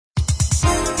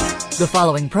The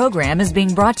following program is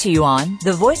being brought to you on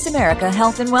the Voice America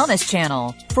Health and Wellness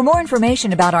Channel. For more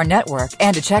information about our network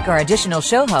and to check our additional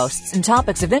show hosts and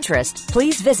topics of interest,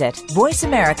 please visit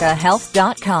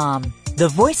voiceamericahealth.com. The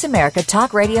Voice America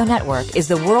Talk Radio Network is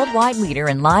the worldwide leader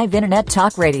in live Internet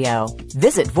talk radio.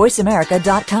 Visit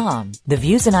voiceamerica.com. The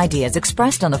views and ideas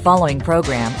expressed on the following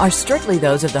program are strictly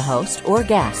those of the host or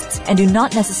guests and do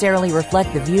not necessarily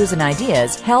reflect the views and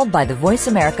ideas held by the Voice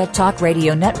America Talk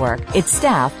Radio Network, its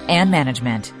staff, and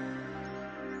management.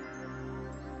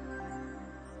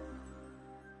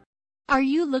 Are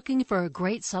you looking for a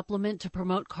great supplement to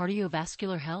promote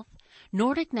cardiovascular health?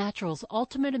 Nordic Naturals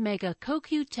Ultimate Omega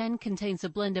CoQ10 contains a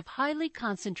blend of highly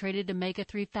concentrated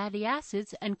omega-3 fatty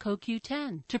acids and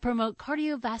CoQ10 to promote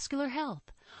cardiovascular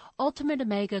health. Ultimate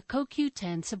Omega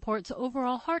CoQ10 supports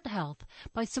overall heart health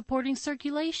by supporting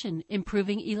circulation,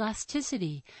 improving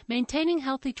elasticity, maintaining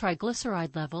healthy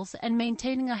triglyceride levels, and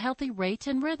maintaining a healthy rate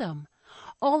and rhythm.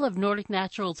 All of Nordic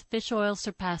Naturals fish oil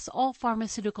surpass all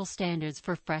pharmaceutical standards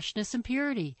for freshness and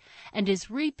purity and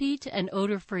is repeat and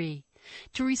odor-free.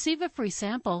 To receive a free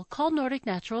sample, call Nordic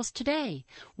Naturals today,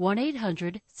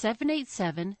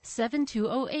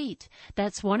 1-800-787-7208.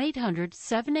 That's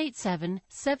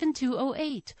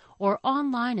 1-800-787-7208, or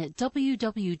online at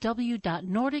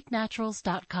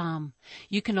www.nordicnaturals.com.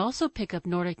 You can also pick up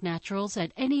Nordic Naturals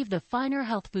at any of the finer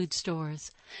health food stores.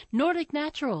 Nordic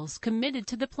Naturals, committed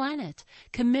to the planet,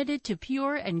 committed to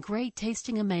pure and great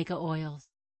tasting omega oils.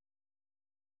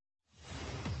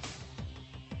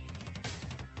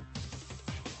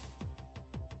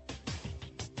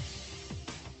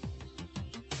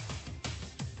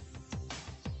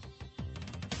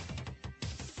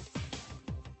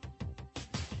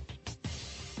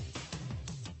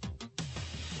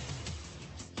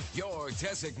 Your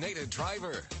designated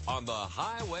driver on the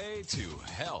highway to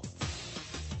health.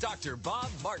 Dr. Bob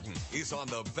Martin is on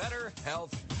the Better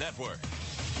Health Network.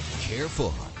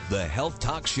 Careful. The health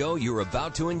talk show you're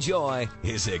about to enjoy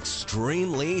is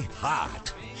extremely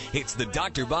hot. It's the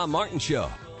Dr. Bob Martin Show.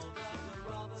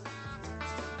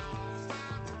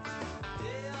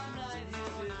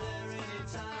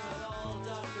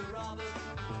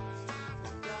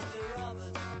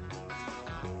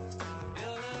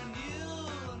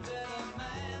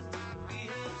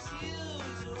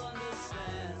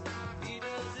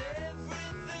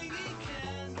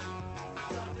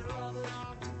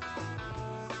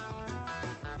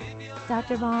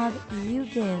 Dr. Bob, you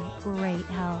give great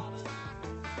help.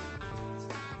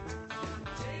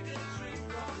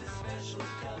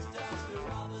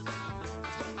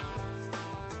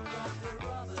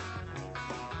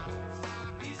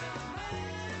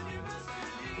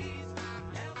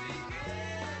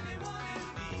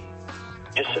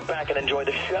 Just sit back and enjoy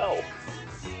the show.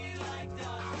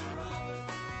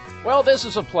 Well, this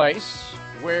is a place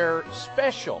where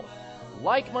special,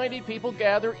 like-minded people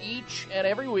gather each and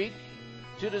every week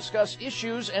to discuss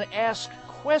issues and ask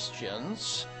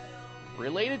questions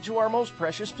related to our most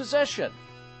precious possession.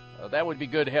 That would be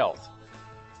good health.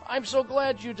 I'm so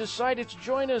glad you decided to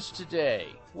join us today.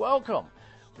 Welcome.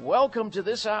 Welcome to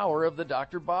this hour of the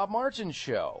Dr. Bob Martin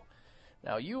Show.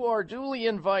 Now, you are duly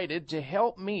invited to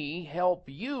help me help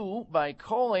you by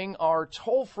calling our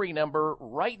toll-free number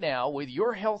right now with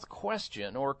your health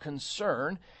question or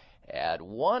concern at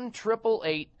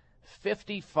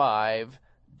 1-888-55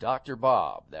 Dr.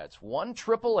 Bob. That's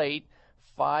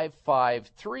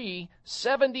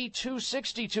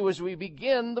 1-888-553-7262 as we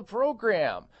begin the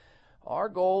program. Our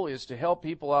goal is to help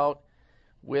people out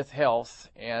with health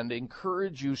and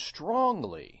encourage you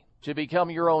strongly to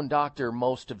become your own doctor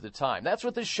most of the time. That's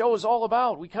what this show is all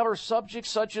about. We cover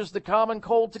subjects such as the common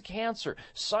cold to cancer,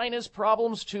 sinus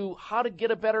problems to how to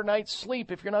get a better night's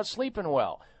sleep if you're not sleeping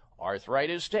well,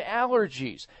 arthritis to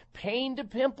allergies, pain to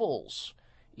pimples,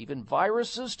 even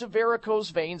viruses to varicose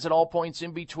veins and all points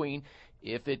in between.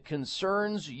 If it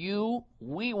concerns you,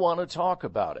 we want to talk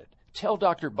about it. Tell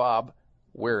Dr. Bob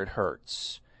where it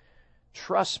hurts.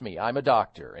 Trust me, I'm a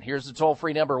doctor. And here's the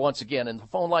toll-free number once again, and the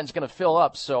phone line's going to fill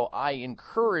up, so I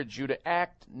encourage you to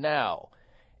act now.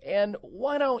 And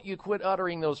why don't you quit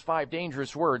uttering those 5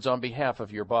 dangerous words on behalf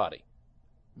of your body?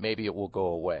 Maybe it will go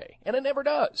away. And it never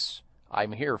does.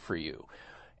 I'm here for you.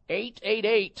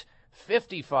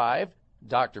 888-55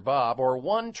 Dr. Bob, or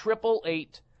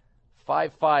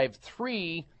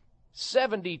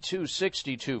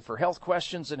 1-888-553-7262 for health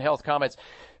questions and health comments.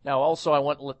 Now, also, I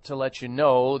want to let you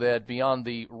know that beyond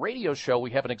the radio show, we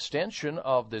have an extension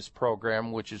of this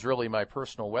program, which is really my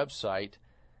personal website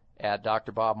at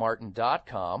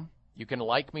drbobmartin.com. You can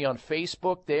like me on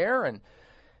Facebook there and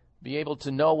be able to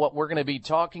know what we're going to be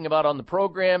talking about on the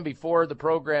program before the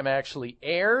program actually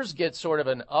airs, get sort of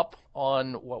an up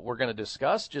on what we're going to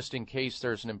discuss, just in case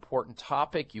there's an important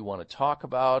topic you want to talk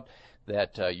about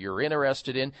that you're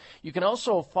interested in. You can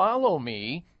also follow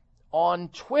me on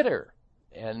Twitter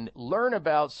and learn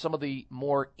about some of the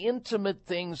more intimate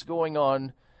things going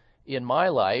on in my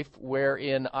life,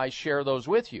 wherein I share those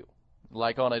with you,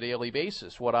 like on a daily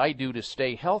basis, what I do to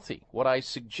stay healthy, what I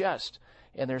suggest.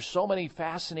 And there's so many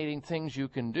fascinating things you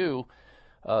can do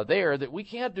there that we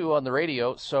can't do on the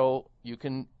radio, so you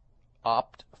can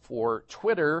opt for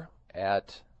Twitter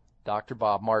at Dr.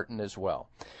 Bob Martin as well.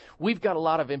 We've got a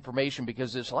lot of information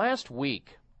because this last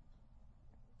week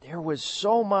there was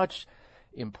so much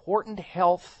important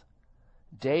health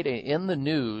data in the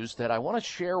news that I want to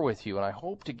share with you, and I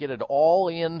hope to get it all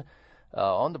in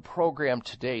on the program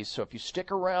today. So if you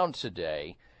stick around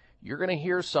today, you're going to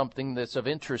hear something that's of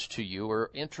interest to you or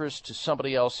interest to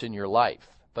somebody else in your life.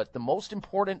 But the most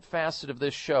important facet of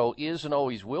this show is and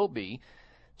always will be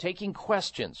taking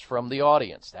questions from the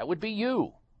audience. That would be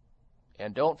you.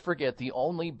 And don't forget, the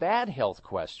only bad health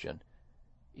question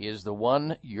is the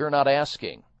one you're not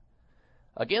asking.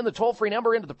 Again, the toll-free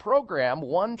number into the program,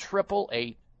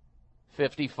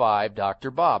 1-888-55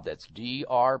 Dr. Bob. That's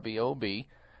DRBOB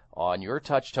on your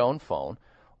touch-tone phone,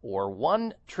 or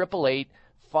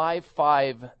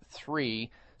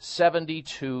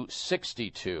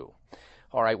 1-888-553-7262.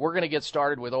 All right, we're going to get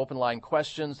started with open line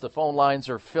questions. The phone lines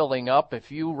are filling up.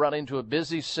 If you run into a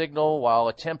busy signal while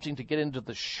attempting to get into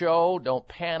the show, don't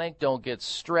panic, don't get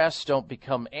stressed, don't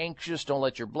become anxious, don't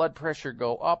let your blood pressure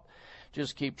go up.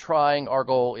 Just keep trying. Our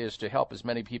goal is to help as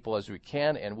many people as we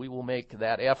can, and we will make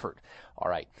that effort. All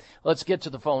right, let's get to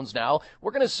the phones now.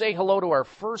 We're going to say hello to our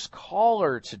first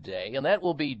caller today, and that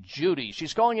will be Judy.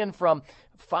 She's calling in from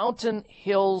Fountain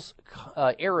Hills,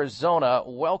 Arizona.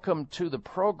 Welcome to the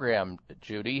program,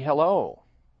 Judy. Hello.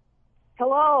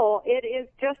 Hello. It is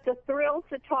just a thrill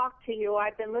to talk to you.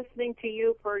 I've been listening to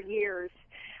you for years.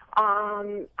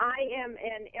 I am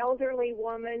an elderly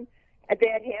woman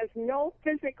that has no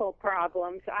physical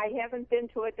problems. I haven't been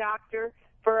to a doctor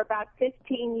for about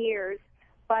 15 years,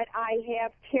 but I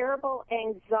have terrible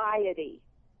anxiety.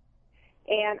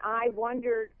 And I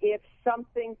wondered if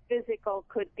something physical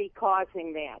could be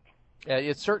causing that.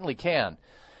 It certainly can.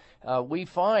 We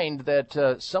find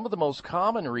that some of the most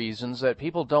common reasons that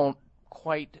people don't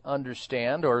quite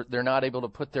understand, or they're not able to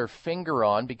put their finger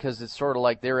on, because it's sort of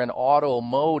like they're in auto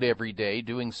mode every day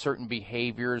doing certain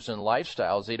behaviors and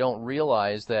lifestyles. They don't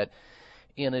realize that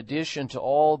in addition to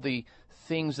all the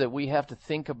things that we have to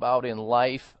think about in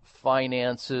life,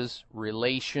 finances,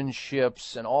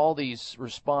 relationships, and all these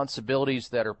responsibilities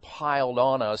that are piled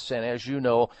on us, and as you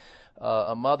know,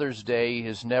 a Mother's Day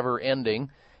is never ending,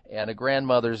 and a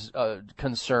grandmother's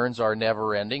concerns are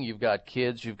never ending. You've got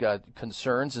kids, you've got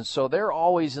concerns, and so they're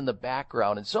always in the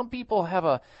background. And some people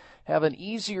have an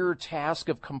easier task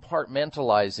of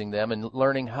compartmentalizing them and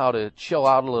learning how to chill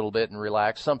out a little bit and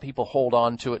relax. Some people hold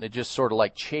on to it, and it just sort of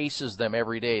like chases them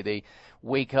every day. They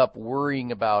wake up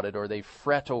worrying about it, or they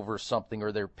fret over something,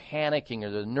 or they're panicking,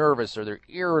 or they're nervous, or they're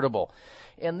irritable.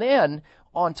 And then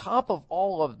on top of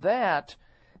all of that,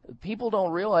 people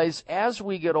don't realize as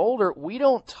we get older, we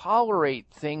don't tolerate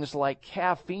things like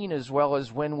caffeine as well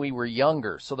as when we were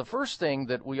younger. So the first thing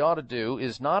that we ought to do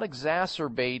is not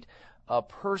exacerbate a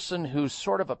person who's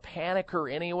sort of a panicker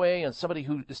anyway, and somebody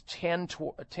who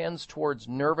tends towards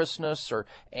nervousness or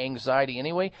anxiety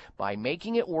anyway, by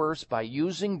making it worse, by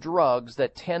using drugs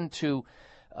that tend to,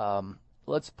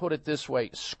 let's put it this way,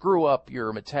 screw up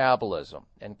your metabolism.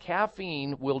 And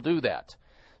caffeine will do that.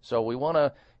 So we want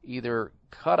to either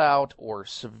cut out or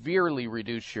severely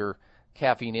reduce your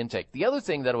caffeine intake. The other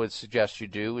thing that I would suggest you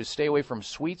do is stay away from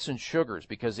sweets and sugars,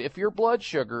 because if your blood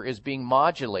sugar is being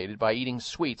modulated by eating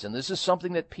sweets, and this is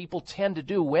something that people tend to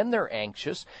do when they're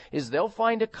anxious, is they'll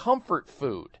find a comfort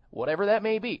food, whatever that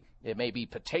may be. It may be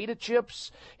potato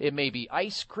chips, it may be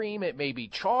ice cream, it may be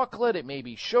chocolate, it may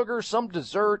be sugar, some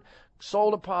dessert,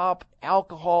 soda pop,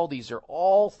 alcohol. These are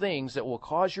all things that will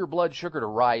cause your blood sugar to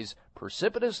rise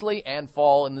precipitously and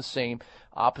fall in the same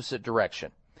opposite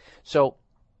direction. So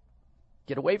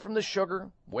get away from the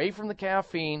sugar, away from the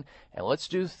caffeine, and let's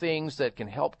do things that can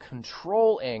help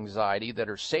control anxiety, that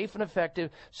are safe and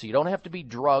effective, so you don't have to be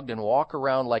drugged and walk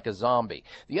around like a zombie.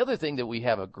 The other thing that we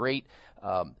have a great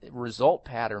result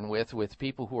pattern with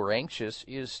people who are anxious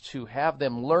is to have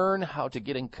them learn how to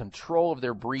get in control of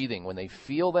their breathing. When they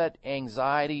feel that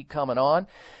anxiety coming on,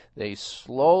 They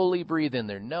slowly breathe in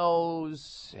their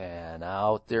nose and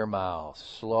out their mouth,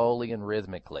 slowly and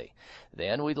rhythmically.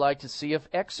 Then we'd like to see if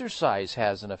exercise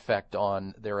has an effect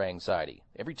on their anxiety.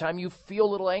 Every time you feel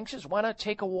a little anxious, why not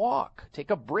take a walk?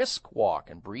 Take a brisk walk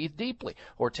and breathe deeply.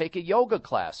 Or take a yoga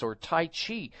class or Tai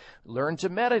Chi. Learn to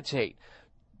meditate.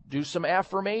 Do some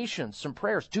affirmations, some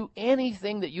prayers. Do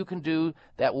anything that you can do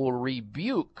that will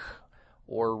rebuke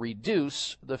or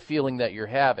reduce the feeling that you're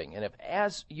having. And if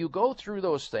as you go through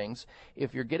those things,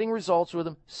 if you're getting results with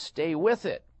them, stay with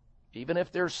it. Even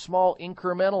if there's small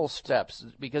incremental steps,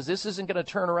 because this isn't going to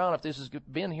turn around. If this has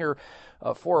been here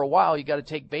for a while, you got to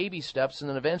take baby steps, and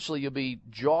then eventually you'll be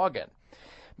jogging.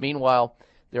 Meanwhile,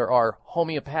 there are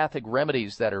homeopathic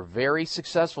remedies that are very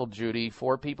successful, Judy,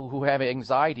 for people who have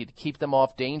anxiety to keep them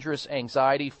off dangerous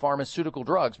anxiety pharmaceutical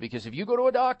drugs. Because if you go to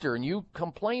a doctor and you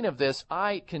complain of this,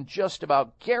 I can just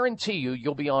about guarantee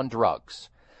you'll be on drugs.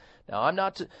 Now, I'm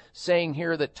not saying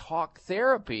here that talk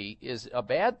therapy is a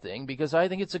bad thing, because I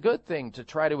think it's a good thing to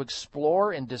try to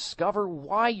explore and discover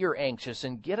why you're anxious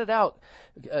and get it out,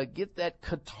 get that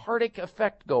cathartic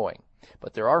effect going.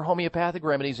 But there are homeopathic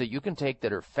remedies that you can take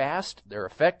that are fast, they're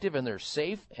effective, and they're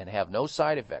safe and have no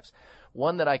side effects.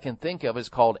 One that I can think of is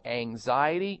called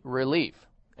Anxiety Relief.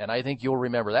 And I think you'll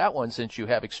remember that one since you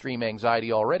have extreme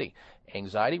anxiety already.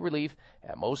 Anxiety Relief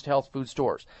at most health food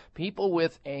stores. People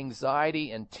with anxiety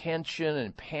and tension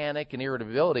and panic and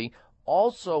irritability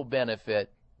also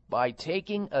benefit by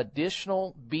taking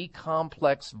additional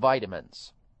B-complex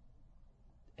vitamins.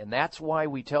 And that's why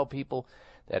we tell people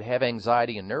that have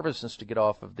anxiety and nervousness to get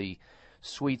off of the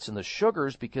sweets and the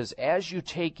sugars, because as you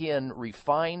take in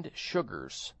refined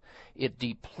sugars, it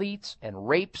depletes and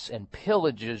rapes and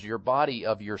pillages your body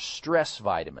of your stress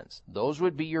vitamins. Those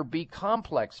would be your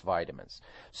B-complex vitamins.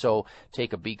 So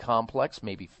take a B-complex,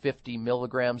 maybe 50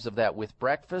 milligrams of that with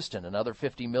breakfast and another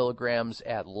 50 milligrams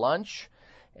at lunch,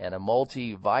 and a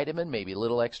multivitamin, maybe a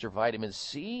little extra vitamin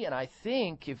C. And I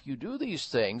think if you do these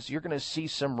things, you're going to see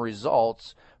some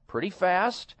results pretty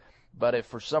fast. But if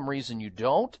for some reason you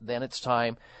don't, then it's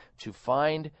time to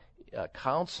find a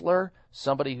counselor,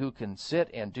 somebody who can sit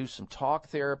and do some talk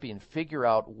therapy and figure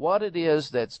out what it is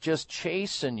that's just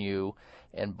chasing you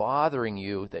and bothering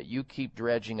you that you keep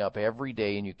dredging up every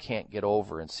day and you can't get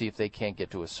over, and see if they can't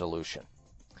get to a solution.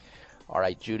 All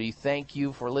right, Judy, thank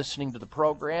you for listening to the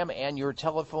program and your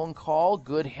telephone call.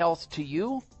 Good health to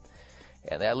you.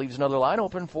 And that leaves another line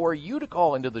open for you to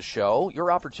call into the show.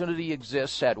 Your opportunity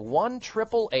exists at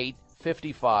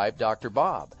 1-888-55-Dr.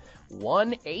 Bob.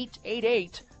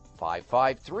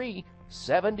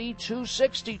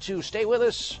 1-888-553-7262. Stay with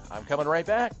us. I'm coming right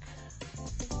back.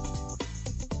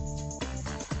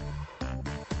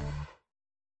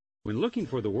 When looking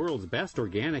for the world's best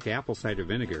organic apple cider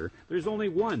vinegar, there's only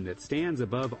one that stands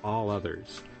above all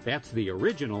others. That's the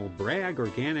original Bragg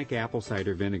Organic Apple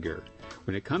Cider Vinegar.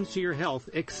 When it comes to your health,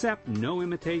 accept no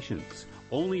imitations.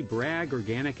 Only Bragg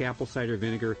Organic Apple Cider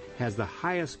Vinegar has the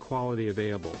highest quality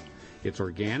available. It's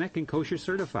organic and kosher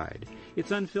certified.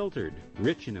 It's unfiltered,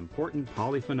 rich in important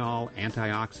polyphenol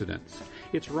antioxidants.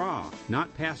 It's raw,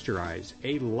 not pasteurized,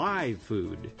 a live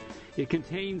food. It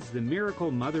contains the miracle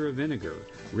mother of vinegar,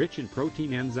 rich in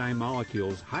protein enzyme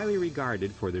molecules highly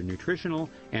regarded for their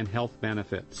nutritional and health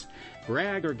benefits.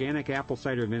 Bragg Organic Apple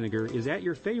Cider Vinegar is at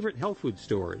your favorite health food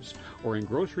stores or in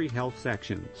grocery health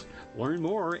sections. Learn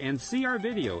more and see our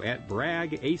video at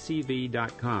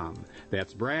braggacv.com.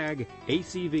 That's braggacv.com.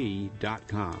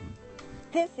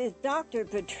 This is Dr.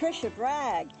 Patricia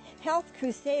Bragg, health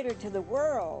crusader to the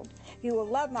world. You will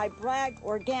love my Bragg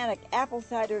Organic Apple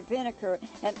Cider Vinegar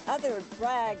and other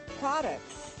Bragg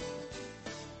products.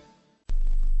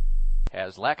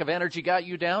 Has lack of energy got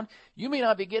you down? You may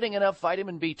not be getting enough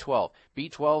vitamin B12.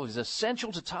 B12 is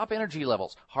essential to top energy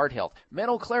levels, heart health,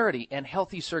 mental clarity, and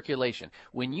healthy circulation.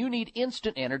 When you need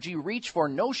instant energy, reach for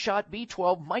No Shot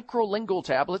B12 microlingual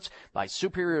tablets by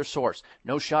Superior Source.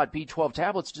 No Shot B12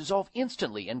 tablets dissolve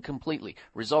instantly and completely,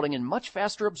 resulting in much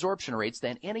faster absorption rates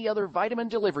than any other vitamin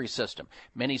delivery system.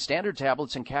 Many standard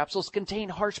tablets and capsules contain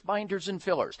harsh binders and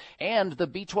fillers, and the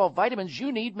B12 vitamins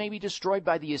you need may be destroyed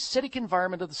by the acidic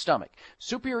environment of the stomach.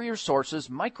 Superior Source's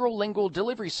microlingual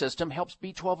delivery system helps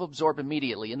B12 absorb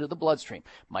immediately into the bloodstream.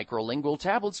 Microlingual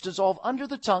tablets dissolve under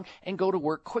the tongue and go to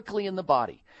work quickly in the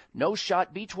body. No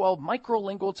Shot B12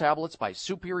 microlingual tablets by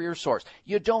Superior Source.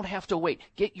 You don't have to wait.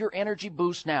 Get your energy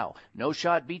boost now. No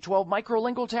Shot B12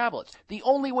 microlingual tablets, the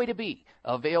only way to be.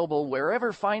 Available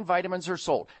wherever fine vitamins are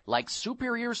sold, like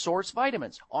Superior Source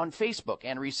Vitamins, on Facebook,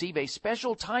 and receive a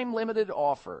special time-limited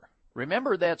offer.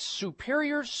 Remember, that's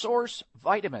Superior Source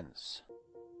Vitamins.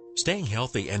 Staying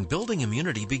healthy and building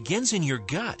immunity begins in your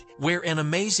gut, where an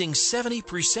amazing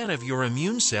 70% of your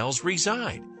immune cells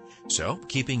reside. So,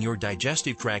 keeping your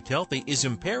digestive tract healthy is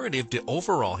imperative to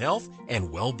overall health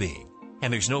and well-being.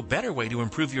 And there's no better way to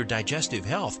improve your digestive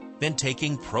health than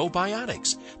taking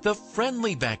probiotics, the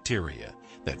friendly bacteria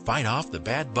that fight off the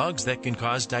bad bugs that can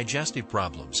cause digestive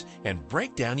problems and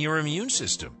break down your immune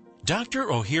system. Dr.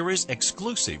 Ohhira's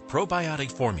exclusive probiotic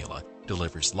formula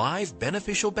delivers live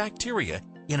beneficial bacteria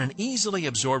in an easily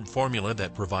absorbed formula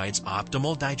that provides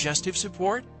optimal digestive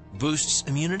support, boosts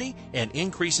immunity, and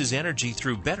increases energy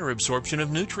through better absorption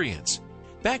of nutrients.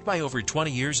 Backed by over 20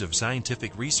 years of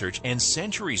scientific research and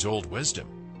centuries-old wisdom,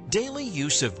 daily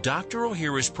use of Dr.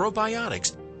 Ohhira's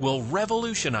probiotics will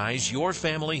revolutionize your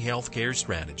family health care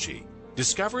strategy.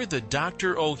 Discover the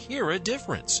Dr. Ohhira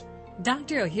difference.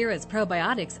 Dr. Ohhira's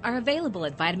probiotics are available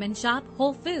at Vitamin Shop,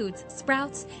 Whole Foods,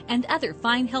 Sprouts, and other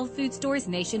fine health food stores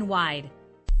nationwide.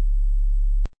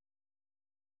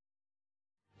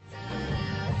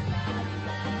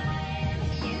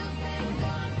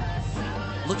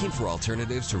 Looking for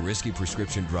alternatives to risky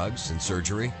prescription drugs and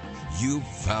surgery? You've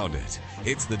found it.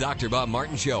 It's the Dr. Bob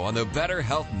Martin Show on the Better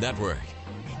Health Network.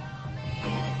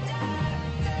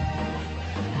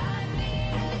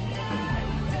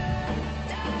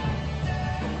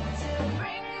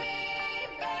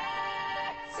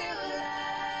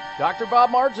 Dr.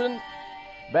 Bob Martin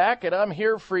back, and I'm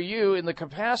here for you in the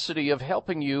capacity of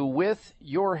helping you with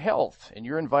your health. And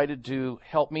you're invited to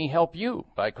help me help you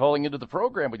by calling into the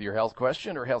program with your health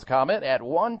question or health comment at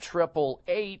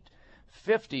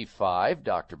 1-888-55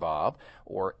 Dr. Bob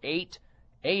or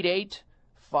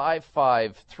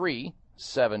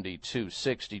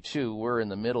 888-553-7262. We're in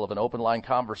the middle of an open line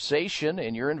conversation,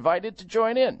 and you're invited to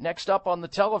join in. Next up on the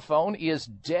telephone is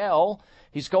Dell.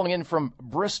 He's calling in from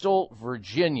Bristol,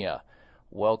 Virginia.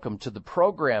 Welcome to the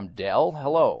program, Dell.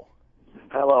 Hello.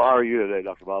 Hello. How are you today,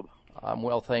 Dr. Bob? I'm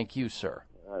well, thank you, sir.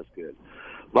 That's good.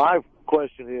 My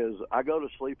question is, I go to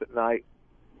sleep at night.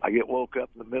 I get woke up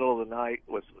in the middle of the night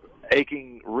with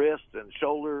aching wrist and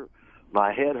shoulder.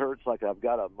 My head hurts like I've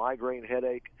got a migraine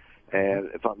headache. And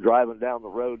if I'm driving down the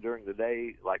road during the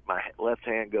day, like my left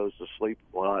hand goes to sleep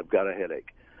when I've got a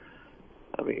headache.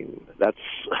 I mean, that's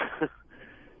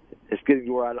it's getting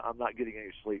to where I'm not getting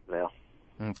any sleep now.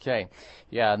 Okay.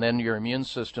 Yeah, and then your immune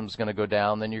system's going to go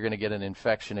down. Then you're going to get an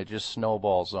infection. It just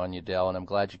snowballs on you, Dell, and I'm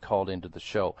glad you called into the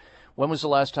show. When was the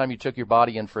last time you took your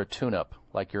body in for a tune-up,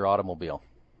 like your automobile?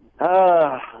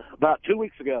 About 2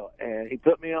 weeks ago, and he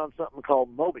put me on something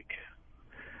called Mobic.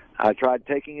 I tried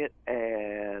taking it,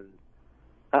 and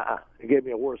it gave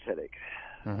me a worse headache.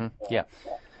 Mm-hmm. Yeah.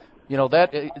 You know,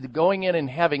 that going in and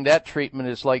having that treatment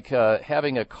is like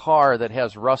having a car that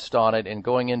has rust on it and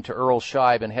going into Earl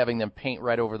Scheib and having them paint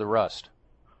right over the rust.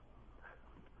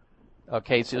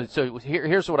 Okay, so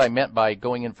here's what I meant by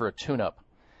going in for a tune-up.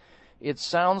 It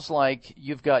sounds like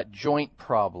you've got joint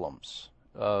problems,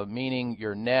 meaning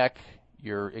your neck,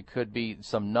 it could be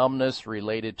some numbness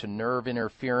related to nerve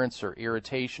interference or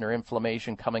irritation or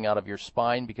inflammation coming out of your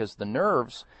spine, because the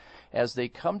nerves, as they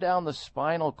come down the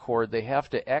spinal cord, they have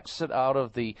to exit out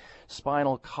of the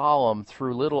spinal column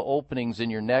through little openings in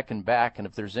your neck and back. And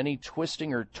if there's any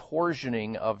twisting or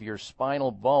torsioning of your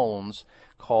spinal bones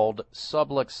called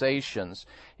subluxations,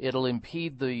 it'll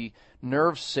impede the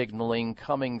nerve signaling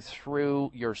coming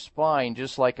through your spine,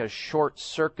 just like a short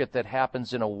circuit that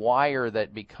happens in a wire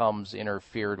that becomes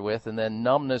interfered with. And then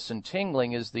numbness and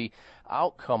tingling is the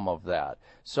outcome of that.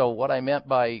 So what I meant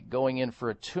by going in for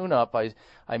a tune-up, I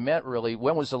meant really,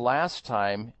 when was the last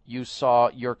time you saw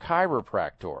your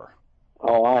chiropractor?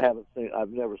 Oh,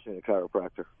 I've never seen a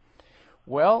chiropractor.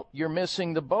 Well, you're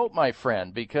missing the boat, my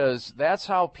friend, because that's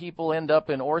how people end up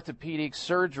in orthopedic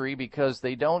surgery, because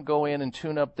they don't go in and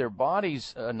tune up their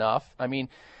bodies enough. I mean,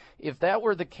 if that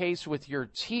were the case with your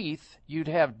teeth, you'd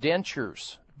have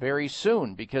dentures very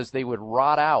soon because they would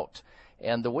rot out.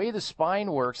 And the way the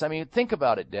spine works, I mean, think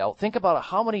about it, Dell. Think about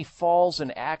how many falls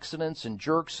and accidents and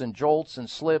jerks and jolts and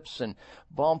slips and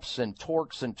bumps and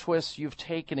torques and twists you've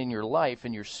taken in your life,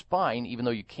 and your spine, even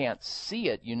though you can't see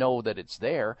it, you know that it's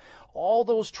there. All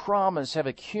those traumas have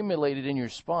accumulated in your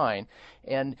spine,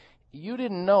 and you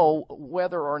didn't know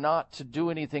whether or not to do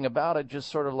anything about it,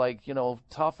 just sort of like,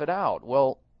 tough it out.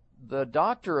 Well, the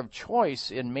doctor of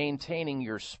choice in maintaining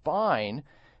your spine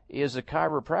is a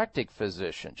chiropractic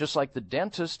physician. Just like the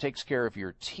dentist takes care of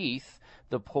your teeth,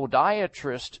 the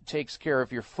podiatrist takes care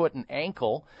of your foot and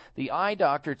ankle, the eye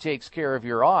doctor takes care of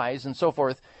your eyes, and so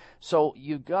forth. So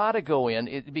you got to go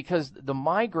in because the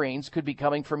migraines could be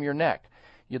coming from your neck.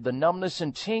 The numbness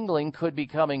and tingling could be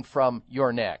coming from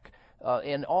your neck.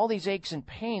 and all these aches and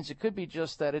pains, it could be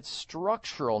just that it's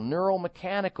structural,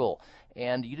 neuromechanical,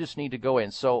 and you just need to go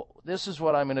in. So this is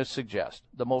what I'm going to suggest.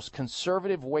 The most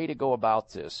conservative way to go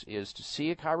about this is to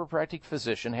see a chiropractic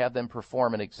physician, have them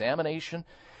perform an examination,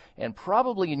 and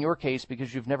probably in your case,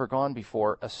 because you've never gone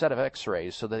before, a set of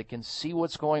x-rays so that they can see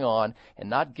what's going on and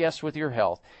not guess with your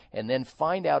health, and then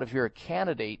find out if you're a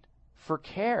candidate for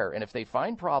care. And if they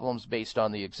find problems based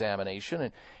on the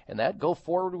examination and that, go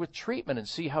forward with treatment and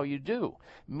see how you do.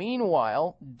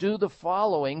 Meanwhile, do the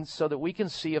following so that we can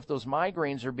see if those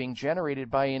migraines are being generated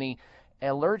by any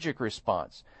allergic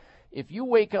response. If you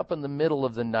wake up in the middle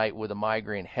of the night with a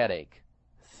migraine headache,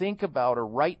 think about or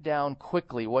write down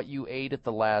quickly what you ate at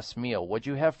the last meal, what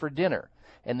you have for dinner.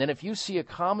 And then if you see a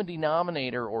common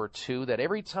denominator or two that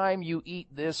every time you eat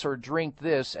this or drink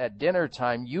this at dinner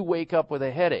time, you wake up with a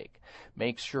headache.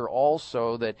 Make sure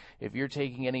also that if you're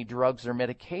taking any drugs or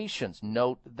medications,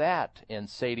 note that and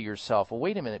say to yourself, well,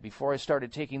 wait a minute, before I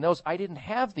started taking those, I didn't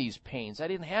have these pains. I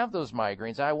didn't have those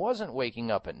migraines. I wasn't waking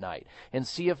up at night. And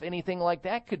see if anything like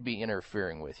that could be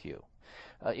interfering with you.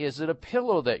 Is it a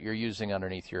pillow that you're using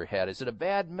underneath your head? Is it a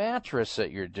bad mattress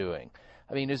that you're doing?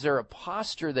 I mean, is there a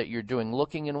posture that you're doing,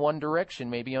 looking in one direction,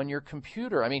 maybe on your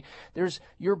computer? I mean,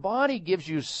 your body gives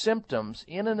you symptoms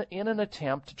in an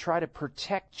attempt to try to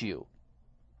protect you.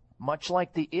 Much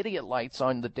like the idiot lights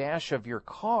on the dash of your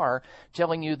car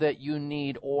telling you that you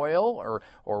need oil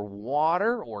or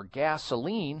water or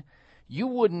gasoline, you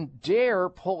wouldn't dare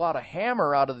pull out a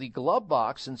hammer out of the glove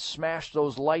box and smash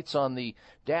those lights on the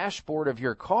dashboard of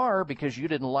your car because you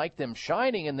didn't like them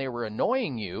shining and they were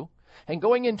annoying you. And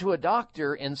going into a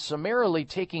doctor and summarily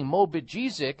taking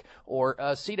Mobigesic or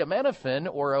acetaminophen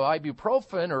or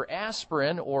ibuprofen or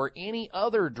aspirin or any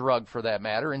other drug for that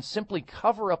matter and simply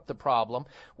cover up the problem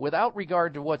without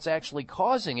regard to what's actually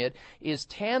causing it is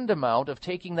tantamount of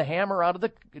taking the hammer out of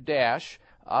the dash,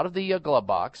 out of the glove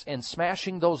box, and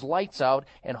smashing those lights out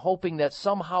and hoping that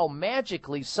somehow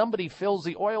magically somebody fills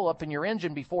the oil up in your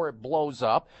engine before it blows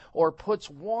up or puts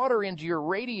water into your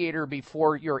radiator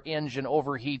before your engine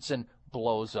overheats and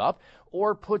blows up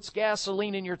or puts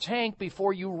gasoline in your tank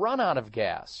before you run out of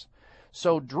gas.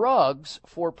 So drugs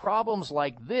for problems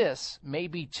like this may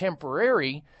be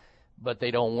temporary, but they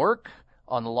don't work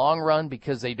on the long run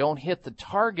because they don't hit the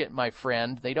target, my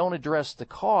friend. They don't address the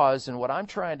cause. And what I'm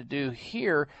trying to do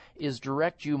here is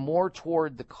direct you more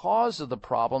toward the cause of the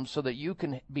problem so that you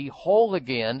can be whole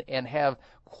again and have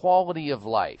quality of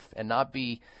life and not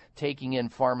be taking in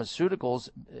pharmaceuticals.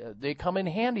 They come in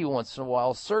handy once in a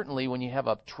while, certainly when you have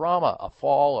a trauma, a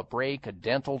fall, a break, a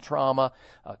dental trauma,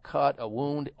 a cut, a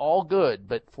wound, all good.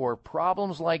 But for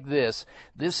problems like this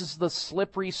is the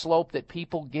slippery slope that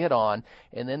people get on,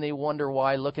 and then they wonder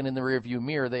why, looking in the rearview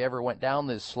mirror, they ever went down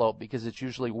this slope, because it's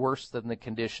usually worse than the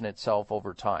condition itself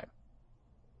over time.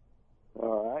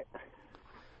 All right.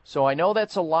 So I know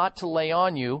that's a lot to lay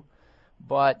on you,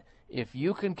 but if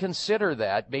you can consider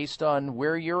that based on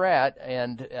where you're at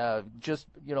and just,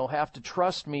 have to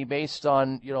trust me based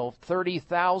on,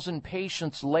 30,000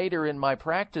 patients later in my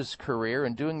practice career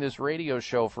and doing this radio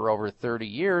show for over 30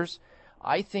 years,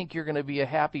 I think you're going to be a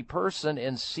happy person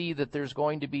and see that there's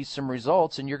going to be some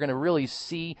results, and you're going to really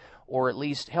see, or at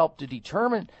least help to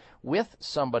determine with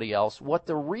somebody else, what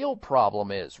the real problem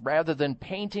is, rather than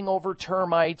painting over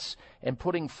termites and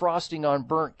putting frosting on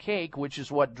burnt cake, which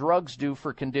is what drugs do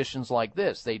for conditions like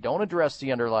this. They don't address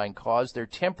the underlying cause. They're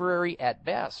temporary at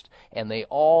best, and they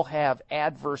all have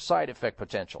adverse side effect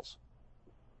potentials.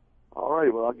 All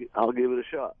right, well, I'll give it a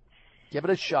shot. Give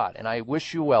it a shot, and I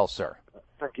wish you well, sir.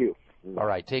 Thank you. All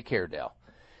right, take care, Dale.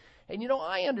 And,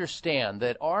 I understand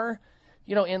that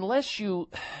unless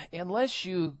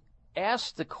you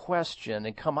ask the question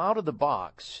and come out of the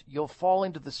box, you'll fall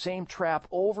into the same trap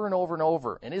over and over and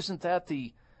over. And isn't that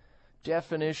the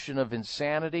definition of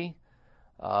insanity?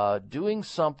 Doing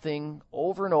something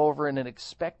over and over and then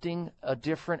expecting a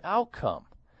different outcome.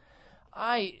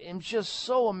 I am just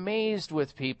so amazed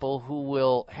with people who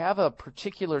will have a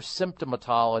particular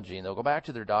symptomatology, and they'll go back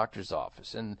to their doctor's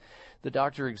office, and the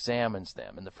doctor examines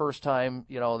them. And the first time,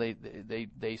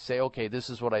 they say, okay, this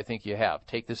is what I think you have.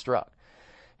 Take this drug.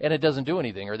 And it doesn't do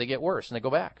anything, or they get worse, and they go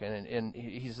back. And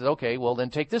he says, okay, well, then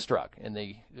take this drug. And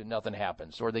nothing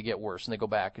happens. Or they get worse, and they go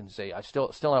back and say, I'm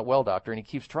still not well, doctor. And he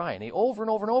keeps trying. Over and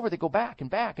over and over, they go back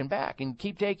and back and back and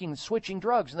keep switching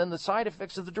drugs. And then the side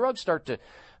effects of the drugs start to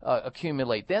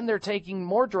accumulate. Then they're taking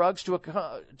more drugs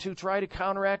to try to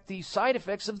counteract the side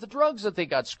effects of the drugs that they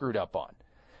got screwed up on.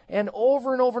 And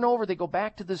over and over and over, they go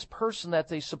back to this person that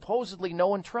they supposedly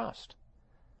know and trust.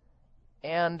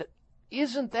 And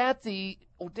isn't that the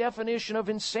definition of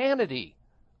insanity,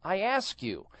 I ask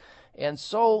you? And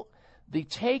so The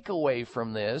takeaway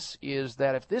from this is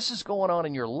that if this is going on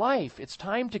in your life, it's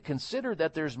time to consider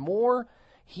that there's more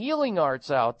healing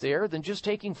arts out there than just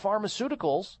taking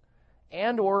pharmaceuticals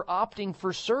and or opting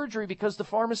for surgery because the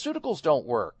pharmaceuticals don't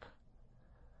work.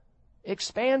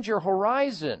 Expand your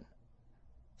horizon.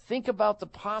 Think about the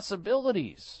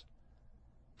possibilities.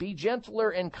 Be gentler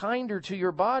and kinder to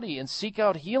your body and seek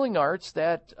out healing arts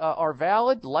that are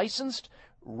valid, licensed,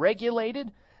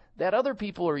 regulated, that other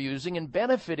people are using and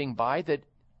benefiting by, that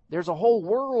there's a whole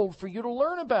world for you to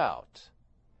learn about.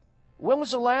 When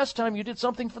was the last time you did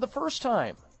something for the first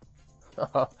time?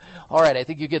 All right, I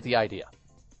think you get the idea.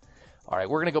 All right,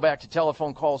 we're going to go back to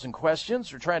telephone calls and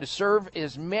questions. We're trying to serve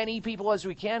as many people as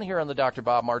we can here on the Dr.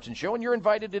 Bob Martin Show, and you're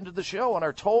invited into the show on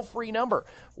our toll-free number,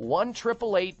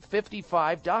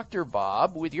 1-888-55-Dr.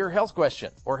 Bob, with your health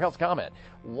question or health comment,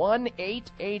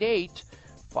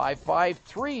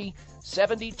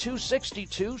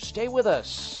 1-888-553-7262. Stay with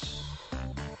us.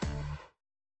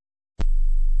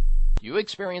 You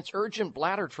experience urgent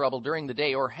bladder trouble during the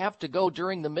day or have to go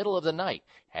during the middle of the night.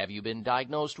 Have you been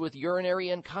diagnosed with urinary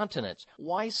incontinence?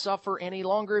 Why suffer any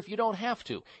longer if you don't have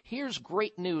to? Here's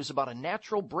great news about a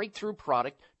natural breakthrough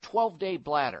product, 12-Day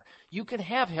Bladder. You can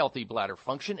have healthy bladder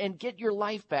function and get your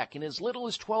life back in as little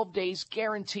as 12 days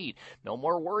guaranteed. No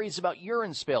more worries about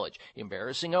urine spillage,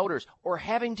 embarrassing odors, or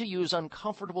having to use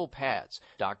uncomfortable pads.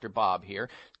 Dr. Bob here.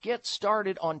 Get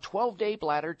started on 12-Day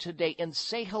Bladder today and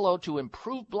say hello to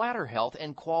improved bladder health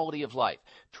and quality of life.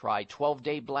 Try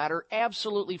 12-Day Bladder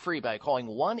absolutely free by calling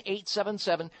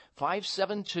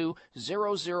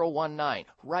 1-877-572-0019.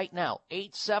 Right now,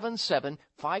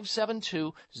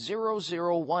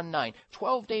 877-572-0019.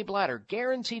 12-Day Bladder,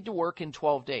 guaranteed to work in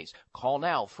 12 days. Call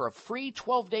now for a free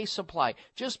 12-day supply.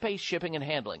 Just pay shipping and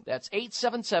handling. That's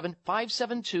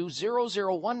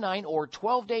 877-572-0019 or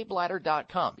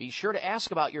 12daybladder.com. Be sure to ask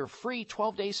about your free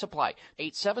 12-day supply.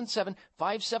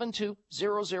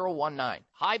 877-572-0019.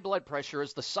 High blood pressure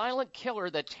is the silent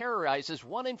killer that terrorizes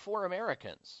 1 in 4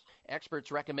 Americans.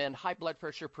 Experts recommend high blood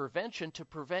pressure prevention to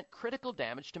prevent critical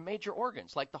damage to major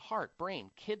organs like the heart,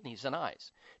 brain, kidneys, and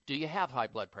eyes. Do you have high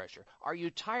blood pressure? Are you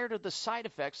tired of the side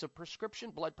effects of prescription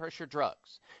blood pressure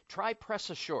drugs? Try Press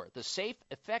Assure, the safe,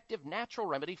 effective, natural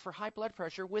remedy for high blood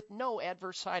pressure with no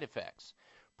adverse side effects.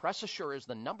 Press Assure is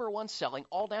the #1 selling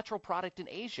all-natural product in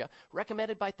Asia,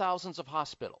 recommended by thousands of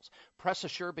hospitals. Press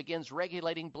Assure begins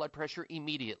regulating blood pressure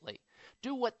immediately.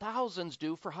 Do what thousands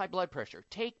do for high blood pressure.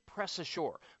 Take Press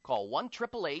Assure. Call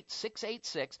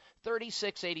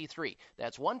 1-888-686-3683.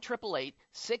 That's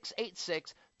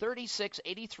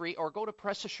 1-888-686-3683, or go to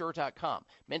PressAssure.com.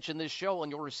 Mention this show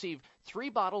and you'll receive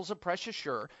 3 bottles of Press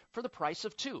Assure for the price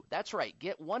of 2. That's right.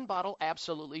 Get 1 bottle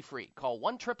absolutely free. Call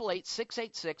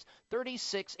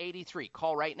 1-888-686-3683.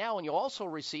 Call right now and you'll also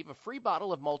receive a free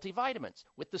bottle of multivitamins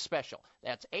with the special.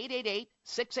 That's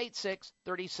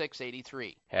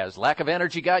 888-686-3683. Has lack of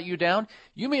energy got you down?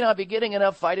 You may not be getting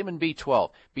enough vitamin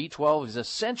B12. B12 is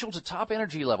essential to top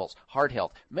energy levels, heart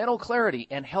health, mental clarity,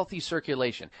 and healthy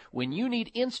circulation. When you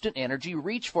need instant energy,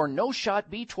 reach for No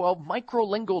Shot B12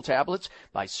 microlingual tablets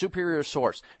by Superior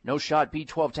Source. No Shot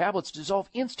B12 tablets dissolve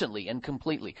instantly and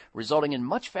completely, resulting in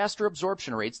much faster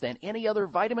absorption rates than any other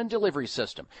vitamin delivery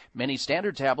system. Many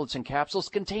standard tablets and capsules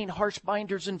contain harsh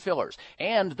binders and fillers,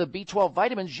 and the B12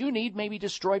 vitamins you need may be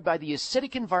destroyed by the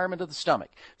acidic environment of the stomach.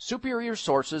 Superior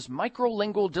Source's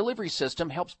microlingual delivery system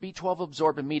helps B12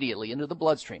 absorb immediately into the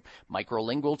bloodstream.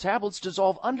 Microlingual tablets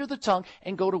dissolve under the tongue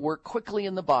and go to work quickly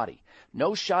in the body.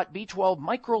 No Shot B12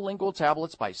 microlingual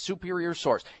tablets by Superior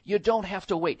Source. You don't have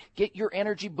to wait. Get your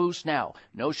energy boost now.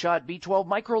 No Shot B12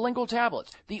 microlingual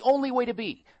tablets, the only way to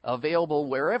be. Available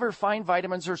wherever fine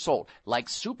vitamins are sold, like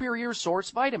Superior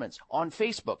Source Vitamins, on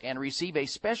Facebook, and receive a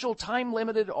special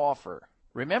time-limited offer.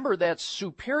 Remember, that's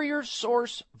Superior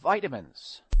Source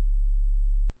Vitamins.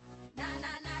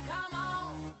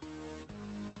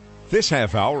 This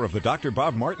half hour of the Dr.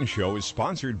 Bob Martin Show is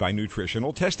sponsored by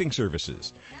Nutritional Testing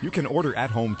Services. You can order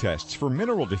at-home tests for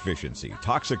mineral deficiency,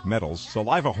 toxic metals,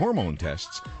 saliva hormone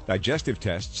tests, digestive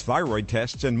tests, thyroid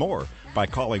tests, and more by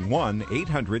calling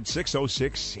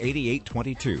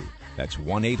 1-800-606-8822. That's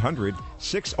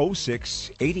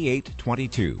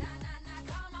 1-800-606-8822.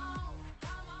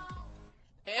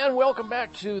 And welcome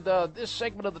back to this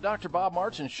segment of the Dr. Bob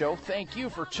Martin Show. Thank you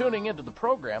for tuning into the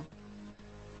program.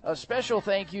 A special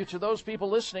thank you to those people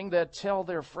listening that tell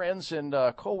their friends and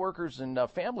co-workers and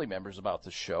family members about the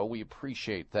show. We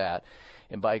appreciate that.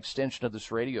 And by extension of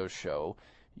this radio show,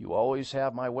 you always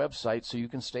have my website so you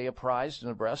can stay apprised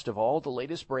and abreast of all the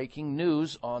latest breaking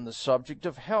news on the subject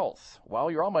of health.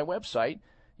 While you're on my website,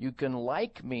 you can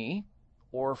like me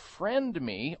or friend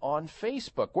me on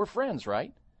Facebook. We're friends,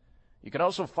 right? You can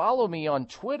also follow me on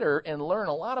Twitter and learn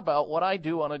a lot about what I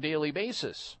do on a daily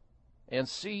basis and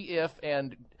see if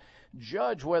and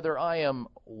judge whether I am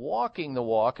walking the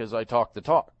walk as I talk the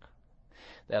talk.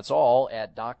 That's all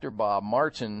at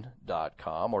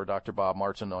drbobmartin.com or Dr. Bob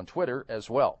Martin on Twitter as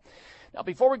well. Now,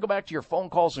 before we go back to your phone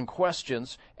calls and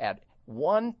questions at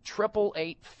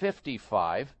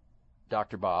 1-888-55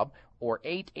 Dr. Bob or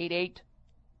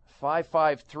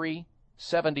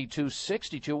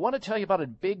 888-553-7262, I want to tell you about a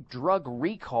big drug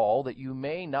recall that you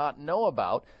may not know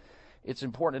about. It's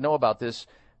important to know about this.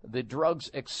 The drugs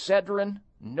Excedrin,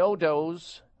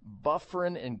 Nodoz,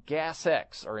 Bufferin, and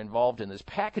Gas-X are involved in this.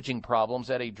 Packaging problems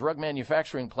at a drug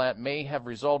manufacturing plant may have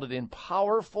resulted in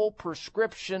powerful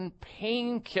prescription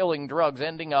pain-killing drugs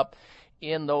ending up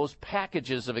in those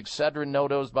packages of Excedrin,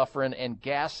 Nodoz, Bufferin, and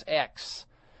Gas-X.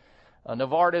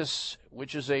 Novartis,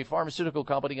 which is a pharmaceutical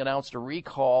company, announced a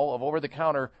recall of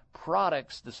over-the-counter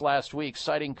products this last week,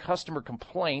 citing customer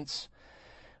complaints.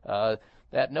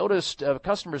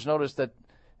 Customers noticed that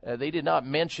they did not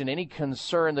mention any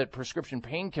concern that prescription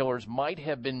painkillers might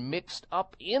have been mixed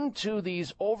up into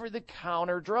these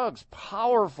over-the-counter drugs,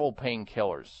 powerful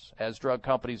painkillers, as drug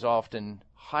companies often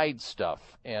hide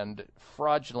stuff and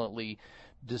fraudulently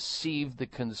deceive the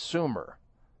consumer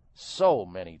so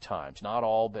many times. Not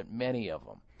all, but many of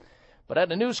them. But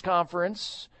at a news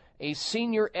conference, a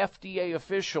senior FDA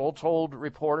official told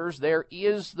reporters there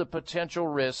is the potential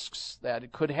risks that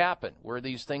it could happen where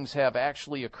these things have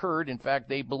actually occurred. In fact,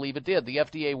 they believe it did. The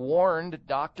FDA warned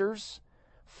doctors,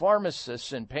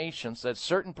 pharmacists, and patients that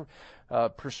certain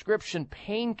prescription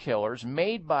painkillers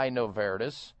made by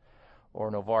Novartis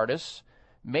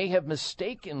may have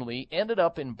mistakenly ended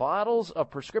up in bottles of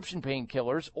prescription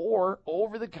painkillers or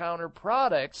over-the-counter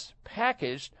products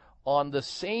packaged on the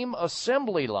same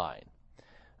assembly line.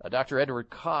 Dr. Edward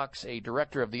Cox, a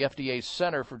director of the FDA's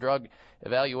Center for Drug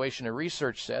Evaluation and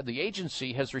Research, said the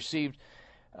agency has received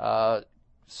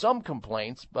some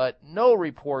complaints, but no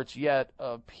reports yet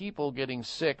of people getting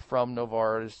sick from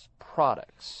Novartis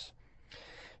products.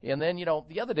 And then,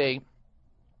 the other day,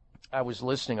 I was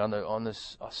listening on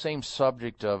this same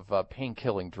subject of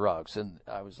pain-killing drugs, and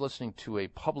I was listening to a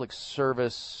public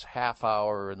service half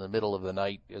hour in the middle of the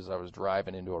night as I was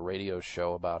driving into a radio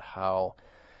show about how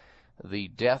the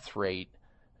death rate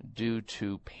due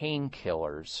to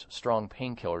painkillers, strong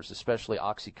painkillers, especially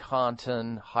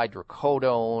OxyContin,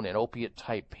 hydrocodone, and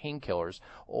opiate-type painkillers,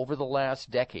 over the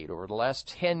last decade, over the last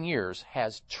 10 years,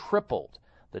 has tripled.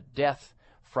 The death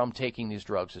from taking these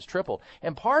drugs has tripled.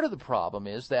 And part of the problem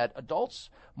is that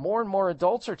more and more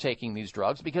adults are taking these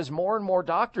drugs because more and more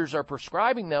doctors are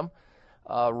prescribing them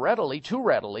too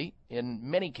readily in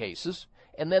many cases,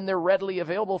 and then they're readily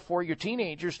available for your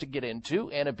teenagers to get into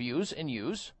and abuse and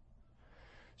use.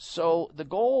 So the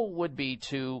goal would be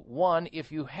to, one,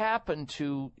 if you happen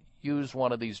to use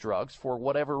one of these drugs for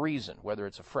whatever reason, whether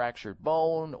it's a fractured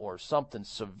bone or something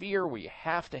severe where you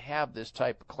have to have this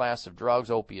type of class of drugs,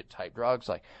 opiate-type drugs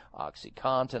like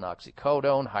OxyContin,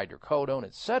 oxycodone, hydrocodone,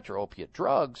 etc., opiate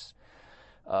drugs,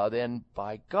 then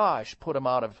by gosh, put them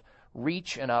out of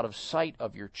reach and out of sight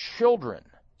of your children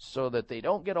so that they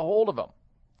don't get a hold of them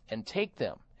and take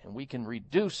them. And we can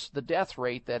reduce the death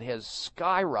rate that has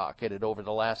skyrocketed over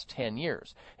the last 10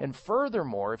 years. And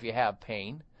furthermore, if you have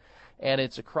pain, and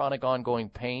it's a chronic ongoing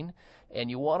pain, and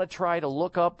you want to try to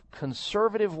look up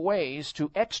conservative ways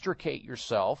to extricate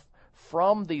yourself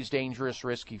from these dangerous,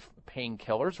 risky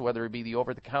painkillers, whether it be the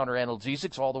over-the-counter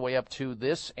analgesics all the way up to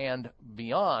this and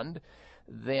beyond,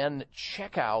 then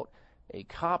check out a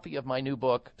copy of my new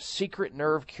book, Secret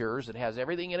Nerve Cures. It has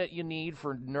everything in it you need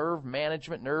for nerve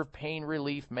management, nerve pain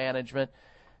relief management.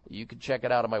 You can check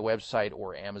it out on my website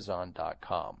or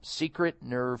Amazon.com. Secret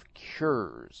Nerve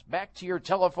Cures. Back to your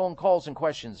telephone calls and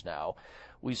questions now.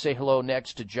 We say hello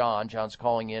next to John. John's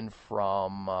calling in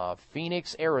from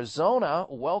Phoenix, Arizona.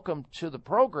 Welcome to the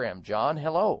program, John.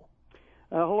 Hello.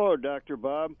 Hello, Dr.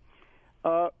 Bob.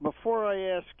 Before I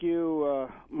ask you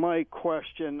my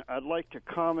question, I'd like to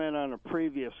comment on a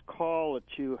previous call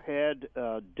that you had.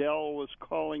 Dell was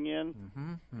calling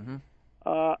in.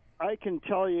 I can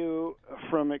tell you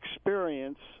from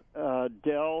experience,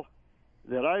 Dell,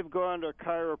 that I've gone to a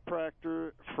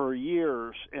chiropractor for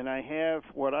years, and I have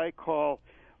what I call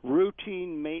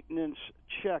routine maintenance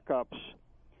checkups.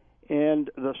 And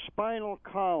the spinal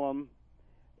column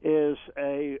is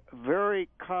a very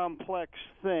complex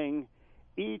thing.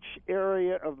 Each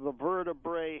area of the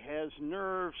vertebrae has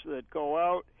nerves that go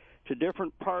out to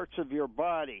different parts of your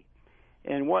body.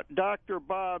 And what Dr.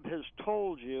 Bob has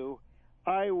told you,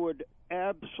 I would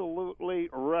absolutely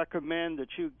recommend that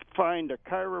you find a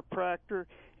chiropractor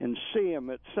and see him.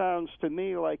 It sounds to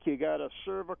me like you got a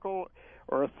cervical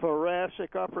or a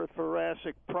thoracic, upper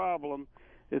thoracic problem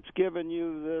that's given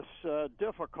you this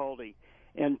difficulty.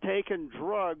 And taking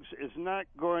drugs is not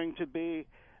going to be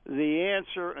the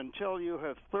answer until you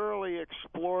have thoroughly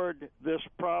explored this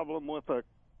problem with a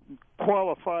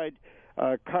qualified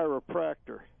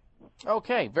chiropractor.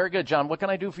 Okay, very good, John. What can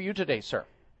I do for you today, sir?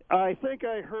 I think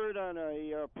I heard on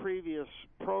a previous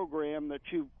program that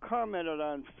you commented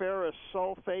on ferrous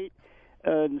sulfate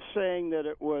and saying that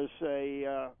it was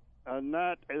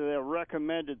not a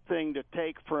recommended thing to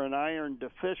take for an iron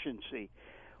deficiency.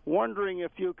 Wondering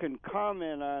if you can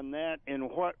comment on that and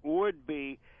what would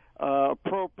be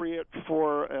appropriate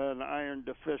for an iron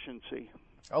deficiency.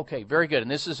 Okay, very good.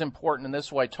 And this is important, and this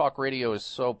is why talk radio is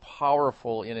so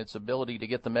powerful in its ability to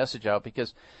get the message out,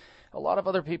 because a lot of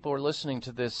other people are listening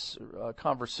to this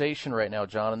conversation right now,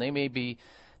 John, and they may be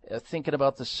thinking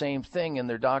about the same thing, and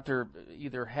their doctor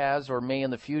either has or may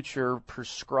in the future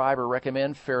prescribe or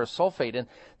recommend ferrous sulfate. And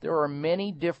there are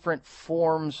many different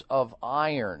forms of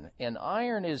iron, and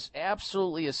iron is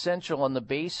absolutely essential on the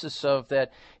basis of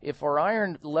that if our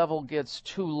iron level gets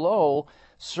too low,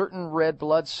 certain red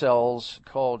blood cells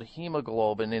called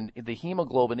hemoglobin, and the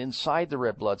hemoglobin inside the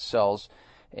red blood cells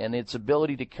and its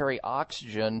ability to carry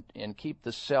oxygen and keep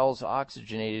the cells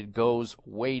oxygenated goes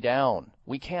way down.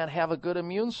 We can't have a good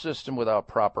immune system without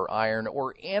proper iron,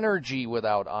 or energy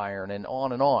without iron, and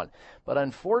on and on. But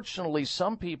unfortunately,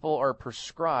 some people are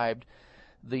prescribed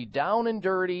the down and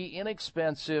dirty,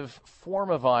 inexpensive form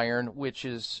of iron, which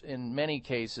is in many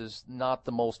cases not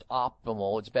the most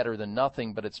optimal. It's better than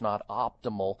nothing, but it's not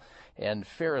optimal. And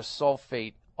ferrous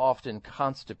sulfate often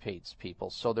constipates people.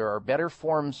 So there are better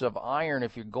forms of iron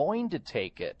if you're going to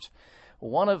take it.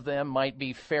 One of them might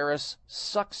be ferrous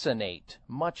succinate,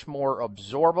 much more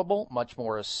absorbable, much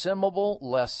more assimilable,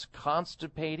 less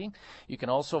constipating. You can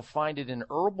also find it in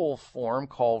herbal form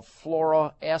called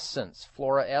Flora Essence.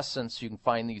 Flora Essence, you can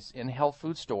find these in health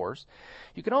food stores.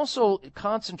 You can also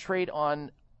concentrate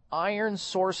on iron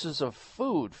sources of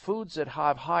foods that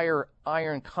have higher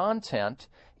iron content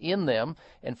in them,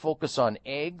 and focus on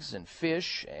eggs and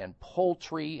fish and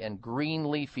poultry and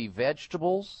green leafy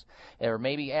vegetables, or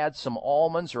maybe add some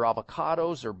almonds or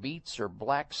avocados or beets or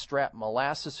blackstrap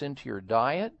molasses into your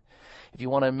diet. If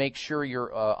you want to make sure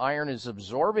your iron is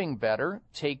absorbing better,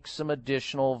 take some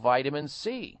additional vitamin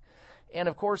C. And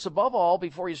of course, above all,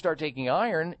 before you start taking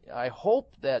iron, I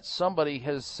hope that somebody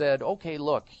has said, okay,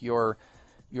 look, your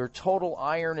total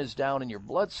iron is down in your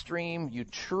bloodstream. You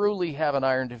truly have an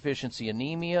iron deficiency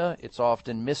anemia. It's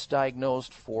often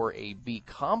misdiagnosed for a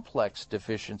B-complex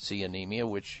deficiency anemia,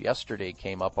 which yesterday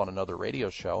came up on another radio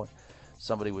show.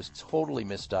 Somebody was totally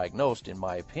misdiagnosed, in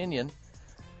my opinion.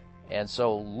 And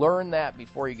so learn that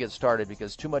before you get started,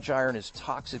 because too much iron is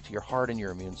toxic to your heart and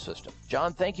your immune system.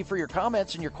 John, thank you for your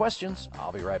comments and your questions.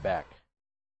 I'll be right back.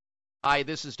 Hi,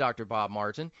 this is Dr. Bob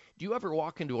Martin. Do you ever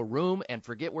walk into a room and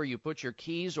forget where you put your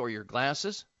keys or your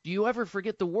glasses? Do you ever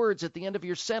forget the words at the end of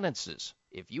your sentences?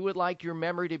 If you would like your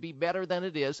memory to be better than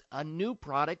it is, a new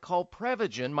product called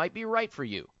Prevagen might be right for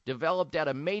you. Developed at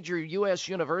a major U.S.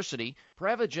 university,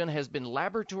 Prevagen has been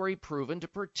laboratory proven to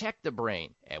protect the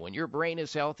brain. And when your brain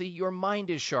is healthy, your mind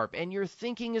is sharp and your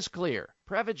thinking is clear.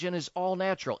 Prevagen is all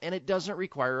natural and it doesn't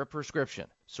require a prescription.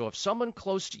 So if someone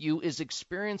close to you is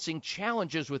experiencing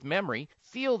challenges with memory,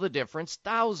 feel the difference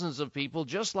thousands of people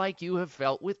just like you have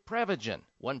felt with Prevagen.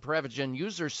 One Prevagen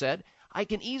user said, I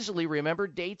can easily remember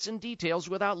dates and details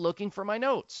without looking for my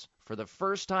notes. For the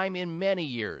first time in many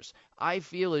years, I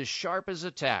feel as sharp as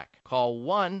a tack. Call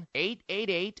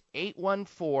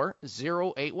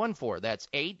 1-888-814-0814. That's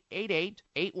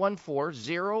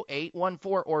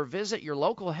 888-814-0814, or visit your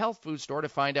local health food store to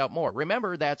find out more.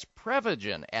 Remember, that's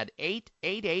Prevagen at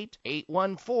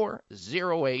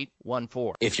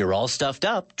 888-814-0814. If you're all stuffed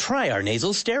up, try our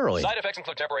nasal steroid. Side effects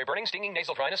include temporary burning, stinging,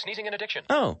 nasal dryness, sneezing, and addiction.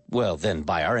 Oh, well, then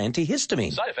buy our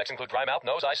antihistamine. Side effects include dry mouth,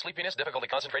 nose, eyes, sleepiness, difficulty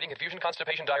concentrating, confusion,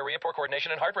 constipation, diarrhea, poor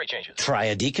coordination, and heart rate changes. Try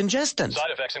a decongestant.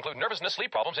 Side effects include nervousness,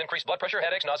 sleep problems, increased blood pressure,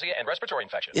 headaches, nausea, and respiratory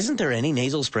infections. Isn't there any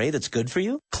nasal spray that's good for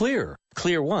you? Clear.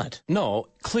 Clear what? No,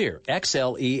 Clear.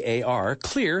 Xlear.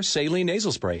 Clear Saline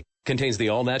Nasal Spray. Contains the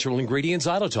all-natural ingredient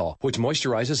xylitol, which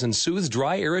moisturizes and soothes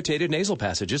dry, irritated nasal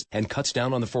passages and cuts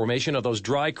down on the formation of those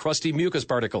dry, crusty mucus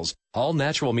particles. All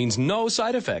natural means no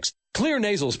side effects. Clear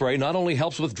nasal spray not only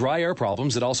helps with dry air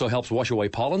problems, it also helps wash away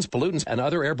pollens, pollutants, and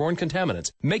other airborne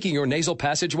contaminants, making your nasal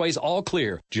passageways all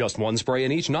clear. Just one spray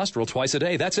in each nostril twice a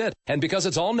day, that's it. And because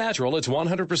it's all natural, it's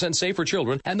 100% safe for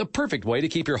children and the perfect way to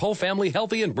keep your whole family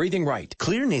healthy and breathing right.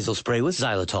 Clear nasal spray with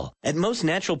xylitol at most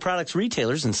natural products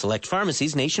retailers and select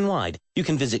pharmacies nationwide. You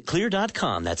can visit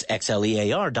Xlear.com, that's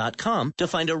Xlear.com, to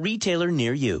find a retailer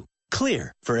near you.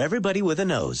 Clear for everybody with a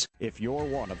nose. If you're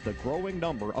one of the growing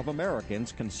number of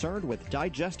Americans concerned with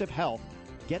digestive health,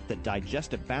 get the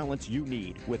digestive balance you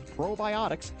need with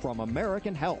probiotics from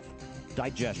American Health.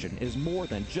 Digestion is more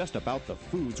than just about the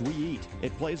foods we eat.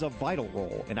 It plays a vital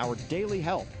role in our daily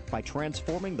health by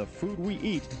transforming the food we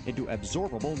eat into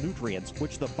absorbable nutrients,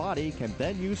 which the body can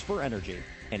then use for energy.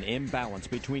 An imbalance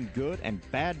between good and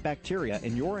bad bacteria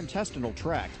in your intestinal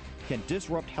tract can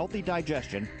disrupt healthy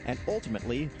digestion and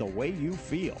ultimately the way you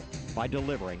feel. By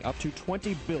delivering up to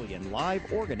 20 billion live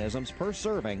organisms per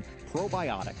serving,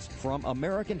 probiotics from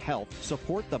American Health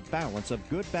support the balance of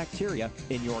good bacteria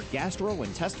in your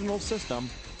gastrointestinal system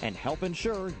and help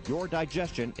ensure your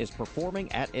digestion is performing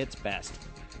at its best.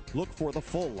 Look for the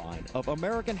full line of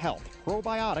American Health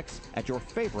probiotics at your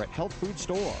favorite health food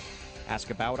store. Ask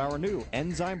about our new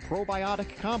enzyme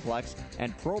probiotic complex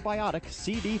and probiotic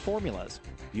CD formulas.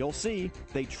 You'll see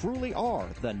they truly are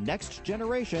the next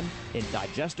generation in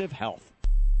digestive health.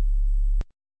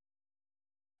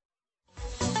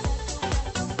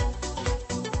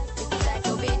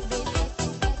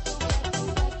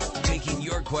 Taking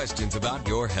your questions about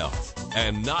your health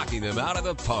and knocking them out of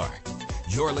the park.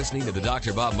 You're listening to the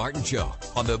Dr. Bob Martin Show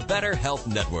on the Better Health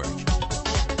Network.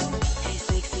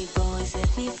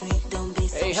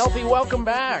 Hey, healthy, welcome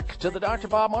back to the Dr.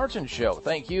 Bob Martin Show.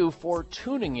 Thank you for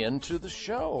tuning in to the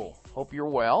show. Hope you're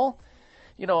well.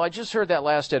 You know, I just heard that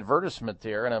last advertisement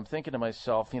there, and I'm thinking to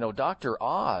myself, you know, Dr.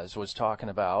 Oz was talking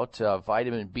about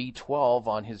vitamin B12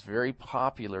 on his very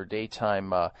popular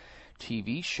daytime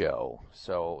TV show.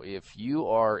 So if you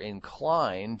are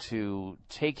inclined to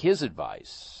take his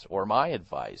advice or my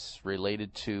advice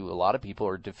related to a lot of people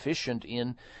are deficient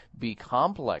in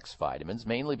B-complex vitamins,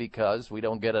 mainly because we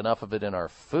don't get enough of it in our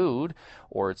food,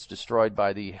 or it's destroyed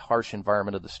by the harsh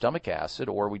environment of the stomach acid,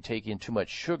 or we take in too much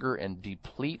sugar and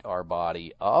deplete our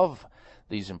body of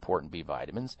these important B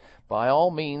vitamins, by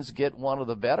all means get one of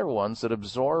the better ones that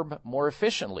absorb more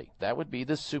efficiently. That would be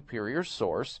the Superior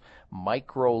Source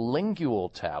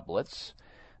microlingual tablets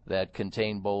that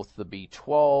contain both the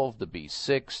B12, the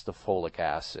B6, the folic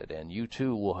acid, and you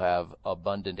too will have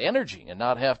abundant energy and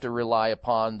not have to rely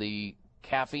upon the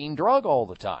caffeine drug all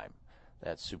the time.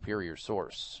 That's Superior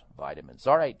Source vitamins.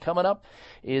 All right, coming up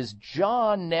is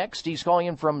John next. He's calling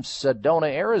in from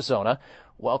Sedona, Arizona.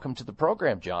 Welcome to the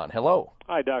program, John. Hello.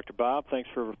 Hi, Dr. Bob. Thanks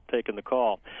for taking the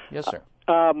call. Yes, sir.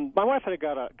 My wife and I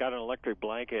got an electric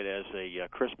blanket as a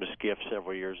Christmas gift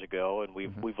several years ago, and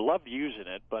we've loved using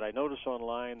it. But I noticed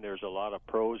online there's a lot of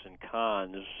pros and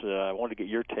cons. I wanted to get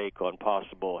your take on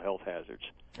possible health hazards.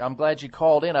 I'm glad you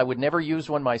called in. I would never use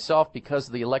one myself because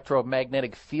of the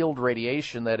electromagnetic field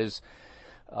radiation that is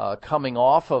coming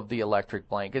off of the electric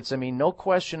blankets. I mean, no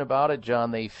question about it, John.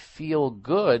 They feel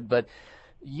good, but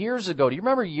years ago, do you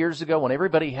remember years ago when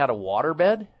everybody had a water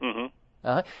bed? Mm-hmm.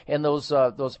 And those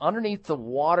underneath the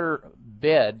water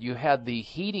bed, you had the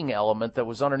heating element that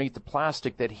was underneath the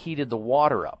plastic that heated the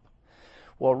water up.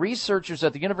 Well, researchers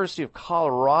at the University of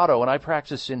Colorado, and I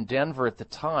practiced in Denver at the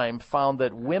time, found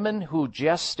that women who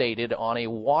gestated on a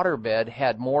water bed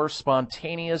had more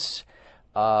spontaneous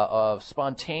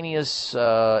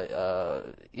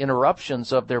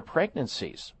interruptions of their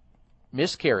pregnancies,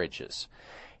 miscarriages.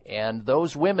 And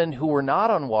those women who were not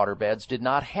on water beds did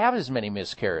not have as many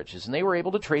miscarriages, and they were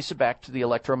able to trace it back to the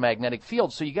electromagnetic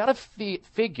field. So you got to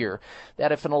figure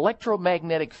that if an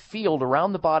electromagnetic field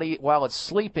around the body while it's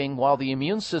sleeping, while the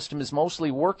immune system is mostly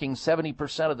working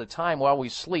 70% of the time while we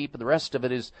sleep, the rest of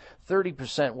it is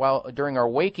 30% during our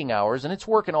waking hours, and it's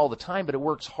working all the time, but it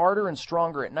works harder and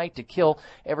stronger at night to kill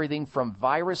everything from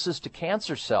viruses to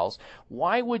cancer cells.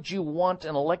 Why would you want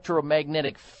an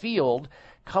electromagnetic field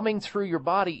coming through your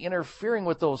body, interfering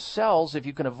with those cells if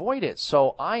you can avoid it?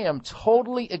 So I am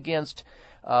totally against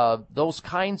those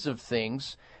kinds of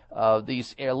things,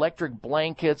 these electric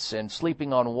blankets and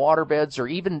sleeping on water beds, or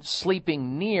even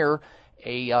sleeping near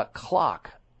a clock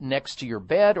next to your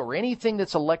bed, or anything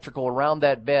that's electrical around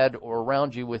that bed or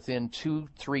around you within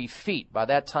 2-3 feet. By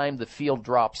that time the field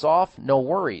drops off, no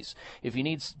worries. If you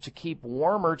need to keep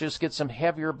warmer, just get some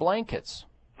heavier blankets.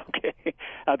 Okay.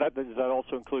 Does that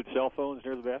also include cell phones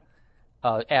near the bed?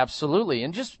 Absolutely.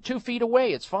 And just 2 feet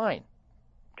away, it's fine.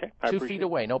 Okay. 2 feet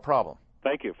away, no problem.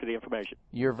 Thank you for the information.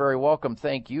 You're very welcome.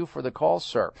 Thank you for the call,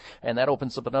 sir. And that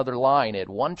opens up another line at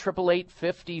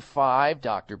 1-888-55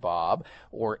 Dr. Bob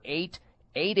or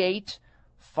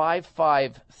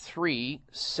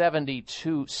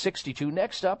 888-553-7262.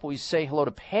 Next up, we say hello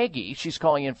to Peggy. She's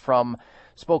calling in from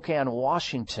Spokane,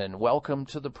 Washington. Welcome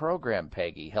to the program,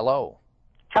 Peggy. Hello.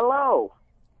 Hello.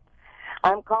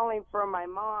 I'm calling for my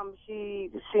mom.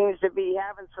 She seems to be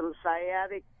having some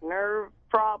sciatic nerve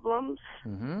problems.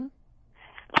 Mm-hmm.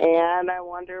 And I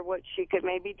wonder what she could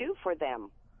maybe do for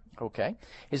them. Okay.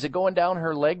 Is it going down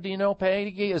her leg, do you know,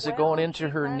 Peggy? Is it going into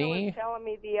her knee? She was telling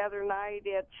me the other night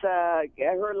it's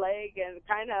her leg and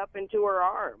kind of up into her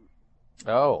arm.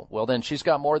 Oh, well, then she's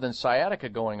got more than sciatica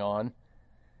going on.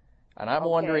 And I'm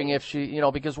wondering if she,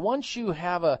 because once you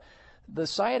have the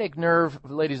sciatic nerve,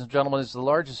 ladies and gentlemen, is the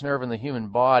largest nerve in the human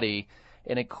body,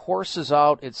 and it courses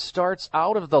out, it starts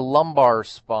out of the lumbar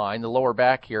spine, the lower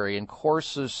back area, and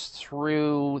courses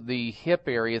through the hip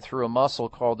area through a muscle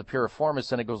called the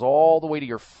piriformis, and it goes all the way to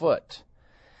your foot.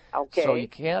 Okay. So you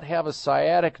can't have a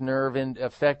sciatic nerve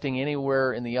affecting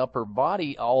anywhere in the upper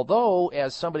body, although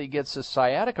as somebody gets a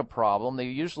sciatica problem, they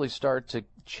usually start to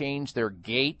change their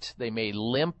gait. They may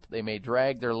limp, they may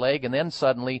drag their leg, and then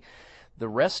suddenly the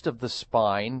rest of the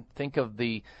spine, think of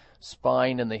the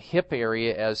spine and the hip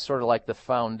area as sort of like the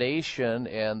foundation,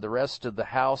 and the rest of the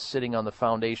house sitting on the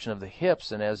foundation of the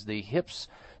hips. And as the hips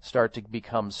start to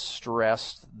become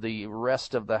stressed, the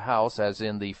rest of the house, as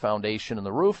in the foundation and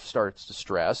the roof, starts to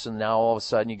stress. And now all of a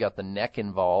sudden you got the neck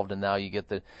involved, and now you get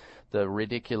the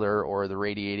radicular or the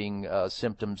radiating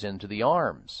symptoms into the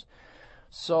arms.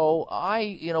 So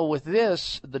with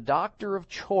this, the doctor of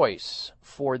choice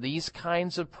for these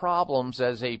kinds of problems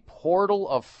as a portal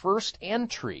of first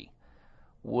entry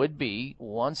would be,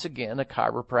 once again, a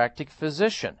chiropractic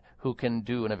physician who can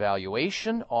do an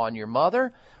evaluation on your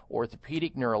mother,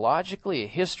 orthopedic, neurologically, a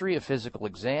history, a physical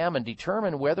exam, and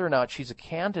determine whether or not she's a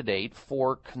candidate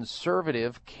for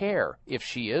conservative care. If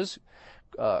she is,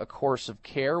 a course of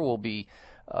care will be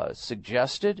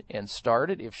suggested and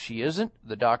started. If she isn't,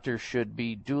 the doctor should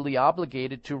be duly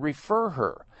obligated to refer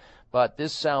her. But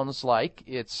this sounds like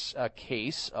it's a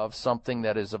case of something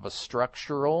that is of a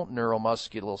structural,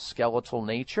 neuromusculoskeletal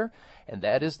nature, and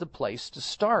that is the place to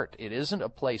start. It isn't a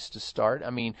place to start,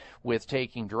 with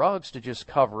taking drugs to just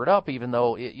cover it up, even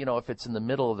though, if it's in the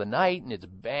middle of the night and it's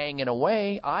banging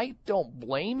away, I don't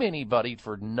blame anybody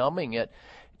for numbing it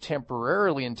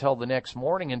temporarily until the next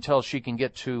morning, until she can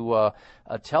get to a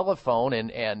telephone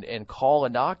and call a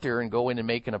doctor and go in and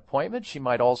make an appointment. She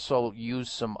might also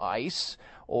use some ice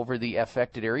over the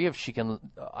affected area if she can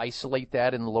isolate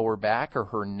that in the lower back or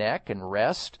her neck and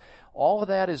rest. All of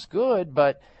that is good,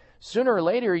 but sooner or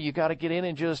later you got to get in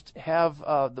and just have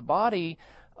the body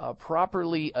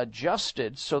properly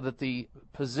adjusted so that the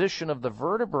position of the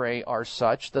vertebrae are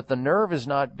such that the nerve is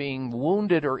not being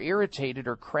wounded or irritated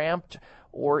or cramped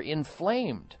or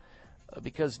inflamed,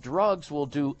 because drugs will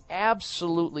do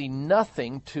absolutely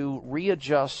nothing to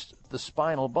readjust the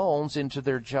spinal bones into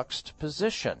their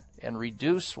juxtaposition and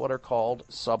reduce what are called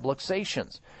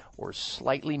subluxations, or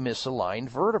slightly misaligned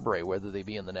vertebrae, whether they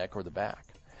be in the neck or the back.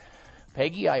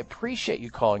 Peggy, I appreciate you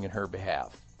calling in her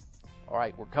behalf. All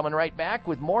right, we're coming right back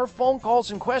with more phone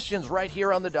calls and questions right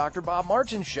here on the Dr. Bob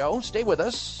Martin Show. Stay with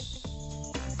us.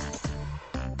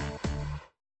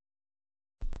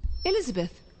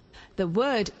 Elizabeth, the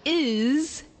word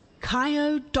is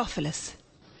Chiodophilus.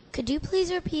 Could you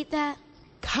please repeat that?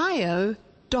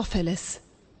 Chiodophilus.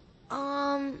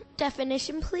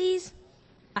 Definition, please?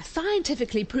 A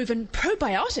scientifically proven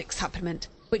probiotic supplement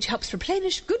which helps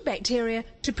replenish good bacteria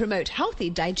to promote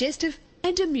healthy digestive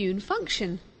and immune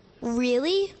function.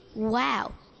 Really?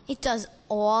 Wow. It does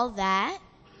all that?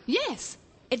 Yes.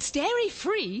 It's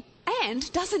dairy-free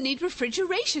and doesn't need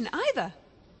refrigeration either.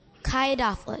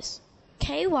 Chiodophilus.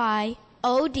 K-Y-O-D-O-P-H-I-L-U-S.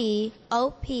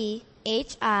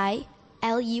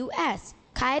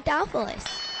 Chiodophilus.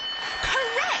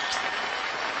 Correct!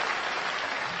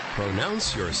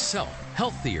 Pronounce yourself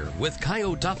healthier with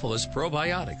Chiodophilus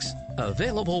probiotics.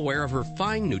 Available wherever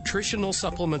fine nutritional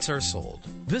supplements are sold.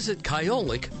 Visit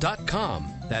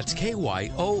Kyolic.com. That's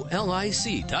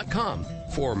Kyolic.com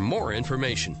for more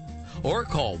information. Or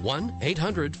call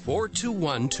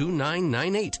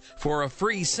 1-800-421-2998 for a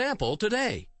free sample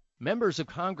today. Members of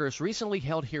Congress recently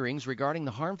held hearings regarding the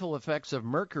harmful effects of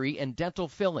mercury in dental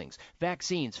fillings,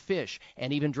 vaccines, fish,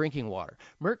 and even drinking water.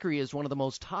 Mercury is one of the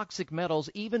most toxic metals,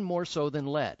 even more so than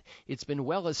lead. It's been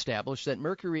well established that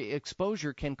mercury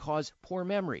exposure can cause poor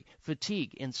memory,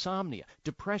 fatigue, insomnia,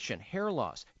 depression, hair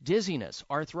loss, dizziness,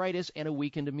 arthritis, and a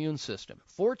weakened immune system.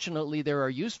 Fortunately, there are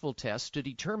useful tests to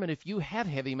determine if you have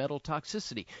heavy metal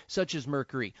toxicity, such as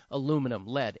mercury, aluminum,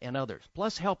 lead, and others.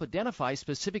 Plus, help identify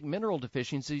specific mineral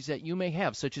deficiencies that you may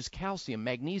have, such as calcium,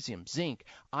 magnesium, zinc,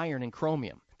 iron, and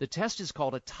chromium. The test is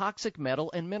called a toxic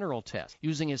metal and mineral test.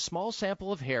 Using a small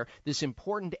sample of hair, this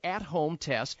important at-home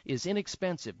test is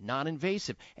inexpensive,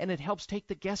 non-invasive, and it helps take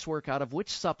the guesswork out of which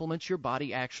supplements your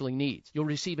body actually needs. You'll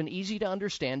receive an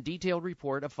easy-to-understand, detailed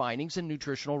report of findings and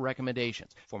nutritional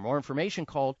recommendations. For more information,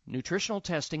 call Nutritional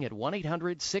Testing at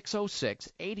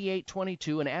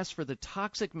 1-800-606-8822 and ask for the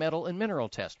toxic metal and mineral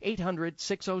test,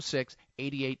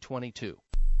 800-606-8822.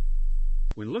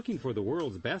 When looking for the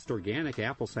world's best organic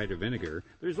apple cider vinegar,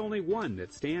 there's only one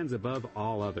that stands above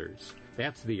all others.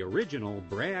 That's the original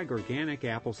Bragg Organic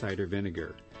Apple Cider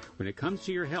Vinegar. When it comes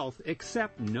to your health,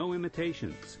 accept no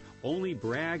imitations. Only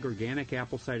Bragg Organic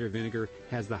Apple Cider Vinegar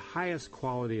has the highest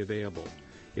quality available.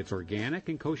 It's organic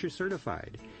and kosher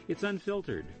certified. It's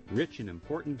unfiltered, rich in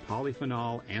important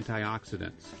polyphenol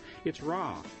antioxidants. It's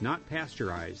raw, not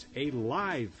pasteurized, a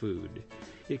live food.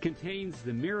 It contains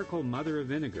the miracle mother of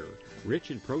vinegar,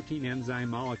 rich in protein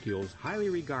enzyme molecules highly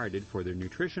regarded for their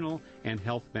nutritional and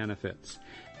health benefits.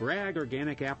 Bragg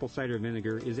Organic Apple Cider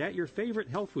Vinegar is at your favorite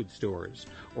health food stores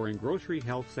or in grocery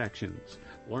health sections.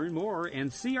 Learn more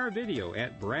and see our video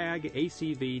at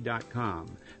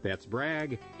braggacv.com. That's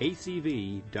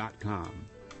braggacv.com.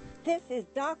 This is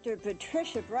Dr.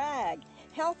 Patricia Bragg,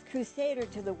 health crusader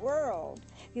to the world.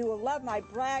 You will love my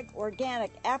Bragg Organic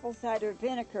Apple Cider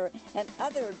Vinegar and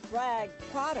other Bragg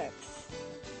products.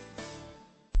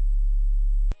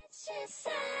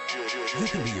 You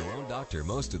can be your own doctor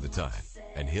most of the time,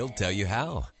 and he'll tell you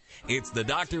how. It's the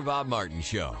Dr. Bob Martin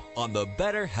Show on the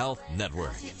Better Health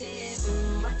Network.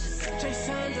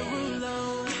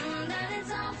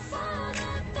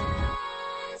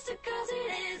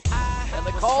 And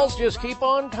the calls just keep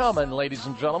on coming, ladies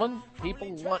and gentlemen.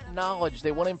 People want knowledge.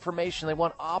 They want information. They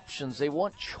want options. They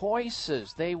want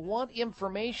choices. They want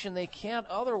information they can't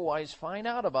otherwise find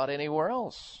out about anywhere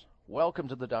else. Welcome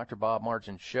to the Dr. Bob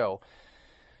Martin Show.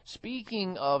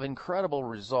 Speaking of incredible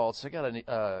results, I got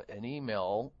an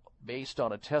email based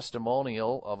on a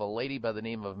testimonial of a lady by the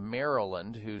name of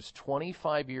Maryland who's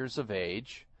 25 years of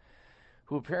age,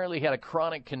 who apparently had a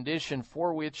chronic condition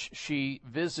for which she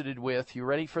visited with, you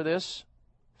ready for this?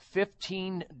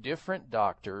 15 different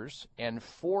doctors, and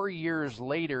 4 years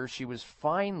later she was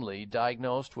finally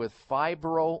diagnosed with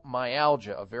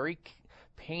fibromyalgia, a very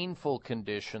painful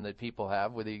condition that people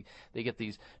have where they get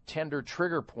these tender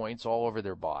trigger points all over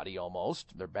their body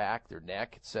almost, their back, their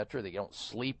neck, etc. They don't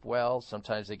sleep well.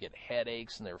 Sometimes they get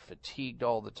headaches and they're fatigued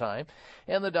all the time.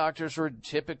 And the doctors are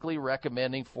typically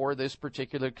recommending for this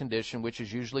particular condition, which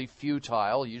is usually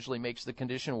futile, usually makes the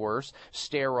condition worse,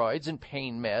 steroids and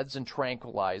pain meds and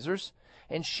tranquilizers.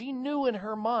 And she knew in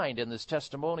her mind in this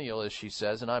testimonial, as she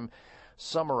says, and I'm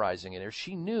summarizing it here,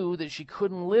 she knew that she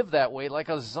couldn't live that way like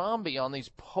a zombie on these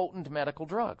potent medical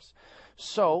drugs.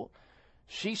 So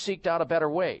she sought out a better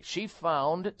way. She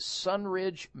found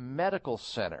Sunridge Medical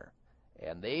Center,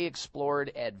 and they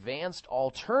explored advanced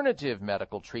alternative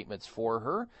medical treatments for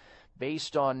her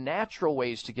based on natural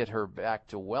ways to get her back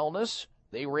to wellness.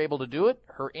 They were able to do it.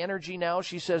 Her energy now,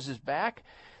 she says, is back.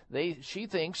 She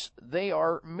thinks they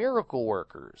are miracle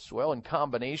workers. Well, in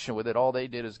combination with it, all they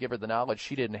did is give her the knowledge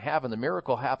she didn't have, and the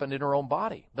miracle happened in her own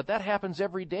body. But that happens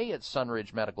every day at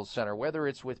Sunridge Medical Center, whether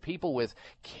it's with people with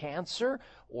cancer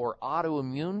or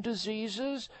autoimmune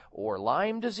diseases or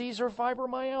Lyme disease or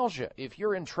fibromyalgia. If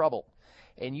you're in trouble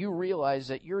and you realize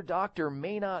that your doctor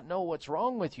may not know what's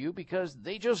wrong with you because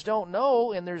they just don't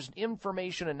know, and there's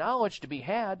information and knowledge to be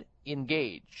had,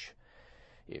 engage.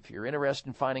 If you're interested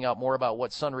in finding out more about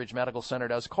what Sunridge Medical Center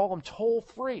does, call them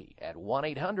toll-free at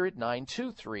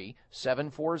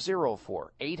 1-800-923-7404,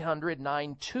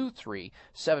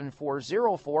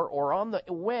 800-923-7404, or on the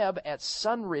web at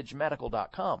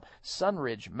sunridgemedical.com,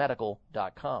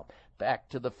 sunridgemedical.com. Back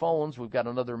to the phones. We've got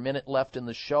another minute left in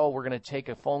the show. We're going to take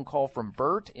a phone call from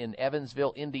Bert in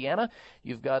Evansville, Indiana.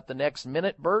 You've got the next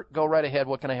minute, Bert. Go right ahead.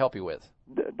 What can I help you with?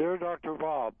 Dear Dr.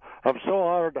 Bob, I'm so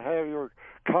honored to have your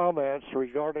comments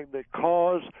regarding the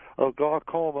cause of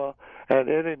glaucoma and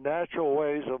any natural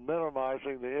ways of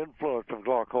minimizing the influence of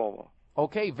glaucoma.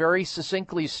 Okay, very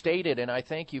succinctly stated, and I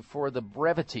thank you for the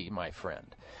brevity, my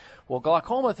friend. Well,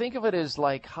 glaucoma, think of it as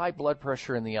like high blood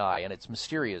pressure in the eye, and it's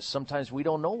mysterious. Sometimes we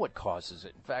don't know what causes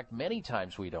it. In fact, many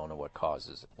times we don't know what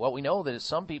causes it. What we know is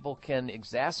some people can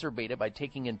exacerbate it by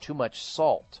taking in too much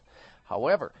salt.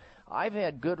 However, I've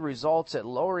had good results at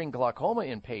lowering glaucoma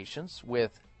in patients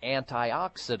with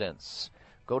antioxidants.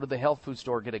 Go to the health food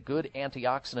store, get a good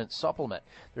antioxidant supplement.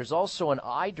 There's also an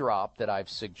eye drop that I've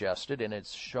suggested, and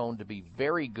it's shown to be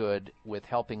very good with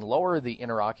helping lower the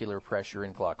intraocular pressure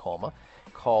in glaucoma,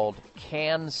 called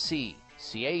Can-C,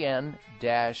 C-A-N-C.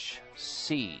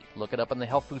 Look it up in the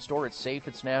health food store. It's safe,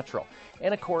 it's natural.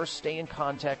 And, of course, stay in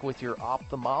contact with your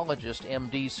ophthalmologist,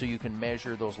 MD, so you can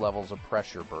measure those levels of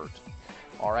pressure, Bert.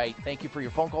 All right, thank you for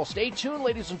your phone call. Stay tuned,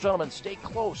 ladies and gentlemen. Stay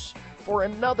close for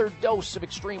another dose of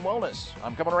extreme wellness.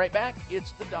 I'm coming right back.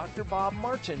 It's the Dr. Bob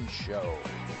Martin Show.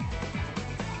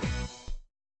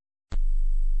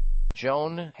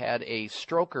 Joan had a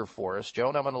stroker for us.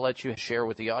 Joan, I'm going to let you share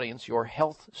with the audience your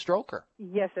health stroker.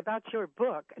 Yes, about your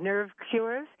book, Nerve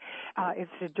Cures.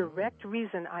 It's a direct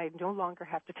reason I no longer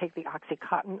have to take the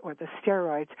OxyContin or the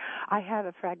steroids. I had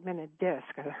a fragmented disc,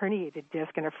 a herniated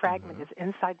disc, and a fragment is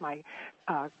inside my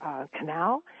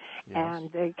canal,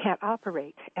 and they can't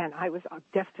operate. And I was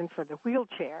destined for the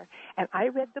wheelchair. And I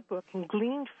read the book and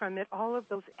gleaned from it all of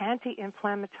those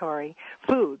anti-inflammatory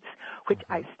foods, which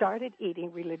I started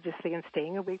eating religiously and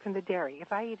staying away from the dairy.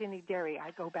 If I eat any dairy,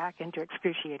 I go back into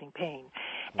excruciating pain.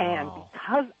 Wow. And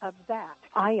because of that,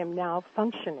 I am now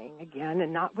functioning again,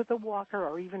 and not with a walker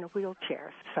or even a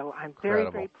wheelchair. So I'm very,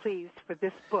 very pleased for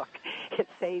this book. It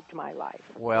saved my life.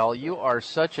 Well, you are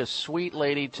such a sweet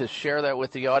lady to share that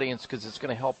with the audience, because it's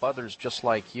going to help others just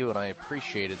like you, and I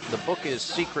appreciate it. The book is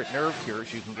Secret Nerve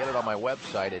Cures. You can get it on my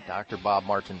website at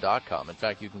drbobmartin.com. In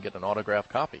fact, you can get an autographed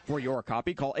copy. For your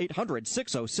copy, call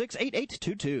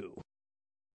 800-606-8822.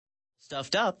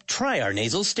 Stuffed up, try our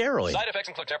nasal steroid. Side effects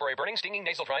include temporary burning, stinging,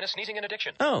 nasal dryness, sneezing, and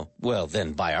addiction. Oh, well,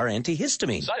 then buy our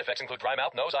antihistamine. Side effects include dry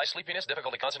mouth, nose, eye, sleepiness,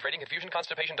 difficulty concentrating, confusion,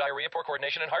 constipation, diarrhea, poor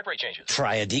coordination, and heart rate changes.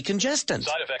 Try a decongestant.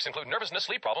 Side effects include nervousness,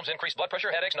 sleep problems, increased blood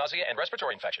pressure, headaches, nausea, and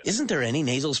respiratory infections. Isn't there any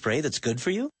nasal spray that's good for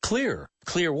you? Clear.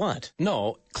 Clear what?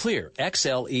 No, Clear.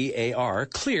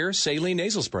 Xlear. Clear saline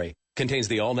nasal spray. Contains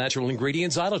the all-natural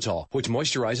ingredient xylitol, which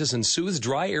moisturizes and soothes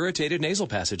dry, irritated nasal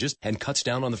passages and cuts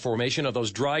down on the formation of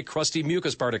those dry, crusty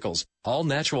mucus particles. All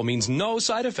natural means no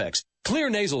side effects.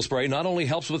 Clear nasal spray not only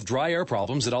helps with dry air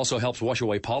problems, it also helps wash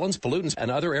away pollens, pollutants,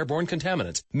 and other airborne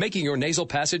contaminants, making your nasal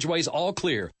passageways all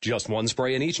clear. Just one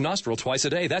spray in each nostril twice a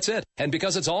day, that's it. And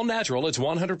because it's all natural, it's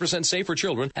 100% safe for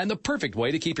children and the perfect way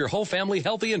to keep your whole family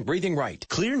healthy and breathing right.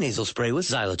 Clear nasal spray with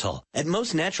xylitol at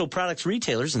most natural products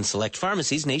retailers and select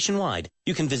pharmacies nationwide.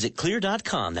 You can visit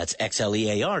Xlear.com, that's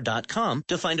Xlear.com,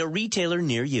 to find a retailer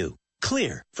near you.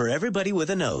 Xlear, for everybody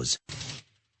with a nose.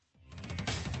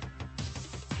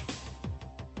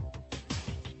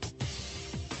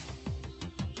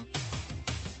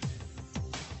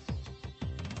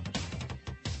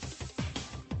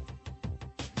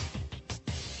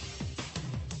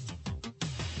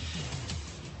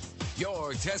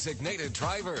 Your designated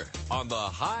driver on the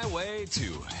highway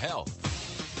to health.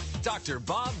 Dr.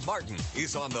 Bob Martin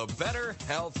is on the Better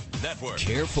Health Network.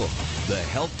 Careful. The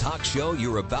health talk show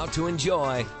you're about to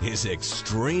enjoy is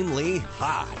extremely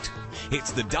hot.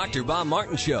 It's the Dr. Bob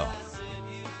Martin Show.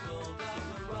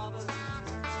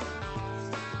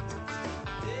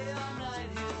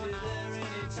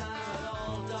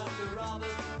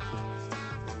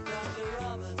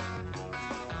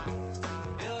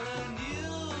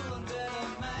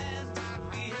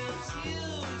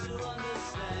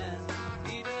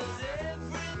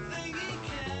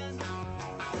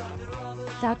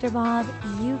 Dr. Bob,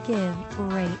 you give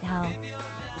great help.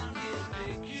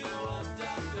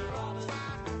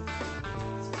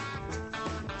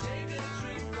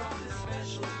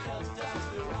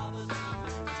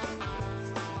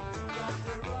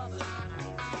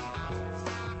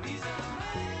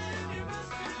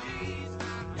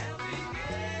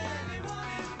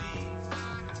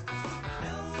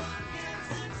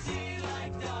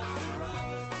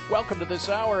 Welcome to this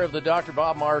hour of the Dr.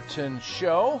 Bob Martin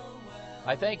Show.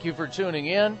 I thank you for tuning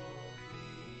in.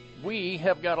 We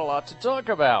have got a lot to talk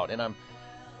about, and I'm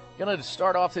going to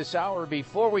start off this hour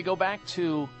before we go back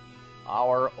to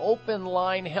our open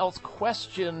line health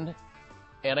question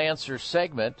and answer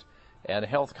segment and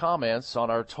health comments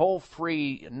on our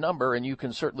toll-free number, and you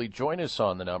can certainly join us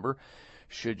on the number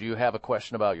should you have a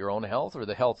question about your own health or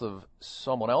the health of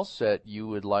someone else that you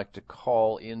would like to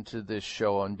call into this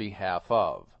show on behalf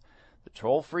of. The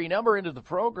toll-free number into the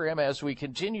program as we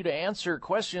continue to answer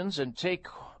questions and take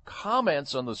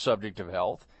comments on the subject of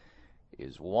health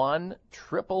is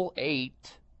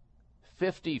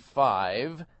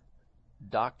 1-888-55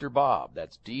 Dr. Bob.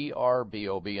 That's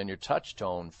DRBOB on your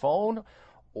touch-tone phone,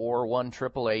 or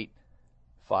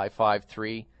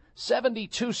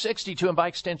 1-888-553-7262. And by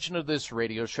extension of this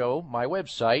radio show, my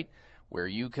website, where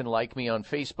you can like me on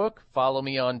Facebook, follow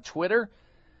me on Twitter,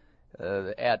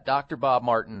 at Dr. Bob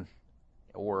Martin,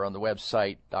 or on the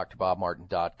website,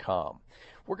 drbobmartin.com.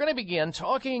 We're going to begin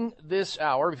talking this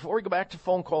hour, before we go back to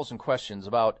phone calls and questions,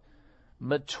 about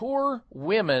mature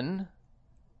women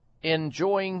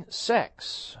enjoying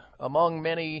sex. Among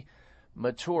many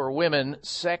mature women,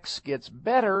 sex gets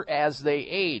better as they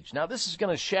age. Now, this is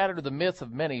going to shatter the myth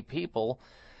of many people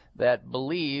that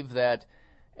believe that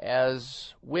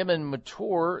as women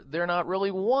mature, they're not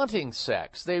really wanting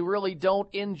sex. They really don't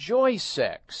enjoy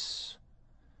sex.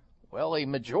 Well, a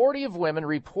majority of women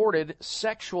reported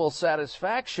sexual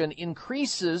satisfaction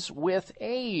increases with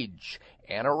age,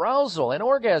 and arousal, and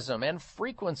orgasm, and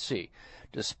frequency,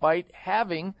 despite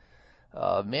having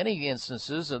many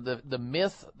instances of the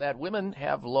myth that women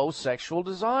have low sexual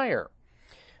desire.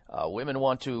 Women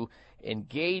want to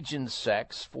engage in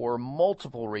sex for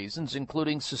multiple reasons,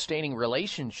 including sustaining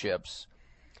relationships,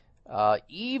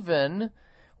 even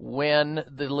when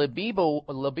the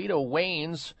libido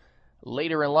wanes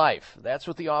later in life. That's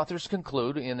what the authors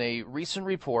conclude in a recent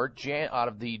report out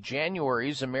of the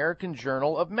January's American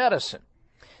Journal of Medicine.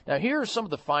 Now, here are some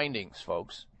of the findings,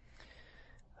 folks.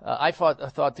 I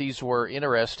thought these were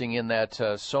interesting in that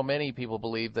so many people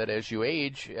believe that as you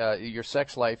age, your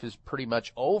sex life is pretty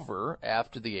much over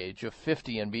after the age of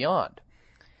 50 and beyond.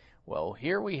 Well,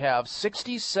 here we have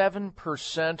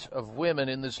 67% of women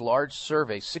in this large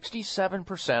survey,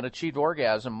 67% achieved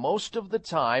orgasm most of the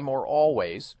time or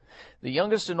always. The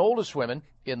youngest and oldest women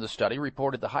in the study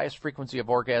reported the highest frequency of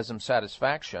orgasm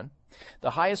satisfaction.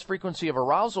 The highest frequency of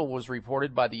arousal was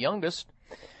reported by the youngest,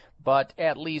 but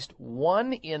at least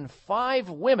 1 in 5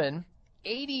 women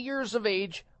 80 years of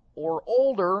age or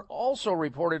older also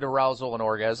reported arousal and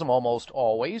orgasm almost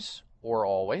always or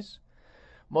always.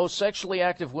 Most sexually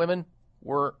active women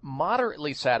were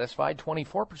moderately satisfied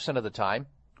 24% of the time,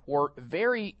 or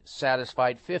very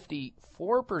satisfied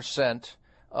 54%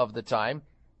 of the time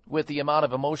with the amount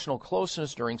of emotional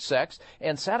closeness during sex,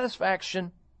 and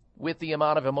satisfaction with the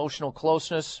amount of emotional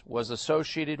closeness was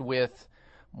associated with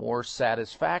more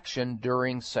satisfaction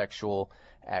during sexual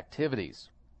activities.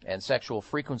 And sexual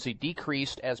frequency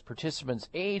decreased as participants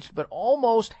aged, but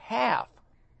almost half,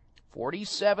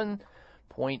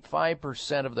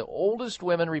 47.5% of the oldest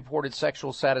women reported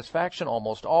sexual satisfaction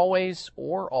almost always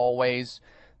or always.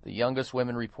 The youngest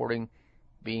women reporting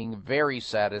being very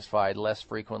satisfied less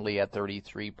frequently at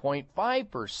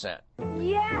 33.5%.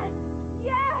 Yes!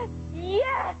 Yes!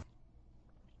 Yes!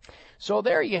 So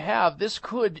there you have, this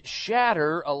could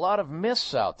shatter a lot of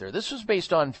myths out there. This was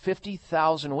based on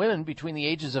 50,000 women between the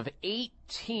ages of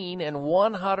 18 and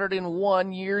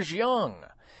 101 years young.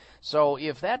 So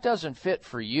if that doesn't fit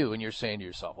for you and you're saying to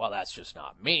yourself, well, that's just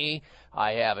not me,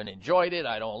 I haven't enjoyed it,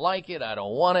 I don't like it, I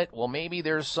don't want it, well, maybe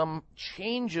there's some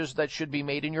changes that should be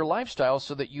made in your lifestyle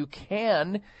so that you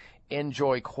can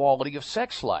enjoy quality of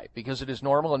sex life, because it is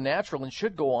normal and natural and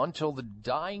should go on till the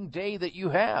dying day that you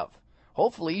have.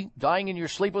 Hopefully dying in your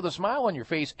sleep with a smile on your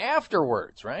face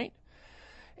afterwards, right?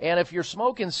 And if you're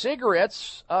smoking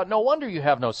cigarettes, no wonder you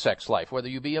have no sex life, whether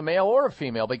you be a male or a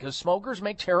female, because smokers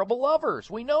make terrible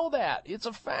lovers. We know that. It's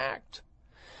a fact.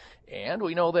 And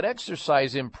we know that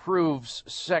exercise improves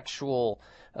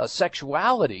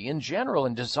sexuality in general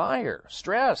and desire.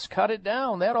 Stress, cut it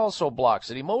down. That also blocks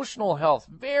it. Emotional health,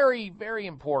 very, very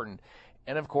important.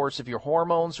 And, of course, if your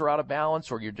hormones are out of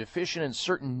balance or you're deficient in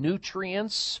certain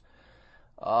nutrients,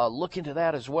 look into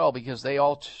that as well, because they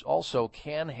also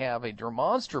can have a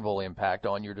demonstrable impact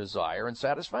on your desire and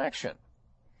satisfaction.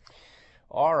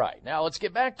 All right, now let's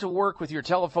get back to work with your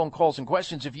telephone calls and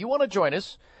questions. If you want to join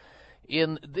us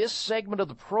in this segment of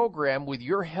the program with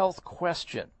your health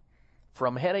question,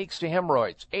 from headaches to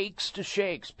hemorrhoids, aches to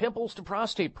shakes, pimples to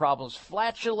prostate problems,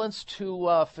 flatulence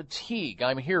to fatigue,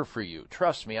 I'm here for you.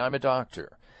 Trust me, I'm a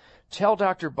doctor. Tell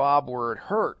Dr. Bob where it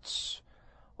hurts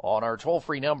on our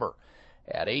toll-free number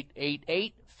at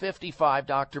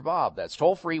 888-55-Dr. Bob. That's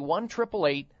toll-free,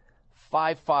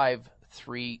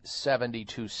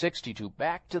 1-888-553-7262.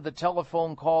 Back to the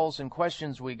telephone calls and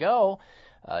questions we go.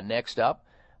 Next up,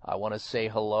 I want to say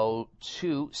hello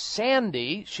to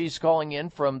Sandy. She's calling in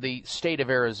from the state of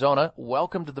Arizona.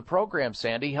 Welcome to the program,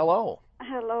 Sandy. Hello.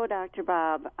 Hello, Dr.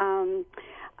 Bob.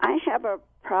 I have a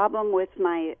problem with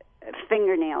my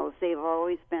fingernails. They've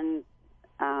always been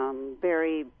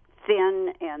very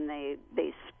thin, and they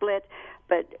split,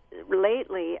 but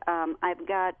lately I've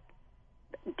got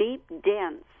deep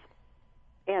dents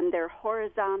and they're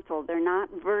horizontal. They're not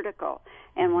vertical.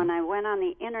 And when I went on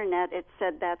the internet, it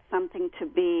said that's something to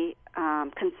be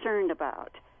concerned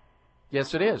about.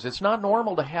 Yes, it is. It's not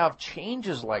normal to have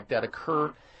changes like that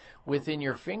occur within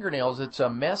your fingernails. It's a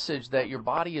message that your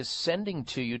body is sending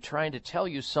to you, trying to tell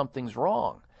you something's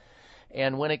wrong.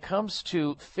 And when it comes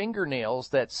to fingernails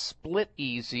that split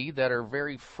easy, that are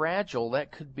very fragile,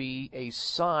 that could be a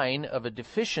sign of a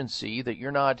deficiency, that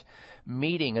you're not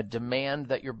meeting a demand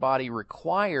that your body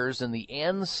requires. And the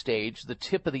end stage, the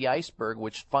tip of the iceberg,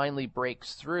 which finally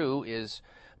breaks through, is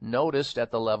noticed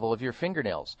at the level of your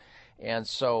fingernails. And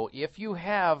so if you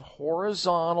have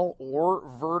horizontal or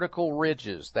vertical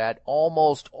ridges, that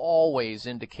almost always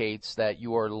indicates that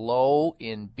you are low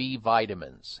in B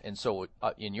vitamins. And so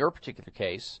in your particular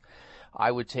case,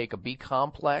 I would take a B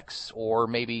complex, or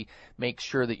maybe make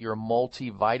sure that your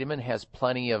multivitamin has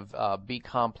plenty of B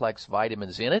complex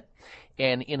vitamins in it.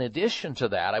 And in addition to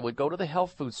that, I would go to the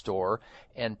health food store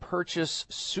and purchase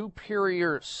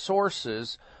Superior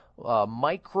Sources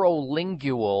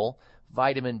microlingual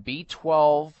vitamin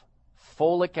B12,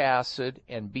 folic acid,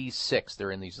 and B6.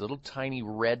 They're in these little tiny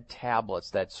red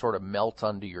tablets that sort of melt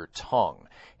under your tongue.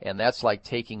 And that's like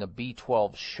taking a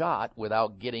B12 shot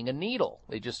without getting a needle.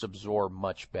 They just absorb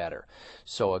much better.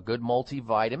 So a good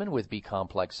multivitamin with B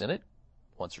complex in it,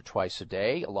 once or twice a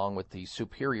day, along with the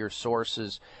Superior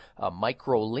Sources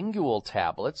microlingual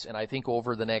tablets. And I think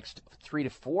over the next 3 to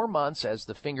 4 months, as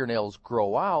the fingernails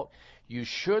grow out, you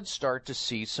should start to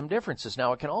see some differences.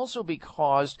 Now, it can also be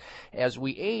caused, as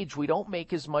we age, we don't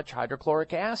make as much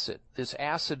hydrochloric acid. This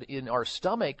acid in our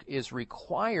stomach is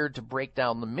required to break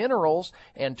down the minerals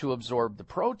and to absorb the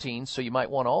proteins, so you might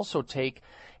want to also take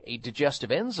a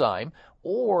digestive enzyme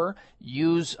or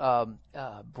use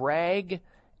Bragg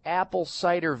apple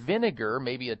cider vinegar,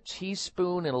 maybe a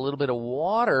teaspoon and a little bit of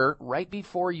water right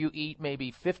before you eat, maybe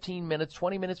 15 minutes,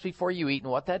 20 minutes before you eat.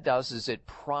 And what that does is it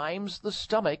primes the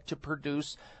stomach to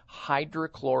produce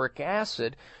hydrochloric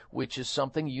acid, which is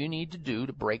something you need to do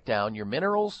to break down your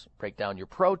minerals, break down your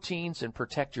proteins, and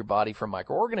protect your body from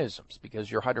microorganisms, because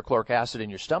your hydrochloric acid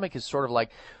in your stomach is sort of like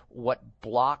what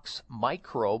blocks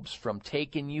microbes from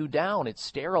taking you down. It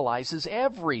sterilizes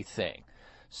everything.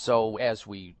 So as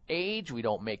we age, we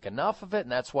don't make enough of it,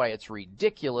 and that's why it's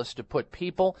ridiculous to put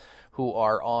people who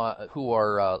are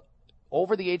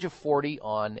over the age of 40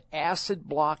 on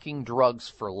acid-blocking drugs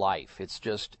for life. It's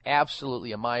just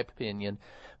absolutely, in my opinion,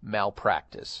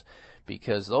 malpractice,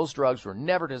 because those drugs were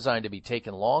never designed to be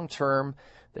taken long-term.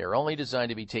 They're only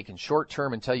designed to be taken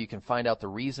short-term until you can find out the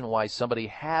reason why somebody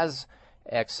has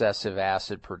excessive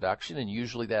acid production, and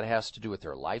usually that has to do with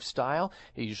their lifestyle.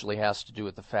 It usually has to do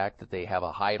with the fact that they have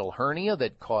a hiatal hernia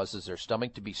that causes their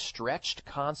stomach to be stretched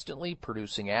constantly,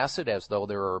 producing acid as though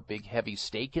there are a big heavy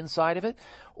steak inside of it,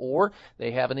 or they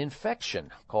have an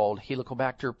infection called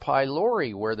Helicobacter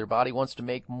pylori, where their body wants to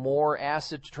make more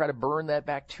acid to try to burn that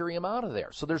bacterium out of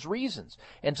there. So there's reasons.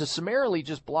 And to summarily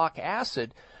just block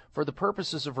acid for the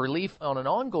purposes of relief on an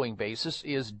ongoing basis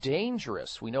is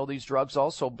dangerous. We know these drugs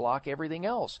also block everything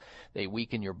else. They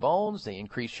weaken your bones, they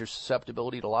increase your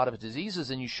susceptibility to a lot of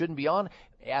diseases, and you shouldn't be on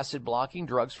acid-blocking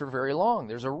drugs for very long.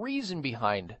 There's a reason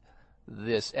behind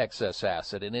this excess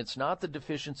acid, and it's not the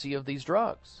deficiency of these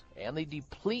drugs. And they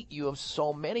deplete you of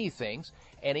so many things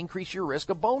and increase your risk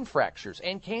of bone fractures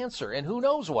and cancer and who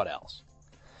knows what else.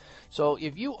 So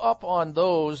if you up on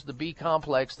those, the B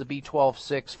complex, the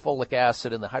B12-6, folic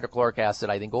acid, and the hydrochloric acid,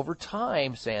 I think over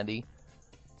time, Sandy,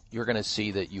 you're going to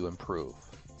see that you improve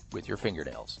with your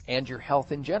fingernails and your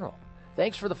health in general.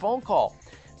 Thanks for the phone call.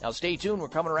 Now stay tuned. We're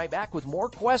coming right back with more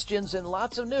questions and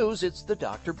lots of news. It's the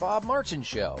Dr. Bob Martin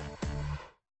Show.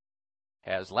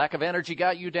 Has lack of energy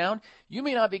got you down? You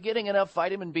may not be getting enough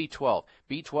vitamin B12.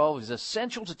 B12 is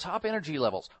essential to top energy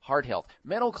levels, heart health,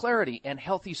 mental clarity, and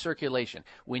healthy circulation.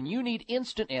 When you need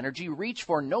instant energy, reach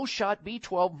for No Shot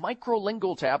B12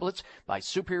 microlingual tablets by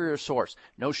Superior Source.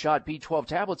 No Shot B12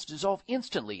 tablets dissolve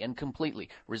instantly and completely,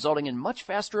 resulting in much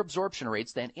faster absorption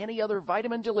rates than any other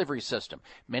vitamin delivery system.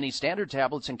 Many standard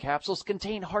tablets and capsules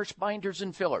contain harsh binders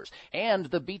and fillers, and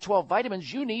the B12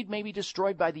 vitamins you need may be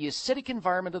destroyed by the acidic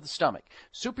environment of the stomach.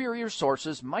 Superior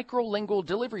Source's microlingual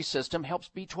delivery system helps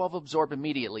B12 absorb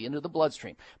immediately into the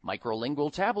bloodstream.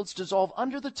 Microlingual tablets dissolve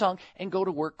under the tongue and go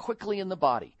to work quickly in the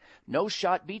body. No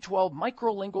Shot B12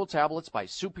 microlingual tablets by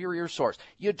Superior Source.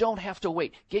 You don't have to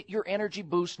wait. Get your energy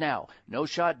boost now. No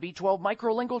Shot B12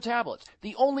 microlingual tablets,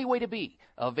 the only way to be.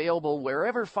 Available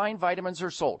wherever fine vitamins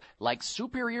are sold, like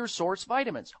Superior Source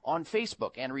Vitamins on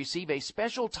Facebook, and receive a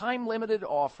special time-limited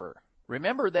offer.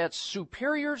 Remember, that's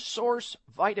Superior Source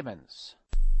Vitamins.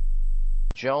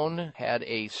 Joan had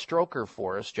a stroker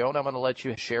for us. Joan, I'm going to let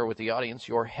you share with the audience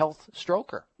your health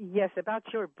stroker. Yes, about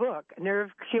your book, Nerve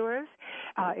Cures.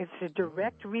 It's a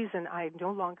direct reason I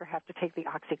no longer have to take the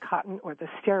OxyContin or the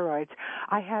steroids.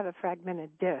 I had a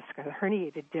fragmented disc, a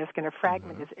herniated disc, and a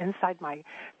fragment is inside my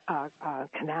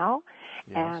canal,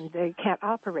 and they can't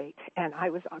operate. And I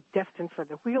was destined for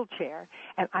the wheelchair.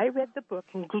 And I read the book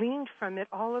and gleaned from it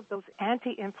all of those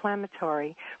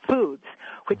anti-inflammatory foods,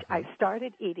 which I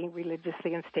started eating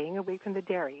religiously and staying away from the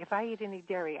dairy. If I eat any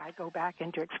dairy, I go back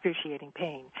into excruciating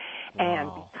pain. And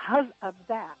because of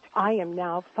that, I am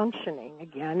now functioning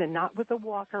again, and not with a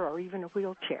walker or even a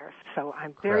wheelchair. So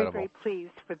I'm very, very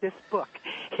pleased for this book.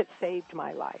 It saved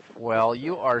my life. Well,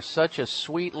 you are such a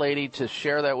sweet lady to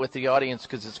share that with the audience,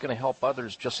 because it's going to help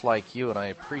others just like you, and I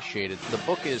appreciate it. The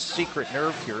book is Secret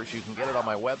Nerve Cures. You can get it on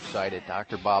my website at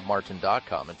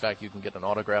drbobmartin.com. In fact, you can get an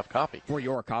autographed copy. For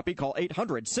your copy, call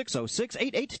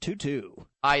 800-606-8822.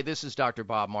 Hi, this is Dr.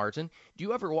 Bob Martin. Do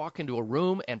you ever walk into a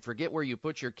room and forget where you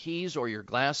put your keys or your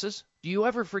glasses? Do you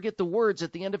ever forget the words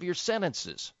at the end of your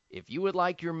sentences? If you would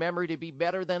like your memory to be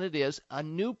better than it is, a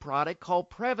new product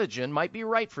called Prevagen might be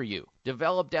right for you.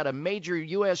 Developed at a major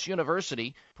U.S.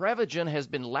 university, Prevagen has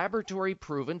been laboratory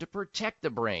proven to protect the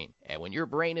brain. And when your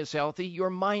brain is healthy, your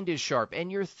mind is sharp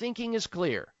and your thinking is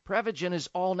clear. Prevagen is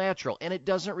all natural and it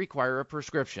doesn't require a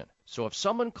prescription. So if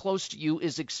someone close to you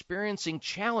is experiencing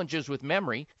challenges with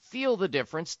memory, feel the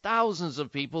difference thousands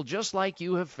of people just like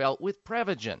you have felt with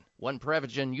Prevagen. One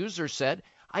Prevagen user said,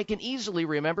 "I can easily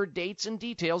remember dates and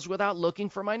details without looking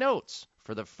for my notes.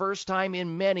 For the first time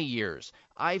in many years,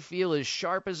 I feel as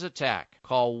sharp as a tack."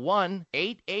 Call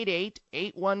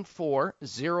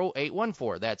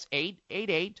 1-888-814-0814. That's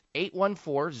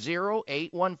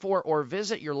 888-814-0814, or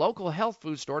visit your local health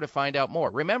food store to find out more.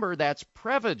 Remember, that's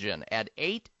Prevagen at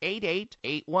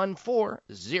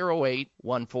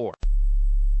 888-814-0814.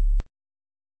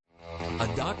 A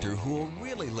doctor who will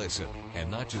really listen and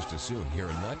not just assume you're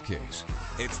a nutcase.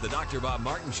 It's the Dr. Bob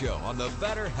Martin Show on the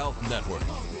Better Health Network.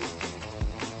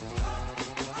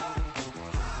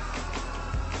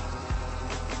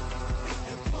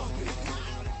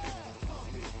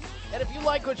 And if you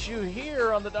like what you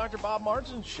hear on the Dr. Bob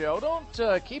Martin Show, don't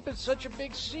keep it such a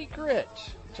big secret.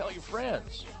 Tell your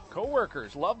friends,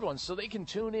 coworkers, loved ones, so they can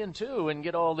tune in too and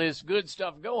get all this good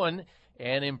stuff going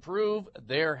and improve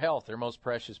their health, their most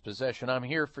precious possession. I'm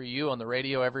here for you on the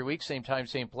radio every week, same time,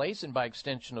 same place, and by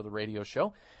extension of the radio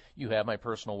show, you have my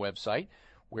personal website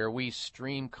where we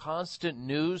stream constant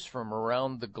news from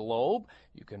around the globe.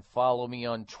 You can follow me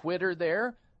on Twitter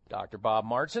there, Dr. Bob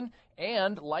Martin,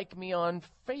 and like me on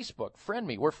Facebook. Friend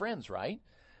me. We're friends, right?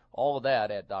 All of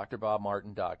that at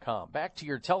drbobmartin.com. Back to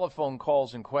your telephone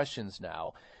calls and questions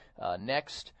now.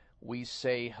 Next, we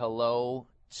say hello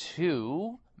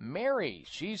to Mary.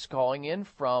 She's calling in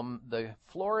from the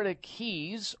Florida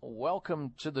Keys.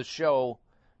 Welcome to the show,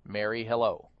 Mary.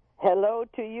 Hello. Hello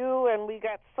to you, and we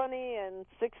got sunny and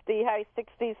 60, high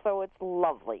 60s, so it's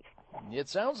lovely. It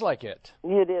sounds like it.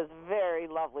 It is very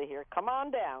lovely here. Come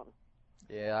on down.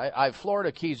 Yeah,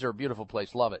 Florida Keys are a beautiful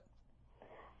place. Love it.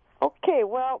 Okay,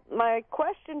 well, my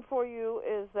question for you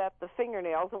is that the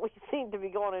fingernails, and we seem to be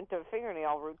going into a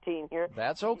fingernail routine here.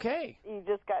 That's okay. You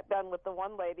just got done with the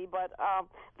one lady, but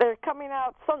they're coming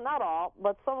out, some, not all,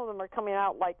 but some of them are coming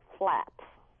out like flats.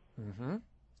 Mm-hmm.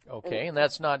 Okay, and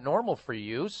that's not normal for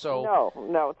you, so...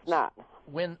 No, it's not.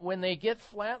 When they get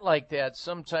flat like that,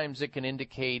 sometimes it can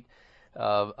indicate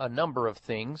a number of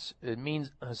things. It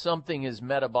means something is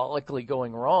metabolically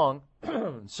going wrong,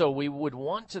 so we would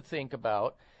want to think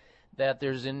about that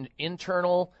there's an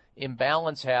internal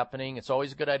imbalance happening. It's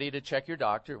always a good idea to check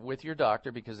with your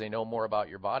doctor because they know more about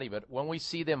your body. But when we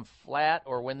see them flat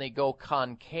or when they go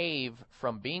concave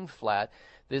from being flat,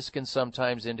 this can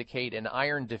sometimes indicate an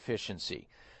iron deficiency.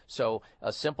 So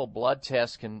a simple blood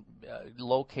test can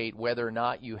locate whether or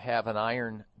not you have an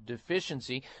iron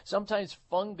deficiency. Sometimes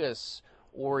fungus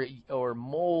or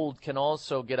mold can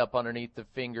also get up underneath the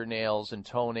fingernails and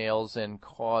toenails and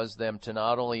cause them to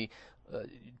not only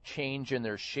change in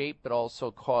their shape, but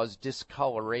also cause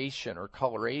discoloration or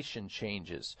coloration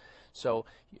changes. So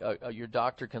your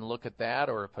doctor can look at that,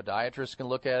 or a podiatrist can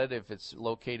look at it if it's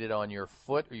located on your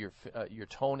foot or your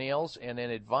toenails, and then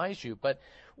advise you. But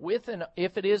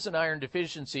if it is an iron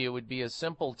deficiency, it would be a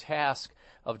simple task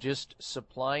of just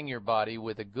supplying your body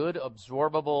with a good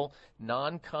absorbable,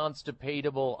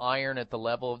 non-constipatable iron at the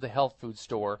level of the health food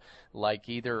store, like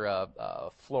either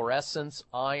a fluorescence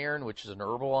iron, which is an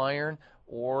herbal iron,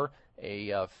 or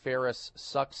a ferrous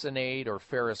succinate or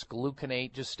ferrous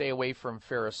gluconate. Just stay away from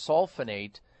ferrous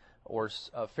sulfonate or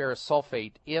ferrous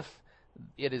sulfate if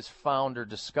it is found or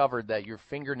discovered that your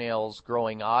fingernails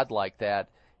growing odd like that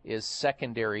is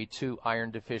secondary to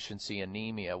iron deficiency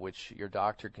anemia, which your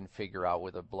doctor can figure out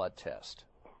with a blood test.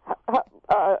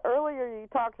 Earlier you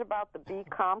talked about the B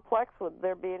complex. Would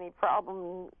there be any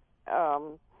problem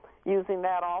using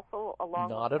that also along?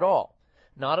 Not at all.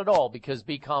 Not at all, because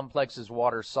B complex is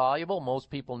water soluble. Most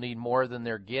people need more than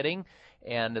they're getting,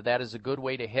 and that is a good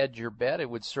way to hedge your bet. It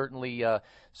would certainly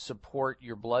support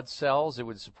your blood cells. It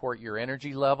would support your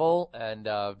energy level and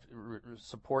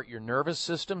support your nervous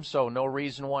system, so no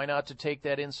reason why not to take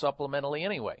that in supplementally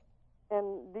anyway.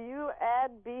 And do you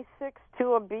add B6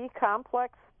 to a B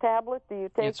complex tablet? Do you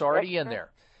take It's already extra? in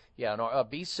there. Yeah, no,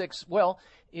 B6, well,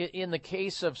 in the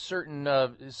case of certain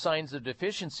signs of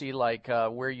deficiency, like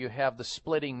where you have the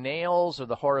splitting nails or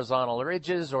the horizontal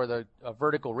ridges or the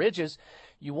vertical ridges,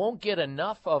 you won't get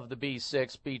enough of the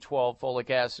B6, B12, folic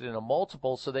acid in a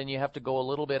multiple, so then you have to go a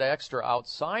little bit extra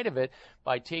outside of it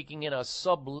by taking in a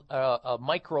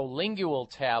microlingual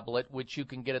tablet, which you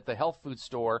can get at the health food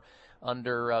store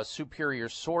under Superior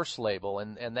Source label,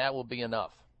 and that will be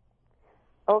enough.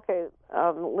 Okay,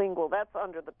 lingual, that's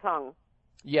under the tongue.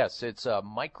 Yes, it's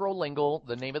microlingual.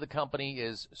 The name of the company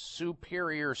is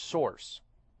Superior Source.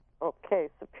 Okay,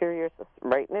 Superior,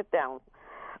 writing it down.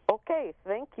 Okay,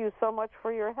 thank you so much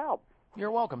for your help.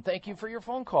 You're welcome. Thank you for your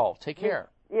phone call. Take care.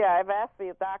 Yeah, I've asked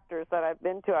the doctors that I've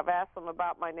been to, I've asked them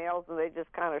about my nails, and they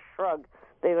just kind of shrug.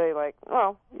 They're like,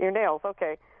 oh, your nails,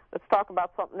 okay. Let's talk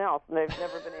about something else. And they've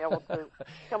never been able to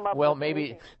come up well, with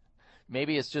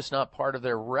maybe it's just not part of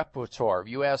their repertoire. If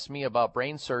you ask me about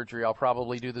brain surgery, I'll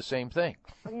probably do the same thing.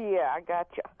 Yeah, I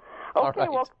gotcha. All Okay,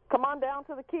 right. well, come on down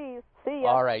to the Keys. See ya.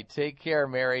 All right. Take care,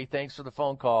 Mary. Thanks for the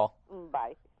phone call.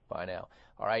 Bye. Bye now.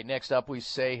 All right. Next up, we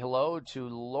say hello to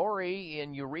Lori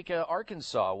in Eureka,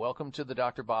 Arkansas. Welcome to the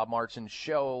Dr. Bob Martin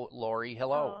Show, Lori.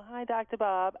 Hello. Oh, hi, Dr.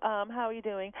 Bob. How are you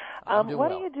doing? I'm doing what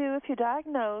well. do you do if you're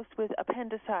diagnosed with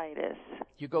appendicitis?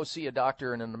 You go see a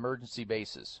doctor on an emergency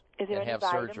basis Is there and any have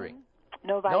vitamin? surgery.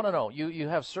 No vitamin? No. You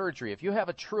have surgery. If you have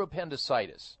a true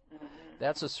appendicitis,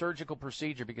 that's a surgical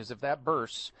procedure, because if that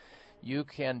bursts, you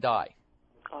can die.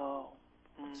 Oh.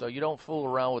 So you don't fool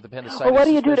around with appendicitis. Well, what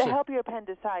do you do to especially- help your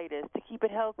appendicitis, to keep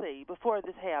it healthy before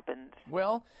this happens?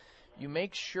 Well, you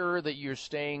make sure that you're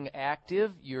staying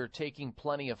active, you're taking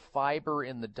plenty of fiber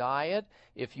in the diet.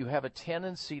 If you have a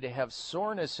tendency to have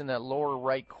soreness in that lower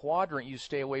right quadrant, you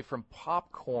stay away from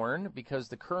popcorn, because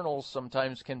the kernels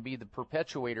sometimes can be the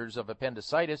perpetuators of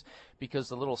appendicitis, because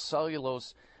the little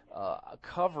cellulose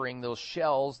covering those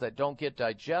shells that don't get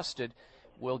digested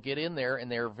will get in there, and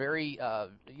they're very,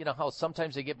 you know how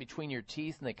sometimes they get between your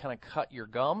teeth and they kind of cut your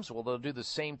gums? Well, they'll do the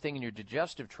same thing in your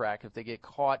digestive tract if they get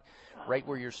caught right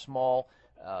where your small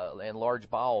and large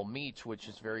bowel meets, which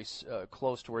is very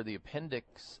close to where the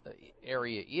appendix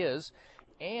area is.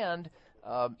 And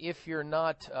if you're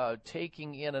not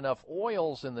taking in enough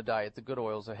oils in the diet, the good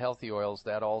oils, the healthy oils,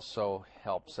 that also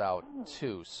helps out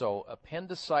too. So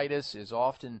appendicitis is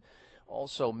often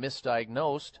also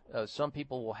misdiagnosed. Some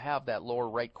people will have that lower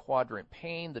right quadrant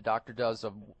pain. The doctor does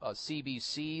a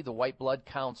CBC. The white blood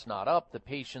count's not up. The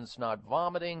patient's not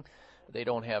vomiting. They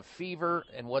don't have fever.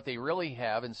 And what they really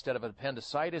have instead of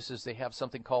appendicitis is they have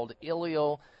something called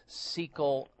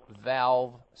ileocecal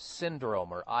valve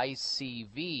syndrome, or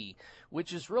ICV,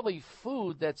 which is really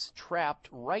food that's trapped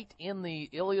right in the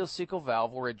ileocecal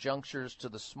valve where it junctures to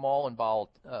the small and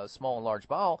large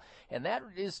bowel, and that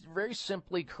is very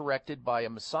simply corrected by a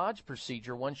massage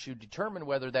procedure once you determine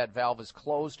whether that valve is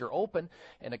closed or open,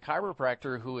 and a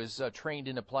chiropractor who is trained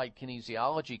in applied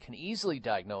kinesiology can easily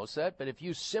diagnose that. But if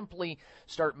you simply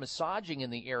start massaging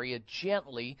in the area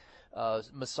gently,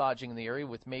 massaging in the area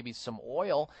with maybe some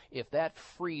oil, if that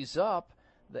frees up,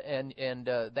 and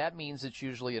that means it's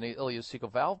usually an ileocecal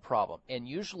valve problem. And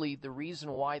usually the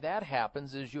reason why that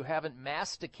happens is you haven't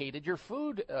masticated your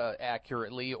food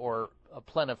accurately or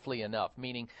plentifully enough,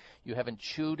 meaning you haven't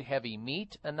chewed heavy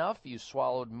meat enough, you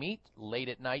swallowed meat late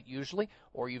at night usually,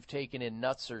 or you've taken in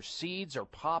nuts or seeds or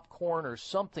popcorn or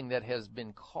something that has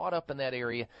been caught up in that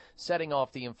area, setting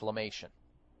off the inflammation.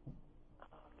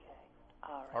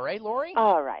 All right, Lori?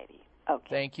 All righty. Okay.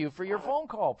 Thank you for your phone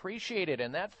call. Appreciate it.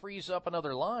 And that frees up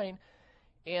another line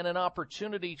and an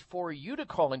opportunity for you to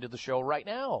call into the show right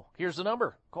now. Here's the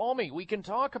number. Call me. We can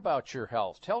talk about your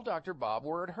health. Tell Dr. Bob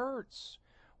where it hurts.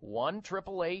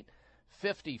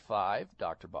 1-888-55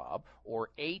 Dr. Bob, or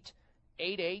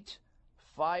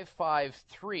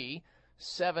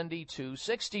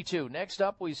 888-553-7262. Next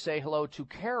up, we say hello to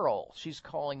Carol. She's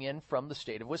calling in from the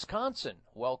state of Wisconsin.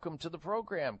 Welcome to the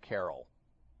program, Carol.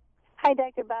 Hi,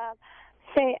 Dr. Bob.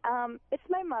 Say, it's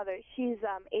my mother. She's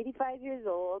 85 years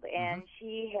old, and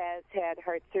she has had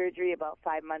heart surgery about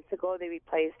 5 months ago. They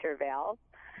replaced her valve.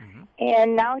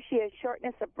 And now she has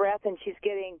shortness of breath, and she's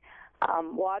getting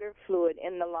water fluid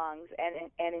in the lungs and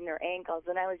in her ankles.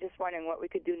 And I was just wondering what we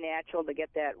could do natural to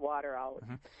get that water out.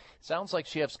 Sounds like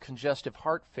she has congestive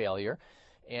heart failure,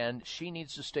 and she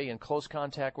needs to stay in close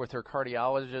contact with her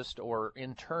cardiologist or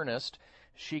internist.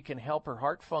 She can help her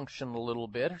heart function a little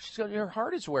bit. Her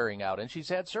heart is wearing out, and she's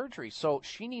had surgery. So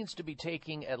she needs to be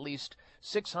taking at least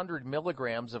 600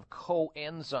 milligrams of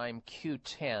coenzyme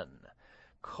Q10.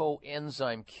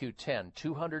 Coenzyme Q10,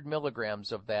 200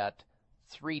 milligrams of that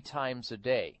 3 times a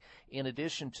day. In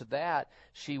addition to that,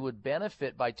 she would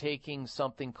benefit by taking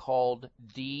something called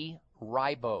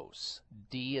D-ribose.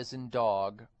 D as in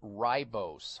dog,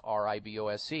 ribose,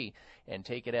 R-I-B-O-S-E, and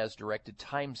take it as directed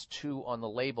 ×2 on the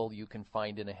label you can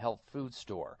find in a health food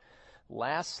store.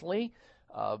 Lastly,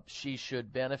 she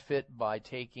should benefit by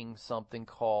taking something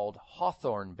called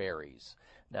hawthorn berries.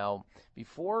 Now,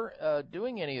 before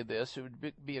doing any of this, it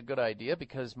would be a good idea,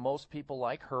 because most people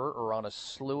like her are on a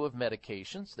slew of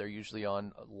medications. They're usually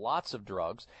on lots of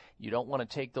drugs. You don't want to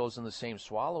take those in the same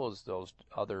swallow as those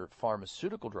other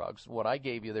pharmaceutical drugs. What I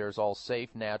gave you there is all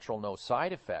safe, natural, no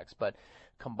side effects, but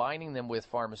combining them with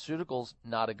pharmaceuticals,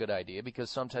 not a good idea, because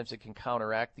sometimes it can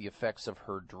counteract the effects of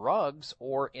her drugs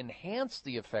or enhance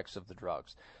the effects of the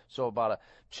drugs. So about a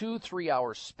 2-3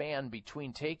 hour span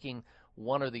between taking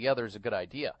one or the other is a good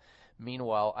idea.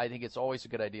 Meanwhile, I think it's always a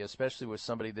good idea, especially with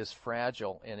somebody this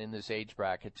fragile and in this age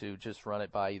bracket, to just run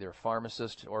it by either a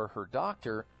pharmacist or her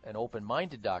doctor, an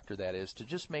open-minded doctor that is, to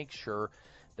just make sure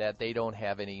that they don't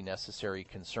have any necessary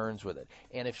concerns with it.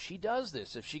 And if she does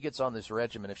this, if she gets on this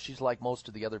regimen, if she's like most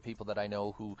of the other people that I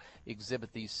know who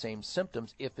exhibit these same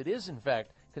symptoms, if it is in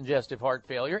fact congestive heart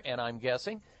failure, and I'm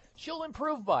guessing, she'll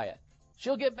improve by it.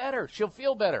 She'll get better. She'll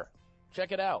feel better.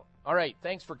 Check it out. All right,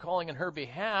 thanks for calling on her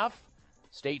behalf.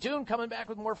 Stay tuned. Coming back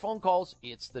with more phone calls.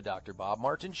 It's the Dr. Bob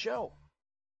Martin Show.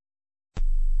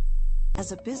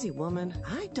 As a busy woman,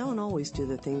 I don't always do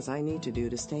the things I need to do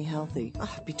to stay healthy.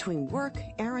 Between work,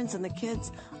 errands, and the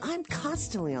kids, I'm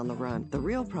constantly on the run. The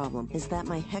real problem is that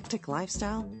my hectic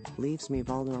lifestyle leaves me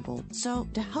vulnerable. So,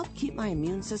 to help keep my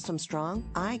immune system strong,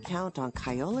 I count on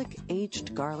Kyolic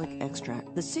Aged Garlic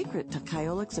Extract. The secret to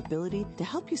Kyolic's ability to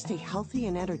help you stay healthy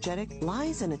and energetic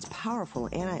lies in its powerful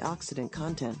antioxidant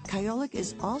content. Kyolic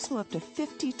is also up to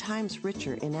 50 times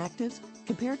richer in actives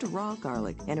compared to raw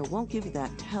garlic, and it won't give you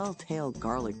that telltale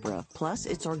garlic breath. Plus,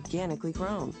 it's organically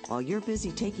grown. While you're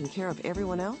busy taking care of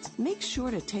everyone else, make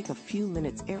sure to take a few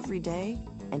minutes every day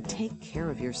and take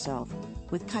care of yourself.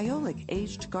 With Kyolic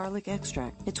Aged Garlic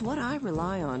Extract, it's what I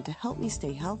rely on to help me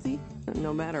stay healthy,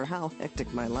 no matter how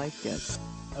hectic my life gets.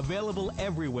 Available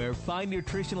everywhere fine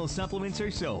nutritional supplements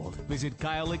are sold. Visit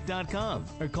Kyolic.com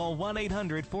or call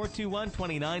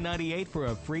 1-800-421-2998 for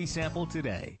a free sample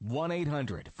today.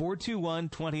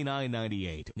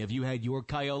 1-800-421-2998. Have you had your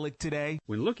Kyolic today?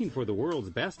 When looking for the world's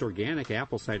best organic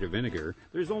apple cider vinegar,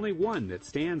 there's only one that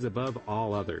stands above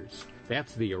all others.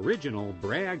 That's the original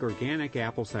Bragg Organic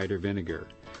Apple Cider Vinegar.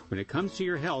 When it comes to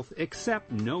your health,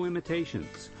 accept no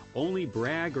imitations. Only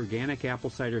Bragg Organic Apple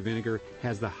Cider Vinegar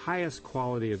has the highest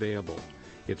quality available.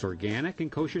 It's organic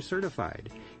and kosher certified.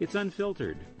 It's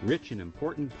unfiltered, rich in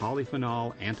important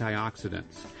polyphenol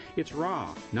antioxidants. It's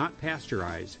raw, not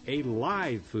pasteurized, a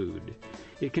live food.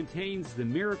 It contains the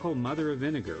miracle mother of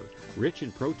vinegar, rich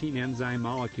in protein enzyme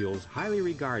molecules highly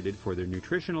regarded for their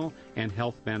nutritional and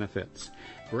health benefits.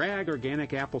 Bragg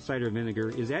Organic Apple Cider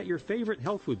Vinegar is at your favorite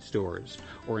health food stores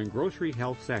or in grocery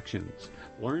health sections.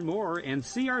 Learn more and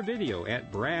see our video at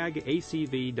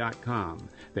braggacv.com.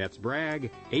 That's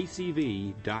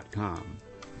braggacv.com.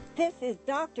 This is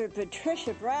Dr.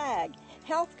 Patricia Bragg,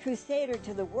 health crusader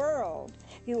to the world.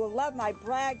 You will love my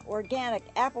Bragg Organic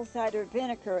Apple Cider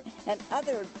Vinegar and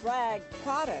other Bragg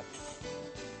products.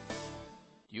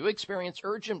 Do you experience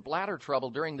urgent bladder trouble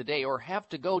during the day or have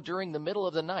to go during the middle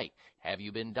of the night? Have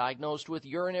you been diagnosed with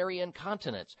urinary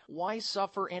incontinence? Why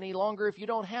suffer any longer if you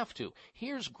don't have to?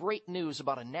 Here's great news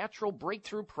about a natural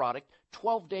breakthrough product,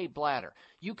 12-Day Bladder.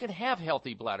 You can have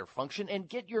healthy bladder function and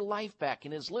get your life back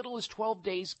in as little as 12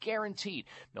 days guaranteed.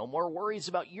 No more worries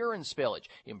about urine spillage,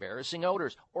 embarrassing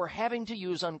odors, or having to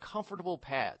use uncomfortable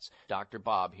pads. Dr.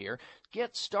 Bob here.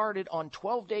 Get started on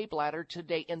 12-Day Bladder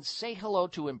today and say hello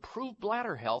to improved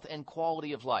bladder health and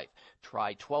quality of life.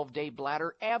 Try 12-Day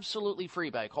Bladder absolutely free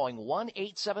by calling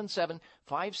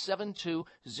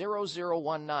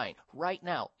 1-877-572-0019. Right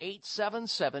now,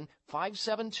 877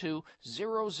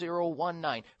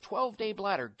 877-572-0019. 12-day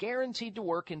bladder, guaranteed to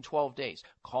work in 12 days.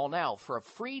 Call now for a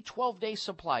free 12-day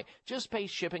supply. Just pay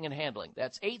shipping and handling.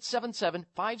 That's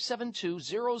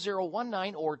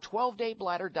 877-572-0019 or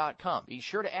 12daybladder.com. Be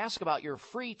sure to ask about your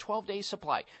free 12-day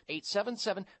supply.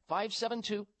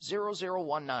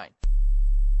 877-572-0019.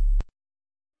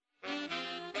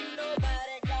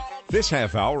 This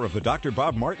half hour of the Dr.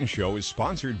 Bob Martin Show is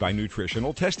sponsored by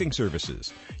Nutritional Testing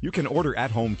Services. You can order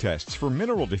at-home tests for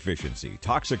mineral deficiency,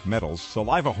 toxic metals,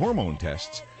 saliva hormone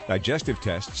tests, digestive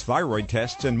tests, thyroid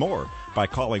tests, and more by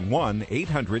calling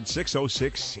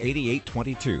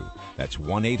 1-800-606-8822. That's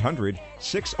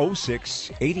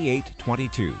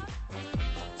 1-800-606-8822.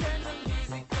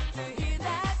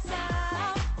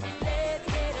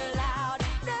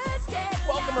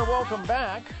 Welcome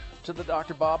back to the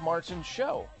Dr. Bob Martin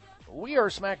Show. We are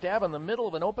smack dab in the middle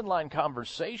of an open line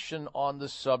conversation on the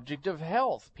subject of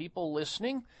health. People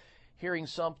listening, hearing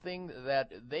something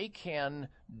that they can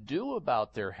do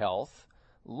about their health,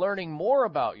 learning more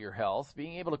about your health,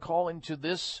 being able to call into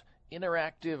this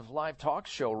interactive live talk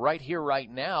show right here,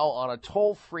 right now on a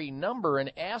toll-free number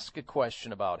and ask a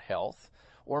question about health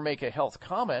or make a health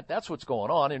comment. That's what's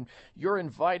going on, and you're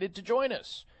invited to join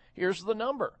us. Here's the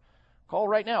number. Call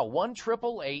right now,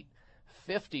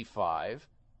 1-888-55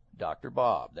 Dr.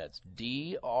 Bob. That's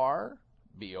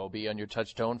D-R-B-O-B on your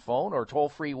touch-tone phone, or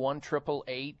toll-free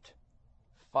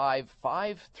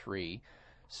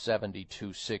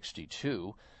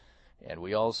 1-888-553-7262. And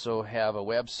we also have a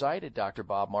website at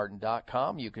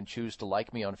drbobmartin.com. You can choose to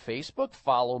like me on Facebook,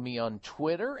 follow me on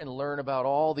Twitter, and learn about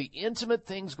all the intimate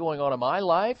things going on in my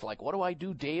life, like what do I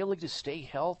do daily to stay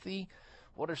healthy?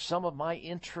 What are some of my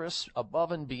interests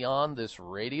above and beyond this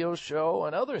radio show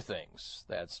and other things?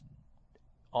 That's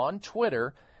on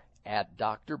Twitter at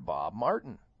Dr. Bob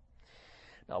Martin.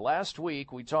 Now, last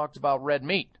week we talked about red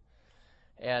meat.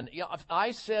 And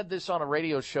I said this on a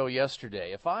radio show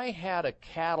yesterday. If I had a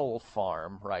cattle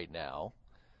farm right now,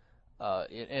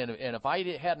 and if I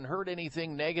hadn't heard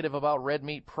anything negative about red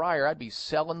meat prior, I'd be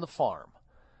selling the farm.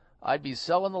 I'd be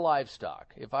selling the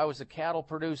livestock. If I was a cattle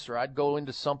producer, I'd go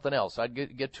into something else.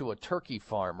 I'd get to a turkey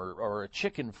farm or a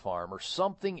chicken farm or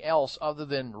something else other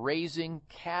than raising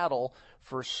cattle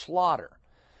for slaughter.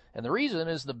 And the reason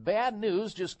is the bad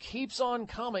news just keeps on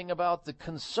coming about the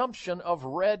consumption of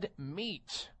red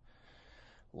meat.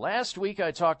 Last week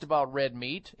I talked about red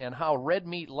meat and how red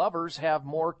meat lovers have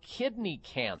more kidney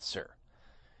cancer.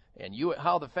 And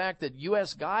how the fact that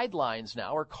U.S. guidelines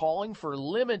now are calling for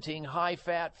limiting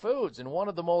high-fat foods. And one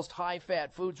of the most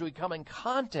high-fat foods we come in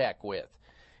contact with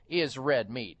is red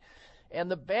meat. And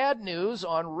the bad news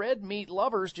on red meat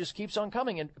lovers just keeps on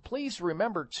coming. And please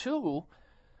remember, too,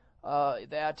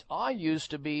 that I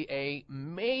used to be a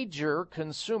major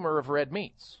consumer of red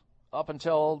meats up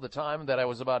until the time that I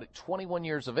was about 21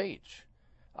 years of age.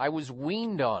 I was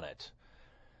weaned on it.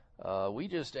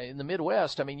 In the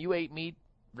Midwest, you ate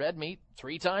red meat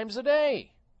 3 times a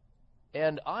day.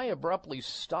 And I abruptly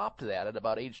stopped that at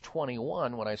about age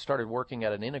 21 when I started working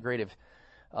at an integrative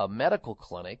medical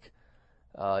clinic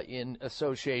in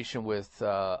association with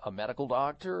a medical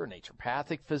doctor, a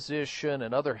naturopathic physician,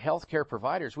 and other healthcare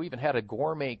providers. We even had a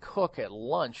gourmet cook at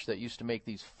lunch that used to make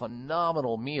these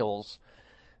phenomenal meals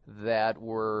that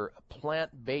were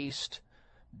plant-based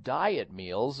diet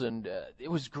meals, and it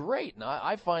was great. And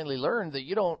I finally learned that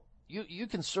you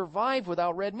can survive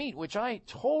without red meat, which I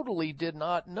totally did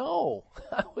not know.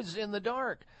 I was in the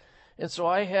dark. And so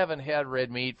I haven't had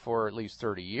red meat for at least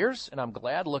 30 years, and I'm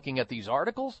glad looking at these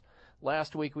articles.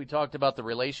 Last week we talked about the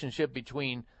relationship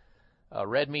between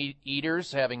red meat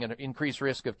eaters having an increased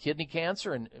risk of kidney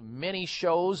cancer, and many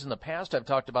shows in the past I've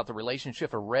talked about the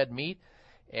relationship of red meat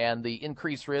and the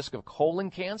increased risk of colon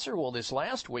cancer. Well, this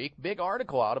last week, big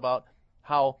article out about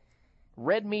how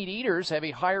red meat eaters have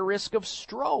a higher risk of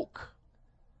stroke.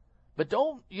 But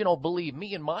don't, believe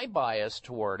me and my bias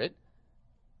toward it.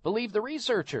 Believe the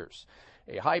researchers.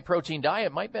 A high-protein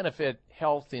diet might benefit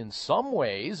health in some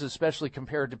ways, especially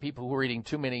compared to people who are eating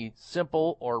too many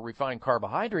simple or refined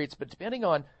carbohydrates. But depending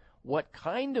on what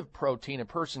kind of protein a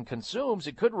person consumes,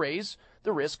 it could raise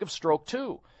the risk of stroke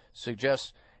too,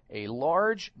 suggests a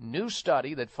large new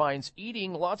study that finds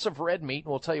eating lots of red meat,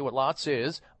 and we'll tell you what lots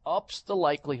is, ups the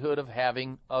likelihood of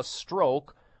having a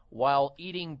stroke, while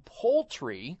eating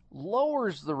poultry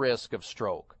lowers the risk of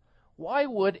stroke. Why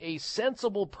would a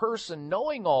sensible person,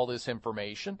 knowing all this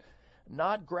information,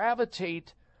 not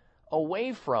gravitate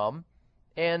away from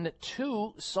and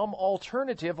to some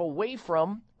alternative away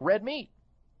from red meat?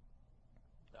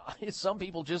 Some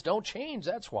people just don't change,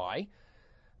 that's why.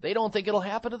 They don't think it'll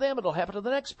happen to them. It'll happen to the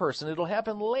next person. It'll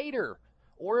happen later.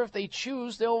 or if they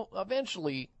choose, they'll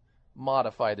eventually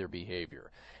modify their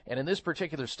behavior. And in this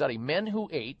particular study, men who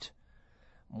ate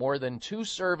more than 2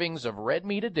 servings of red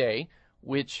meat a day,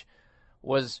 which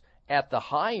was at the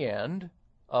high end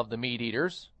of the meat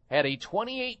eaters, had a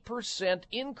 28%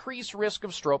 increased risk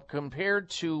of stroke compared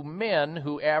to men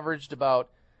who averaged about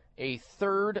a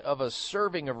third of a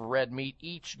serving of red meat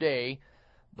each day,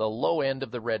 the low end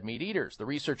of the red meat eaters. The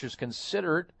researchers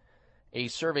considered a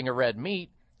serving of red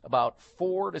meat about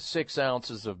 4 to 6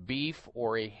 ounces of beef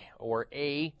or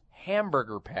a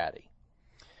hamburger patty.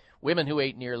 Women who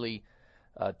ate nearly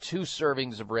 2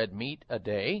 servings of red meat a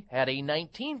day had a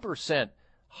 19%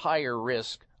 higher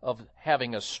risk of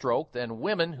having a stroke than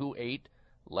women who ate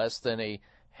less than a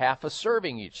half a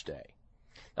serving each day.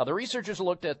 Now, the researchers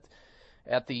looked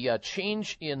at the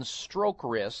change in stroke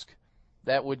risk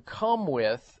that would come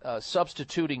with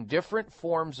substituting different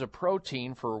forms of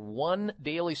protein for 1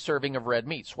 daily serving of red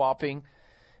meat, swapping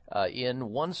in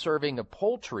 1 serving of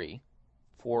poultry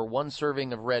for 1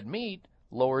 serving of red meat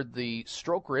lowered the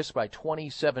stroke risk by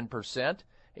 27%.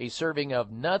 A serving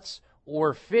of nuts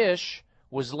or fish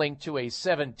was linked to a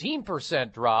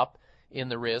 17% drop in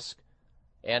the risk,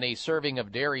 and a serving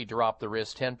of dairy dropped the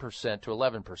risk 10% to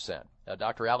 11%.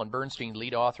 Dr. Alan Bernstein,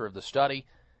 lead author of the study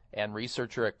and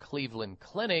researcher at Cleveland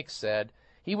Clinic, said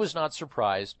he was not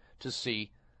surprised to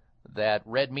see that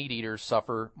red meat eaters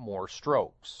suffer more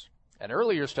strokes. An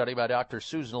earlier study by Dr.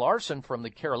 Susan Larsson from the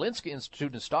Karolinska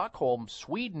Institute in Stockholm,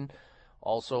 Sweden,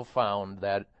 also found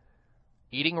that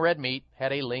eating red meat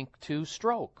had a link to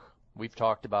stroke. We've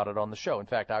talked about it on the show. In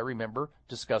fact, I remember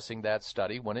discussing that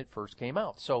study when it first came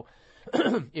out. So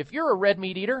if you're a red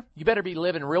meat eater, you better be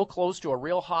living real close to a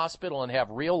real hospital and have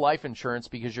real life insurance,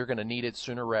 because you're going to need it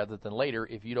sooner rather than later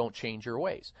if you don't change your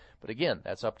ways. But again,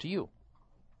 that's up to you.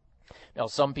 Now,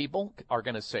 some people are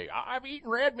going to say, I've eaten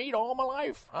red meat all my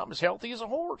life. I'm as healthy as a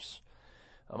horse.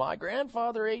 My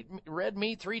grandfather ate red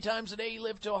meat 3 times a day. He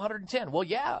lived to 110. Well,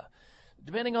 yeah,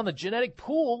 depending on the genetic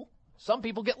pool, some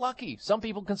people get lucky. Some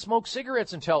people can smoke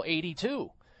cigarettes until 82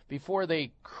 before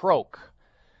they croak.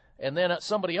 And then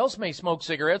somebody else may smoke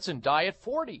cigarettes and die at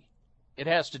 40. It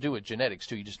has to do with genetics,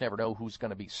 too. You just never know who's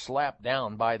going to be slapped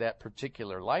down by that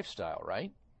particular lifestyle,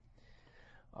 right?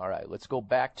 All right, let's go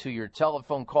back to your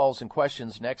telephone calls and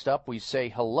questions. Next up, we say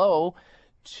hello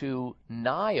to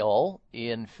Niall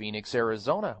in Phoenix,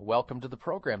 Arizona. Welcome to the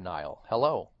program, Niall.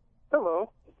 Hello.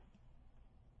 Hello.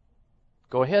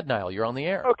 Go ahead, Niall. You're on the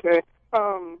air. Okay.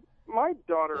 My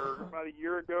daughter, about a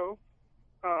year ago,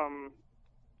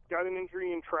 got an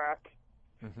injury in track,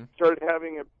 started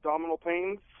having abdominal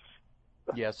pains.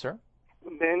 Yes, sir.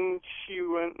 Then she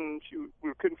went and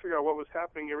we couldn't figure out what was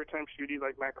happening. Every time she would eat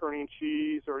like macaroni and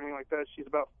cheese or anything like that, she's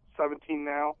about 17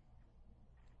 now,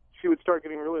 she would start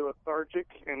getting really lethargic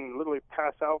and literally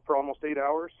pass out for almost 8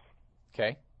 hours.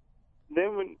 Okay.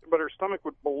 But her stomach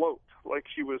would bloat like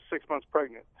she was 6 months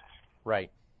pregnant.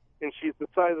 Right. And she's the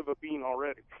size of a bean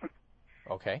already.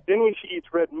 Okay. Then when she eats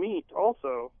red meat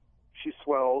also, she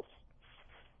swells,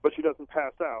 but she doesn't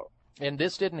pass out. And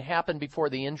this didn't happen before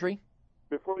the injury?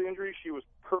 Before the injury, she was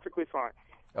perfectly fine.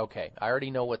 Okay. I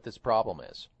already know what this problem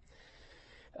is.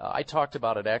 I talked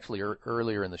about it actually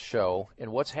earlier in the show,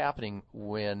 and what's happening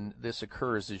when this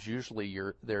occurs is usually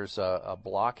there's a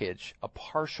blockage, a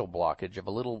partial blockage of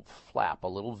a little flap, a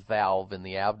little valve in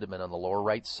the abdomen on the lower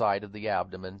right side of the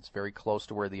abdomen. It's very close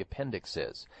to where the appendix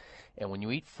is. And when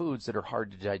you eat foods that are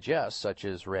hard to digest, such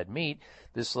as red meat,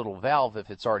 this little valve, if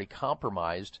it's already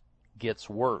compromised, gets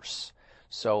worse.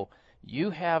 So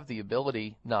you have the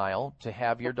ability, Niall, to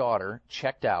have your daughter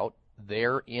checked out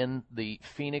there in the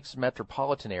Phoenix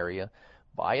metropolitan area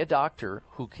by a doctor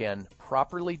who can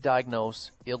properly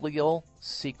diagnose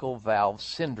ileocecal valve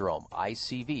syndrome,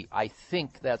 ICV. I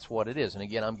think that's what it is. And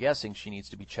again, I'm guessing she needs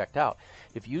to be checked out.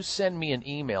 If you send me an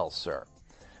email, sir,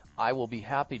 I will be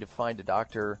happy to find a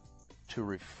doctor to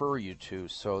refer you to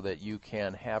so that you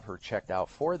can have her checked out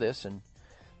for this, and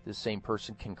this same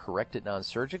person can correct it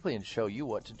non-surgically and show you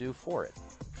what to do for it.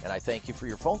 And I thank you for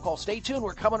your phone call. Stay tuned.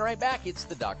 We're coming right back. It's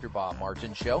the Dr. Bob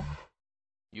Martin Show.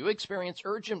 You experience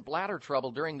urgent bladder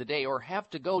trouble during the day or have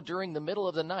to go during the middle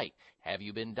of the night. Have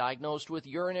you been diagnosed with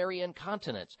urinary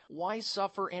incontinence? Why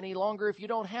suffer any longer if you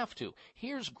don't have to?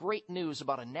 Here's great news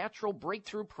about a natural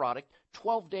breakthrough product,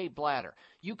 12-Day Bladder.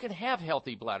 You can have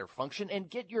healthy bladder function and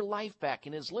get your life back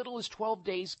in as little as 12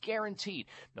 days guaranteed.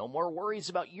 No more worries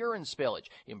about urine spillage,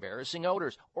 embarrassing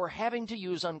odors, or having to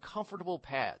use uncomfortable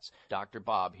pads. Dr.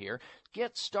 Bob here.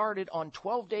 Get started on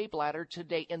 12-Day Bladder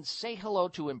today and say hello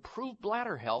to improved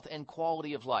bladder health and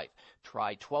quality of life.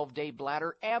 Try 12-Day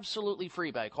Bladder absolutely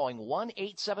free by calling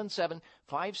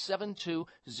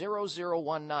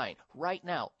 1-877-572-0019. Right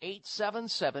now,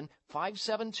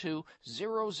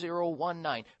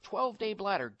 877-572-0019. 12-day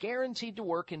bladder, guaranteed to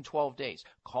work in 12 days.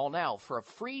 Call now for a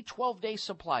free 12-day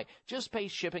supply. Just pay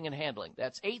shipping and handling.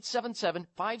 That's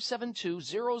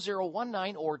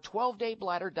 877-572-0019 or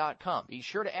 12daybladder.com. Be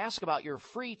sure to ask about your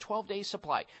free 12-day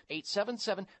supply.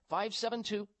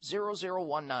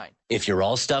 877-572-0019. If you're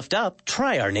all stuffed up,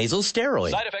 try our nasal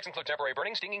steroid. Side effects include temporary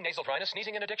burning, stinging, nasal dryness,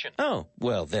 sneezing, and addiction. Oh,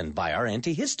 well, then buy our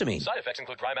antihistamine. Side effects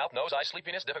include dry mouth, nose, eyes,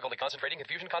 sleepiness, difficulty concentrating,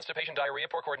 confusion, constipation, diarrhea,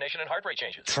 poor coordination, and heart rate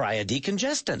changes. Try a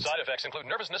decongestant. Side effects include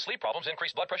nervousness, sleep problems,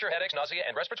 increased blood pressure, headaches, nausea,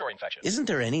 and respiratory infections. Isn't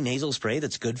there any nasal spray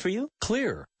that's good for you?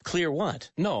 Clear. Clear what?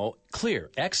 No,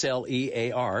 Clear.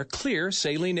 Xlear. Clear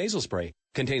saline nasal spray.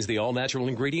 Contains the all-natural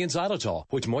ingredient xylitol,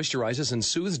 which moisturizes and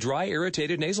soothes dry,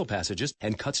 irritated nasal passages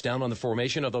and cuts down on the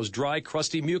formation of those dry,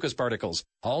 crusty mucus particles.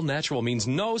 All natural means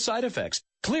no side effects.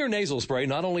 Clear nasal spray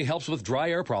not only helps with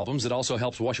dry air problems, it also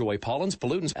helps wash away pollens,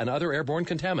 pollutants, and other airborne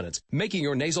contaminants, making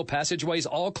your nasal passageways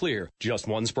all clear. Just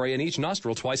one spray in each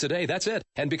nostril twice a day, that's it.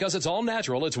 And because it's all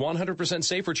natural, it's 100%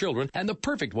 safe for children and the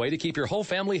perfect way to keep your whole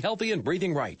family healthy and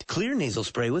breathing right. Clear nasal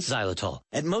spray with xylitol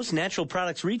at most natural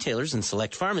products retailers and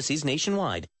select pharmacies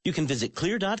nationwide. You can visit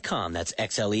Xlear.com, that's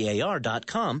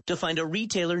Xlear.com, to find a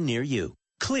retailer near you.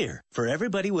 Clear for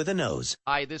everybody with a nose.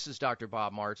 Hi, this is Dr.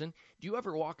 Bob Martin. Do you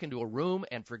ever walk into a room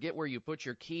and forget where you put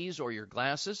your keys or your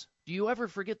glasses? Do you ever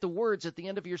forget the words at the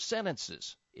end of your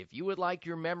sentences? If you would like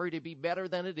your memory to be better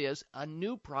than it is, a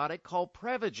new product called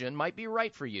Prevagen might be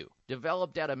right for you.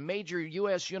 Developed at a major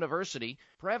U.S. university,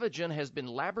 Prevagen has been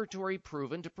laboratory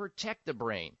proven to protect the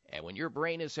brain. And when your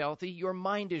brain is healthy, your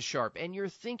mind is sharp and your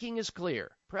thinking is clear.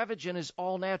 Prevagen is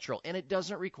all natural and it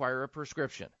doesn't require a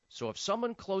prescription. So if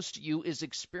someone close to you is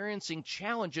experiencing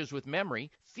challenges with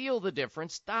memory, feel the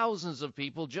difference thousands of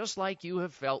people just like you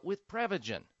have felt with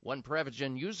Prevagen. One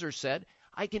Prevagen user said,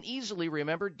 "I can easily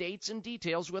remember dates and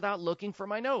details without looking for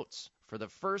my notes. For the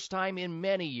first time in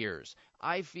many years,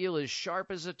 I feel as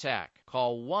sharp as a tack."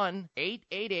 Call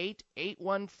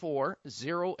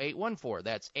 1-888-814-0814.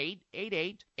 That's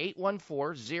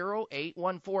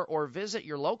 888-814-0814, or visit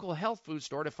your local health food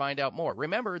store to find out more.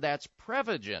 Remember, that's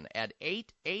Prevagen at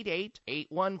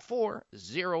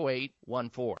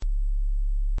 888-814-0814.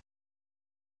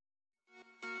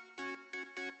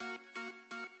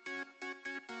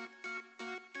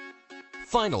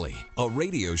 Finally, a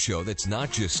radio show that's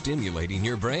not just stimulating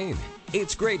your brain.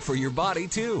 It's great for your body,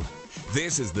 too.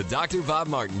 This is the Dr. Bob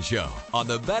Martin Show on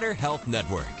the Better Health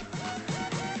Network.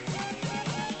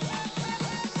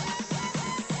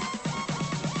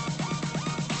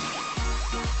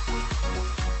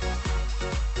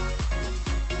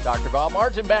 Dr. Bob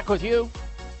Martin back with you.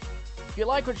 If you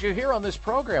like what you hear on this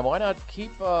program, why not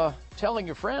keep telling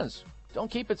your friends?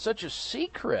 Don't keep it such a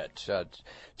secret.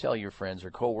 Tell your friends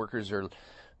or coworkers or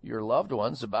your loved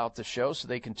ones about the show so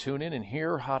they can tune in and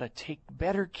hear how to take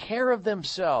better care of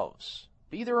themselves.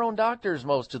 Be their own doctors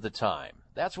most of the time.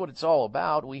 That's what it's all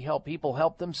about. We help people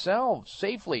help themselves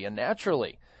safely and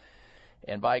naturally.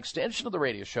 And by extension of the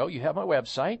radio show, you have my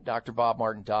website,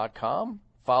 drbobmartin.com.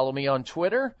 Follow me on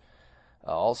Twitter.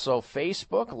 Also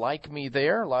Facebook. Like me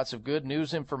there. Lots of good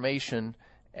news information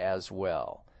as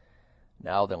well.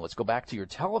 Now then, let's go back to your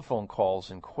telephone calls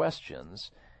and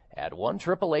questions at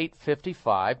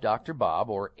 1-888-55-Dr.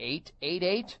 or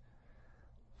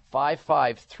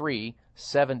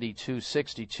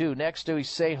 888-553-7262. Next, we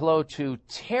say hello to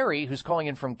Terry, who's calling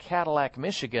in from Cadillac,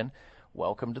 Michigan.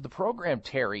 Welcome to the program,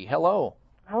 Terry. Hello.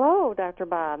 Hello, Dr.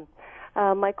 Bob.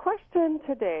 My question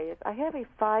today is, I have a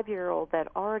 5-year-old that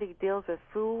already deals with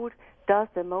food,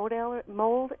 dust, and mold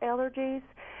allergies.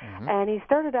 And he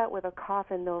started out with a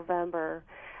cough in November.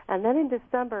 And then in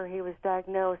December, he was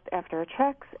diagnosed after a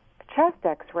chest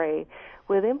X-ray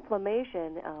with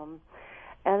inflammation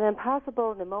and then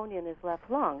possible pneumonia in his left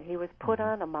lung. He was put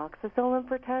on amoxicillin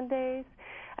for 10 days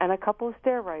and a couple of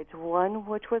steroids, one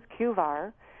which was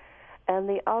Qvar and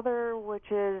the other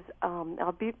which is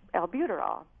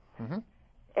albuterol.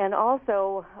 And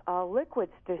also a liquid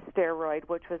steroid,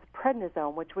 which was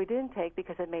prednisone, which we didn't take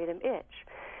because it made him itch.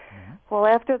 Well,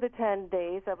 after the 10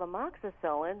 days of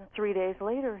amoxicillin, 3 days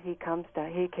later he came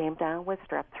down with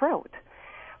strep throat.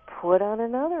 Put on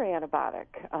another antibiotic.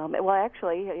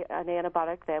 Actually, an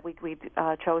antibiotic that we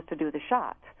chose to do the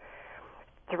shot.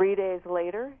 3 days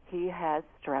later, he has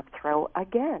strep throat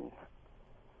again.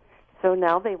 So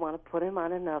now they want to put him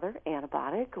on another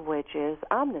antibiotic, which is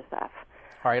Omnicef.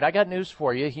 All right, I got news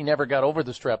for you. He never got over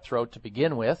the strep throat to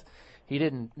begin with. He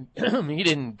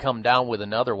didn't come down with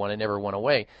another one. It never went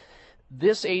away.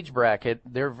 this age bracket,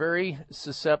 they're very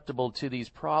susceptible to these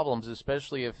problems,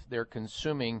 especially if they're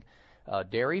consuming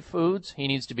dairy foods. He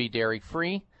needs to be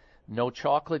dairy-free, no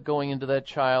chocolate going into that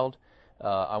child.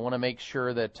 I want to make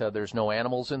sure that there's no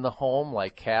animals in the home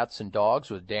like cats and dogs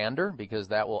with dander, because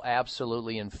that will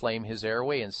absolutely inflame his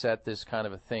airway and set this kind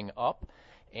of a thing up.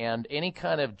 And any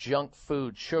kind of junk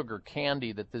food, sugar,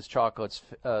 candy that this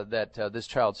this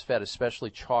child's fed, especially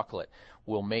chocolate,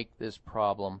 will make this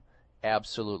problem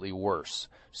absolutely worse.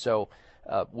 So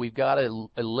we've got to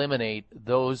eliminate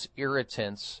those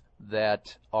irritants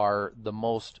that are the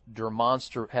most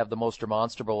have the most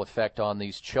demonstrable effect on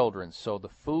these children. So the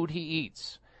food he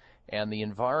eats and the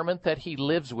environment that he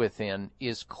lives within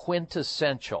is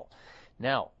quintessential.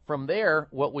 Now, from there,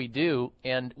 what we do,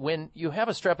 and when you have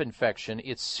a strep infection,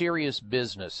 it's serious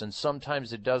business, and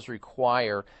sometimes it does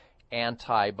require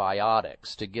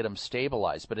antibiotics to get them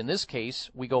stabilized. But in this case,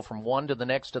 we go from one to the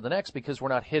next because we're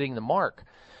not hitting the mark.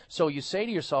 So you say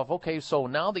to yourself, okay, so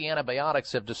now the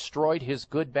antibiotics have destroyed his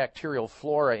good bacterial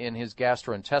flora in his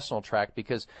gastrointestinal tract,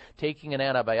 because taking an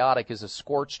antibiotic is a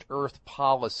scorched earth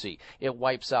policy. It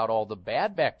wipes out all the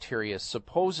bad bacteria,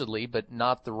 supposedly, but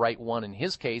not the right one in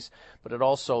his case, but it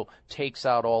also takes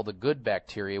out all the good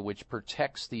bacteria, which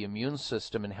protects the immune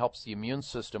system and helps the immune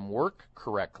system work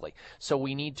correctly. So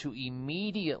we need to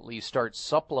immediately start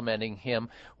supplementing him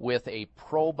with a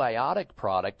probiotic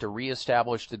product to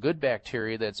reestablish the good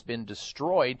bacteria that's been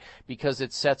destroyed, because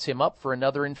it sets him up for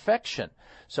another infection.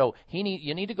 So you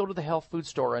need to go to the health food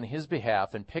store on his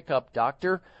behalf and pick up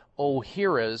Dr.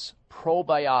 Ohhira's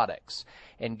probiotics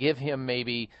and give him,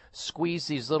 maybe squeeze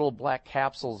these little black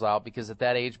capsules out, because at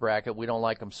that age bracket we don't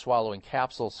like them swallowing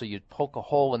capsules, so you poke a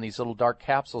hole in these little dark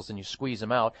capsules and you squeeze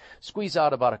them out. Squeeze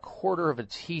out about 1/4 of a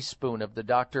teaspoon of the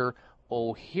Dr.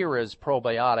 Ohhira's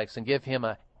probiotics and give him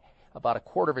about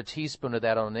 1/4 of a teaspoon of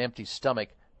that on an empty stomach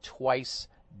twice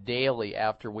daily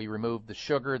after we remove the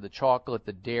sugar, the chocolate,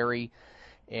 the dairy,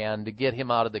 and to get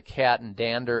him out of the cat and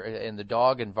dander and the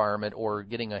dog environment, or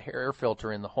getting a hair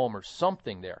filter in the home or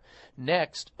something there.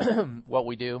 Next, what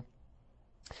we do,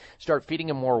 start feeding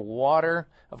him more water,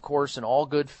 of course, and all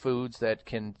good foods that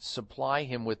can supply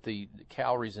him with the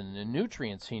calories and the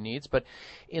nutrients he needs. But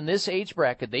in this age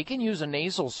bracket, they can use a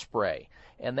nasal spray.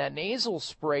 And that nasal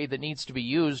spray that needs to be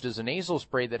used is a nasal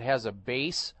spray that has a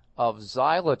base of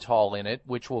xylitol in it,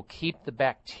 which will keep the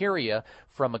bacteria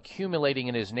from accumulating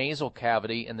in his nasal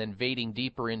cavity and then vading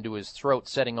deeper into his throat,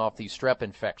 setting off these strep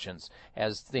infections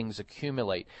as things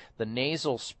accumulate. The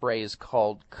nasal spray is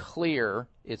called Xlear.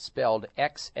 It's spelled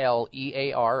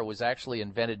Xlear. It was actually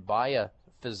invented by a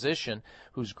physician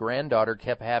whose granddaughter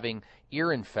kept having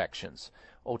ear infections,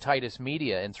 otitis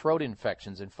media, and throat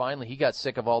infections. And finally, he got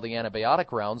sick of all the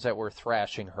antibiotic rounds that were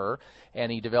thrashing her,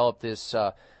 and he developed this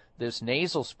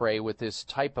nasal spray with this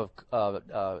type of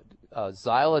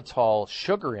xylitol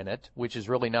sugar in it, which is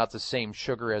really not the same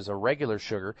sugar as a regular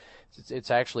sugar. It's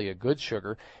actually a good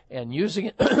sugar. And using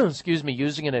it,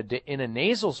 using it in a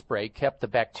nasal spray kept the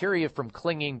bacteria from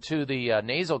clinging to the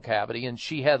nasal cavity, and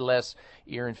she had less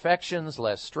ear infections,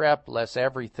 less strep, less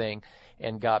everything,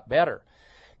 and got better.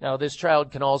 Now, this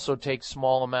child can also take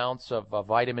small amounts of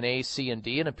vitamin A, C, and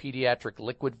D in a pediatric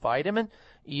liquid vitamin,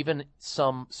 even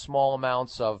some small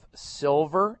amounts of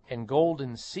silver and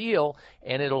golden seal,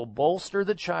 and it'll bolster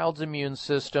the child's immune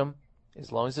system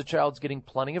as long as the child's getting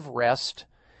plenty of rest.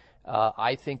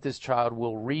 I think this child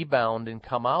will rebound and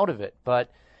come out of it. But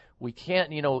we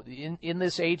can't, in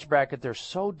this age bracket, they're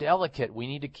so delicate. We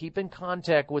need to keep in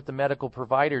contact with the medical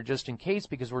provider just in case,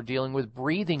 because we're dealing with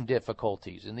breathing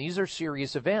difficulties, and these are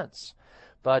serious events.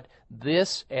 But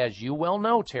this, as you well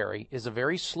know, Terry, is a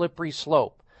very slippery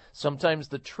slope. Sometimes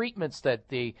the treatments that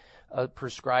they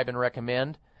prescribe and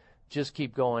recommend just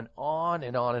keep going on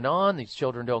and on and on. These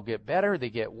children don't get better. They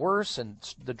get worse, and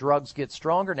the drugs get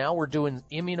stronger. Now we're doing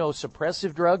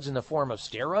immunosuppressive drugs in the form of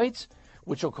steroids,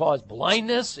 which will cause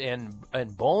blindness and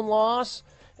bone loss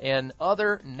and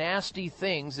other nasty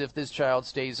things if this child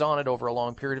stays on it over a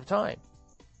long period of time.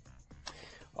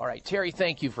 All right, Terry,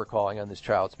 thank you for calling on this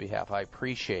child's behalf. I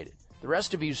appreciate it. The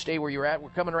rest of you stay where you're at. We're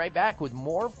coming right back with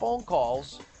more phone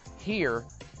calls here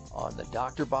on the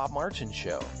Dr. Bob Martin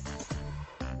Show.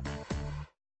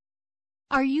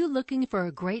 Are you looking for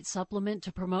a great supplement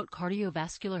to promote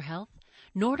cardiovascular health?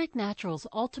 Nordic Naturals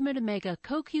Ultimate Omega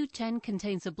CoQ10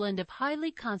 contains a blend of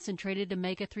highly concentrated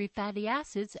omega-3 fatty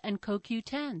acids and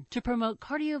CoQ10 to promote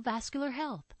cardiovascular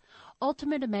health.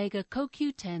 Ultimate Omega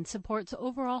CoQ10 supports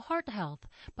overall heart health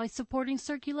by supporting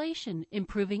circulation,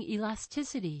 improving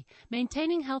elasticity,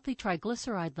 maintaining healthy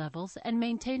triglyceride levels, and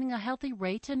maintaining a healthy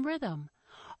rate and rhythm.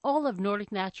 All of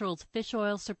Nordic Naturals fish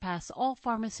oils surpass all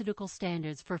pharmaceutical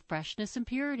standards for freshness and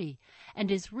purity and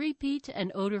is repeat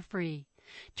and odor-free.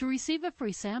 To receive a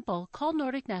free sample, call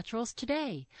Nordic Naturals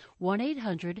today,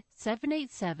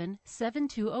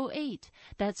 1-800-787-7208.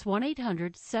 That's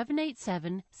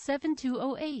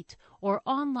 1-800-787-7208, or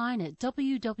online at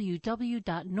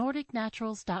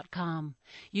www.nordicnaturals.com.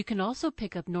 You can also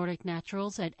pick up Nordic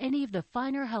Naturals at any of the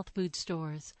finer health food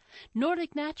stores.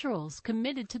 Nordic Naturals,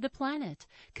 committed to the planet,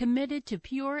 committed to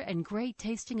pure and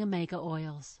great-tasting omega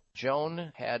oils.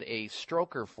 Joan had a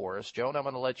stroker for us. Joan, I'm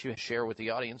going to let you share with the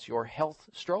audience your health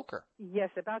stroker. Yes,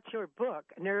 about your book,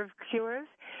 Nerve Cures.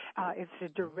 It's a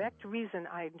direct reason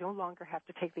I no longer have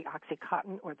to take the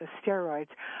OxyContin or the steroids.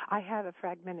 I had a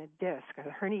fragmented disc, a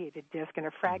herniated disc, and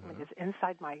a fragment is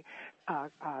inside my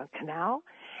canal,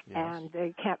 and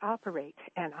they can't operate.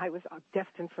 And I was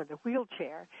destined for the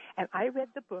wheelchair. And I read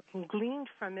the book and gleaned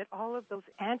from it all of those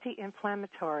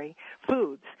anti-inflammatory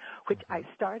foods, which I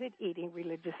started eating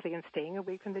religiously and staying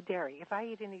away from the dairy. If I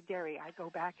eat any dairy, I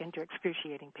go back into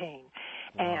excruciating pain.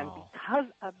 Wow. And because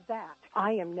of that,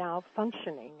 I am now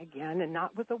functioning again, and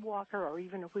not with a walker or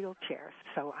even a wheelchair.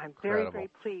 So I'm very, very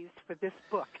pleased for this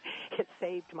book. It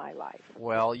saved my life.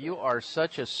 Well, you are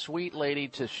such a sweet lady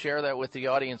to share that with the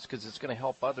audience, because it's going to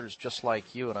help others just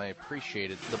like you, and I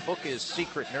appreciate it. The book is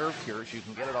Secret Nerve Cures. You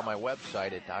can get it on my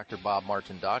website at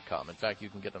drbobmartin.com. In fact, you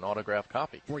can get an autographed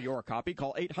copy. For your copy,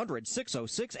 call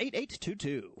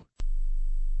 800-606-8822.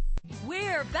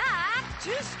 We're back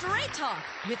to Straight Talk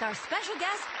with our special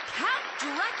guest, Count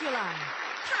Dracula.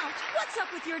 Count, what's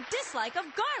up with your dislike of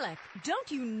garlic? Don't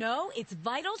you know it's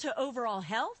vital to overall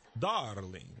health?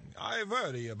 Darling, I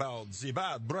worry about the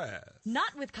bad breath.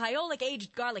 Not with Kyolic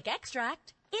aged garlic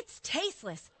extract. It's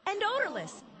tasteless and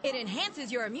odorless. It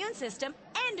enhances your immune system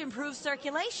and improves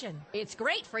circulation. It's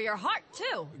great for your heart,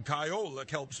 too. Kyolic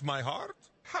helps my heart?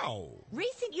 How?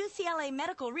 Recent UCLA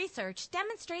medical research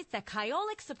demonstrates that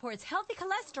Kyolic supports healthy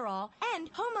cholesterol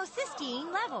and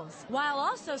homocysteine levels, while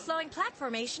also slowing plaque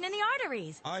formation in the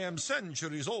arteries. I am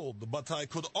centuries old, but I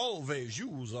could always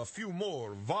use a few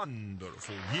more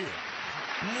wonderful years.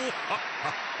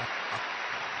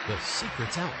 The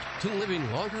secret's out to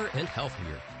living longer and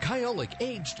healthier. Kyolic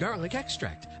Aged Garlic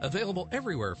Extract. Available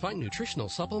everywhere fine nutritional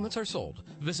supplements are sold.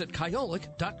 Visit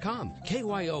Kyolic.com,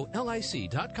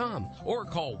 KYOLIC.com, or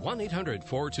call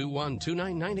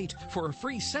 1-800-421-2998 for a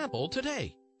free sample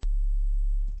today.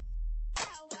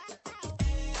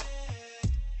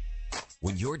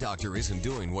 When your doctor isn't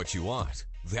doing what you want,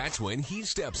 that's when he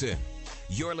steps in.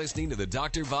 You're listening to the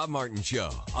Dr. Bob Martin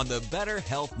Show on the Better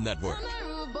Health Network.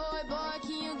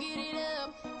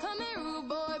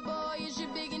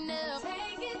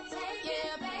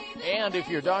 And if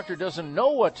your doctor doesn't know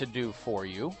what to do for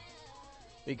you,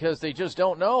 because they just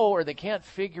don't know, or they can't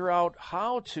figure out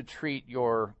how to treat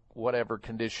your whatever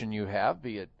condition you have,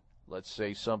 be it, let's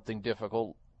say, something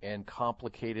difficult and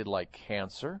complicated like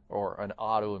cancer or an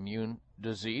autoimmune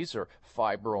disease or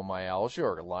fibromyalgia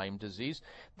or Lyme disease,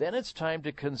 then it's time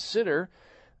to consider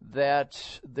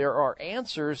that there are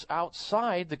answers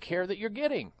outside the care that you're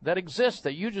getting that exist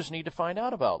that you just need to find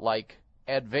out about, like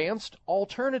advanced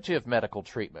alternative medical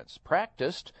treatments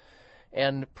practiced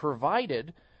and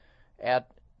provided at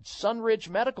Sunridge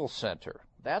Medical Center.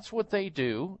 That's what they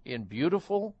do in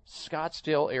beautiful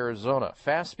Scottsdale, Arizona,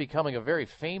 fast becoming a very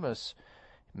famous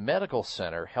medical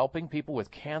center helping people with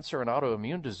cancer and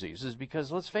autoimmune diseases,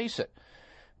 because let's face it,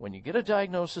 when you get a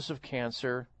diagnosis of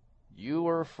cancer, you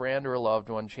or a friend or a loved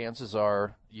one, chances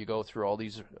are you go through all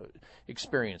these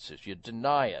experiences. You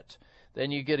deny it. Then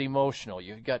you get emotional.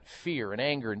 You've got fear and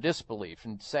anger and disbelief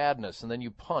and sadness, and then you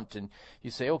punt and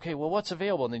you say, okay, well, what's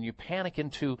available? And then you panic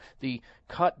into the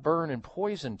cut, burn, and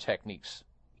poison techniques,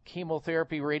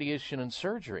 chemotherapy, radiation, and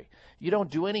surgery. You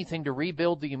don't do anything to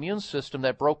rebuild the immune system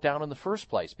that broke down in the first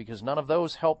place, because none of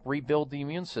those help rebuild the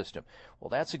immune system. Well,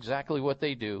 that's exactly what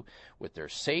they do with their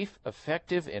safe,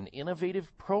 effective, and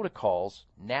innovative protocols,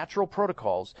 natural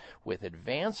protocols, with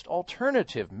advanced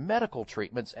alternative medical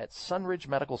treatments at Sunridge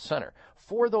Medical Center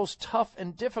for those tough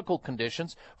and difficult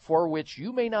conditions for which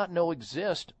you may not know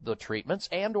exist, the treatments,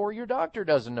 and or your doctor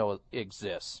doesn't know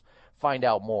exists. Find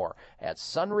out more at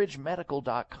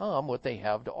sunridgemedical.com what they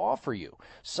have to offer you.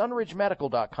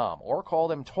 sunridgemedical.com, or call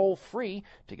them toll-free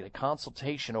to get a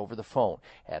consultation over the phone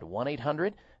at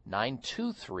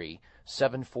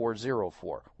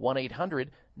 1-800-923-7404.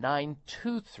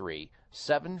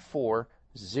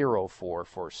 1-800-923-7404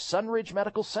 for Sunridge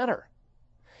Medical Center.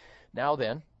 Now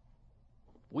then,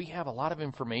 we have a lot of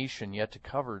information yet to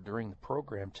cover during the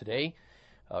program today.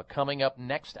 Coming up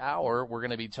next hour, we're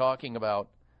going to be talking about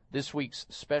this week's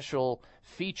special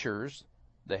features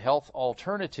the health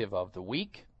alternative of the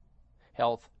week,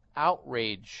 health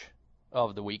outrage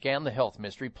of the week, and the health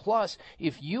mystery. Plus,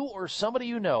 if you or somebody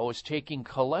you know is taking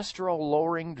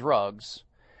cholesterol-lowering drugs,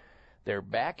 they're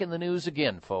back in the news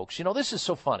again, folks. You know, this is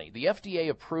so funny. The FDA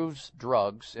approves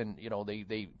drugs, and, you know,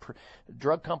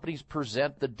 drug companies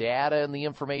present the data and the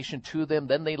information to them.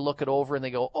 Then they look it over and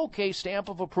they go, okay, stamp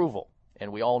of approval.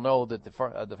 And we all know that the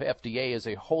FDA is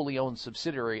a wholly owned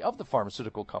subsidiary of the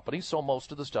pharmaceutical companies, so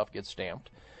most of the stuff gets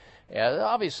stamped.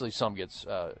 Obviously, some gets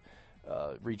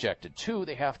rejected, too.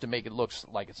 They have to make it look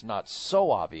like it's not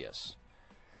so obvious.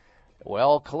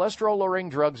 Well, cholesterol-lowering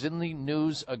drugs in the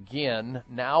news again.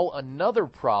 Now another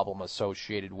problem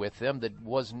associated with them that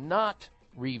was not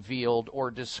revealed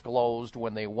or disclosed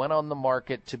when they went on the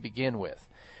market to begin with.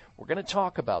 We're going to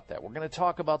talk about that. We're going to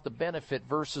talk about the benefit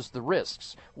versus the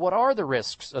risks. What are the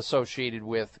risks associated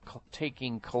with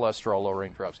taking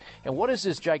cholesterol-lowering drugs? And what is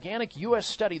this gigantic U.S.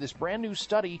 study, this brand new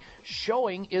study,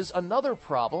 showing is another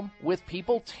problem with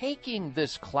people taking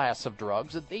this class of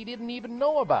drugs that they didn't even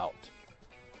know about,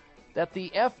 that the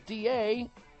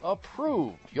FDA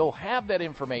approved? You'll have that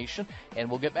information, and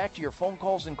we'll get back to your phone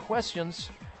calls and questions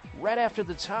right after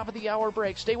the top of the hour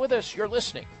break. Stay with us. You're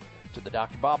listening to the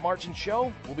Dr. Bob Martin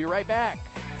Show. We'll be right back.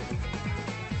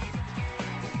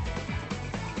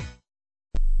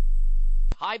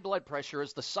 High blood pressure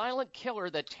is the silent killer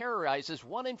that terrorizes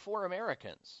 1 in 4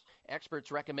 Americans.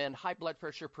 Experts recommend high blood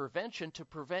pressure prevention to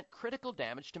prevent critical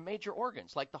damage to major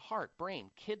organs like the heart, brain,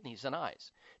 kidneys, and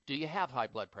eyes. Do you have high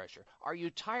blood pressure? Are you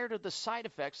tired of the side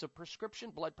effects of prescription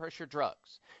blood pressure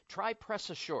drugs? Try Press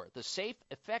Assure, the safe,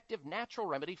 effective, natural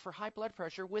remedy for high blood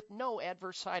pressure with no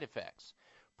adverse side effects.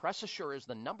 Press Assure is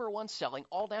the #1 selling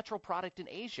all-natural product in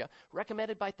Asia,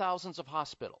 recommended by thousands of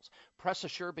hospitals. Press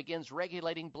Assure begins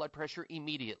regulating blood pressure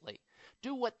immediately.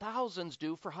 Do what thousands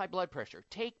do for high blood pressure.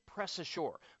 Take Press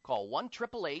Assure. Call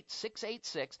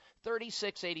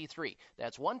 1-888-686-3683.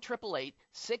 That's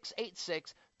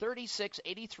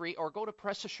 1-888-686-3683, or go to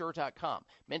PressAssure.com.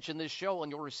 Mention this show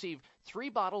and you'll receive 3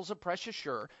 bottles of Press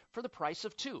Assure for the price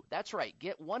of 2. That's right.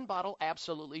 Get 1 bottle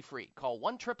absolutely free. Call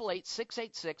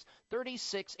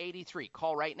 1-888-686-3683.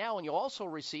 Call right now and you'll also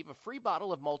receive a free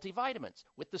bottle of multivitamins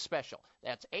with the special.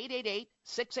 That's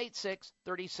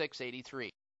 888-686-3683.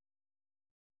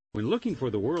 When looking for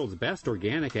the world's best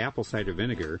organic apple cider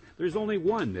vinegar, there's only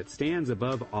one that stands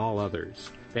above all others.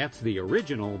 That's the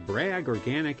original Bragg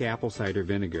Organic Apple Cider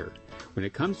Vinegar. When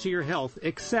it comes to your health,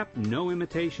 accept no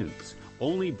imitations.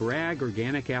 Only Bragg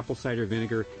Organic Apple Cider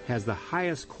Vinegar has the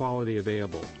highest quality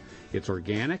available. It's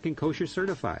organic and kosher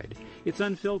certified. It's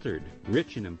unfiltered,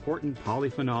 rich in important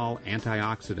polyphenol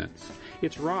antioxidants.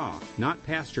 It's raw, not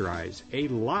pasteurized, a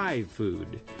live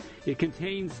food. It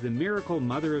contains the miracle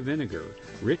mother of vinegar,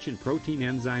 rich in protein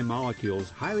enzyme molecules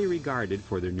highly regarded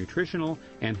for their nutritional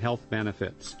and health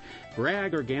benefits.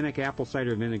 Bragg Organic Apple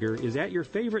Cider Vinegar is at your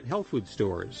favorite health food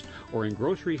stores or in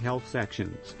grocery health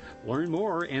sections. Learn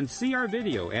more and see our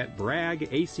video at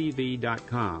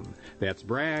braggacv.com. That's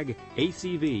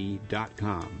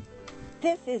braggacv.com.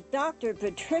 This is Dr.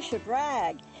 Patricia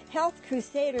Bragg, health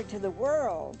crusader to the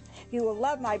world. You will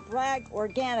love my Bragg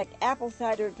Organic Apple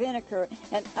Cider Vinegar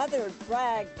and other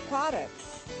Bragg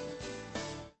products.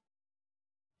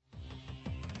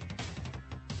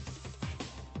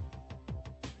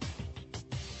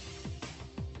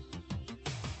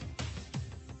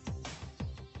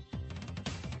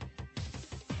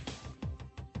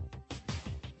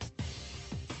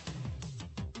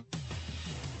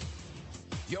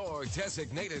 Your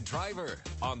designated driver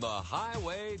on the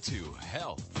highway to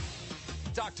health.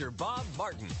 Dr. Bob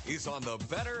Martin is on the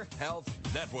Better Health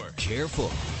Network.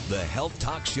 Careful. The health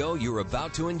talk show you're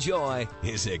about to enjoy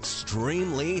is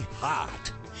extremely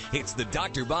hot. It's the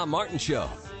Dr. Bob Martin Show.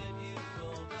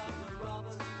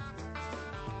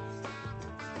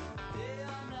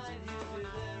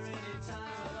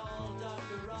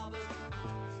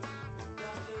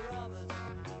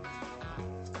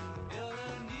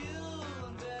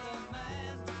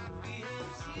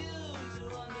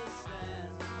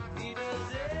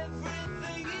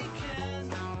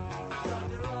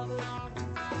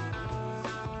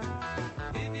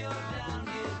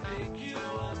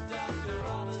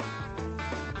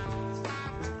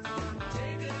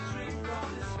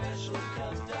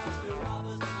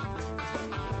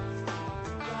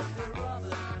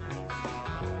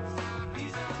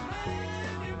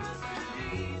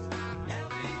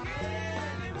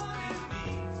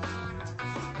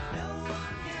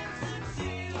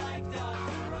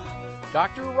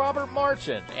 Dr. Robert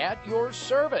Martin at your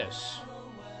service.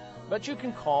 But you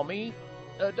can call me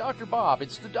Dr. Bob.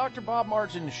 It's the Dr. Bob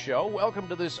Martin Show. Welcome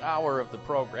to this hour of the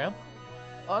program.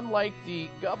 unlike the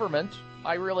government,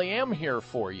 I really am here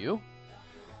for you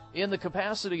in the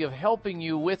capacity of helping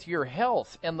you with your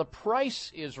health. And the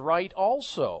price is right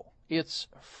also. It's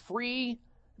free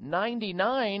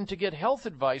 $99 to get health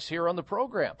advice here on the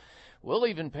program. We'll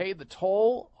even pay the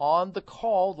toll on the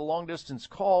call, the long-distance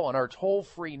call, on our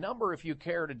toll-free number if you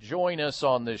care to join us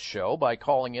on this show by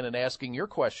calling in and asking your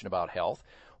question about health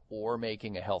or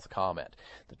making a health comment.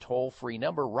 The toll-free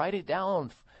number, write it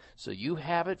down so you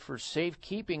have it for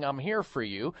safekeeping. I'm here for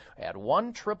you at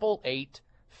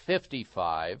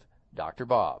 1-888-55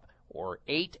 Bob or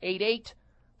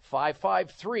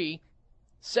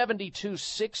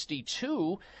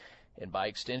 888-553-7262. And by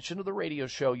extension of the radio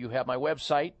show, you have my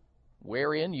website,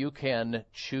 wherein you can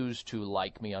choose to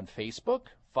like me on Facebook,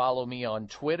 follow me on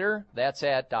Twitter. That's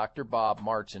at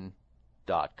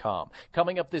drbobmartin.com.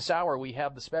 Coming up this hour, we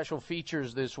have the special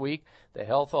features this week, the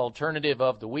health alternative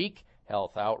of the week,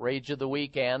 health outrage of the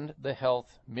week, and the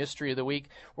health mystery of the week.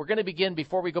 We're going to begin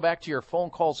before we go back to your phone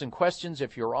calls and questions.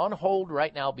 If you're on hold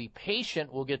right now, be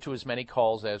patient. We'll get to as many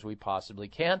calls as we possibly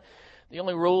can. The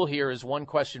only rule here is one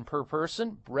question per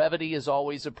person. Brevity is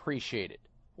always appreciated.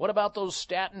 What about those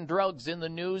statin drugs in the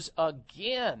news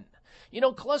again? You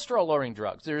know, cholesterol-lowering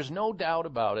drugs, there's no doubt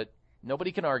about it.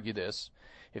 Nobody can argue this.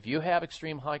 If you have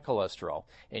extreme high cholesterol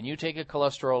and you take a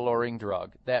cholesterol-lowering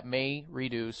drug, that may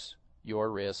reduce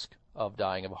your risk of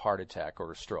dying of a heart attack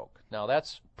or a stroke. Now,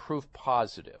 that's proof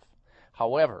positive.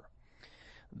 However,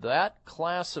 that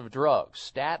class of drugs,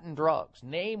 statin drugs,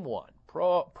 name one,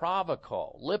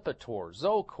 Pravachol, Lipitor,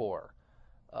 Zocor,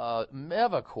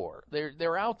 Mevacor,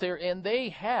 they're out there, and they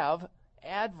have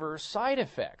adverse side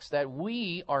effects that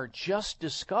we are just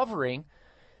discovering.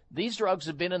 These drugs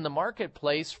have been in the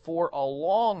marketplace for a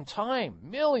long time.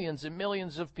 Millions and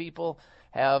millions of people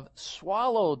have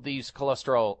swallowed these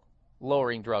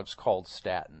cholesterol-lowering drugs called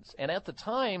statins. And at the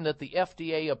time that the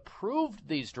FDA approved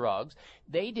these drugs,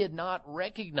 they did not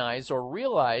recognize or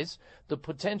realize the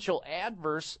potential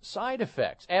adverse side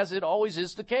effects, as it always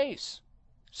is the case.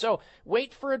 So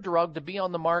wait for a drug to be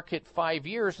on the market 5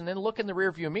 years and then look in the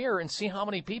rearview mirror and see how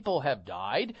many people have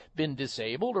died, been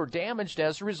disabled, or damaged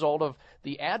as a result of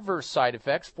the adverse side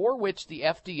effects for which the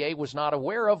FDA was not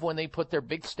aware of when they put their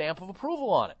big stamp of approval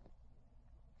on it.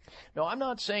 Now, I'm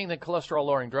not saying that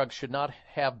cholesterol-lowering drugs should not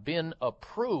have been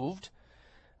approved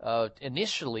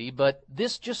initially, but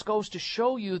this just goes to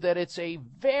show you that it's a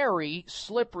very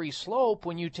slippery slope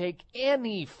when you take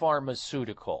any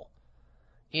pharmaceutical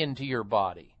into your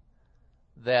body,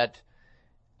 that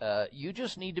you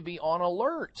just need to be on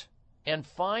alert and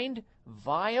find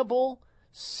viable,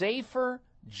 safer,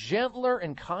 gentler,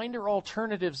 and kinder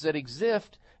alternatives that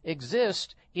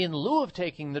exist in lieu of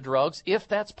taking the drugs, if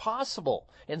that's possible.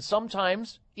 And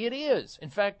sometimes it is. In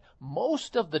fact,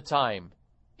 most of the time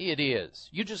it is.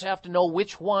 You just have to know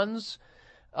which ones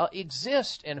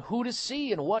exist and who to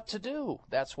see and what to do.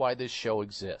 That's why this show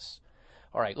exists.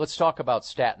 All right, let's talk about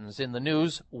statins in the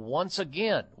news once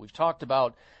again. We've talked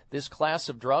about this class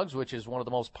of drugs, which is one of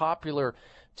the most popular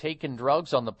taken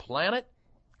drugs on the planet.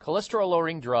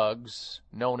 Cholesterol-lowering drugs,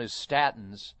 known as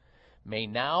statins, may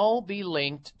now be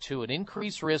linked to an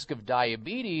increased risk of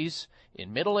diabetes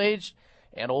in middle-aged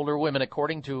and older women,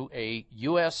 according to a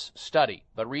U.S. study.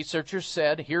 But researchers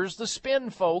said, here's the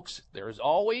spin, folks. There's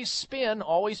always spin,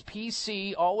 always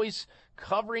PC, always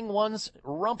covering one's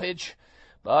rumpage.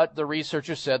 But the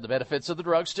researchers said the benefits of the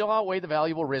drug still outweigh the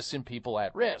valuable risks in people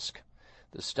at risk.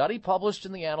 The study published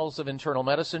in the Annals of Internal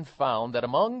Medicine found that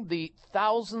among the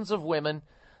thousands of women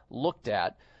looked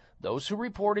at, those who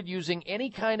reported using any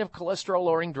kind of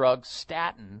cholesterol-lowering drug,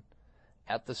 statin,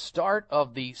 at the start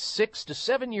of the 6 to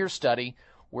 7 year study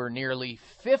were nearly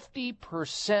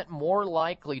 50% more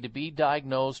likely to be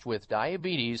diagnosed with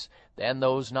diabetes than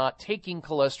those not taking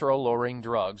cholesterol-lowering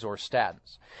drugs or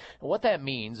statins. And what that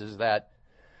means is that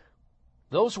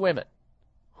those women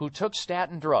who took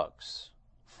statin drugs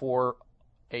for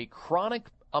a chronic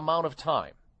amount of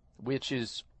time, which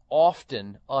is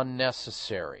often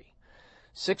unnecessary,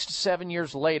 6 to 7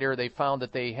 years later, they found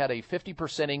that they had a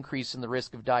 50% increase in the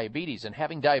risk of diabetes. And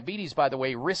having diabetes, by the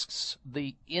way, risks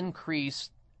the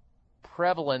increased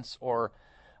prevalence or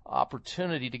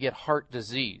opportunity to get heart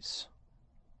disease.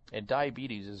 And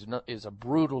diabetes is a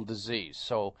brutal disease.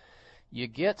 So you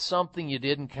get something you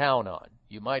didn't count on.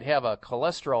 You might have a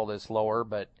cholesterol that's lower,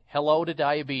 but hello to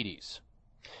diabetes.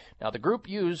 Now, the group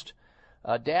used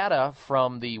data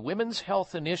from the Women's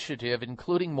Health Initiative,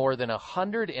 including more than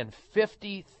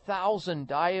 150,000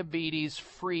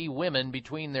 diabetes-free women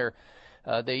between the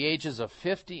ages of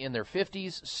 50 in their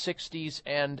 50s, 60s,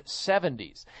 and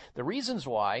 70s. The reasons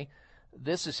why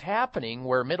this is happening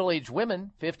where middle-aged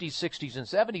women, 50s, 60s, and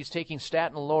 70s, taking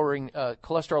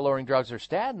cholesterol-lowering drugs or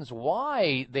statins,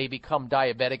 why they become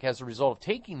diabetic as a result of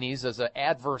taking these as an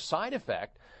adverse side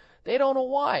effect, they don't know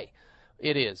why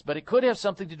it is. But it could have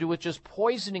something to do with just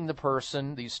poisoning the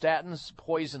person. These statins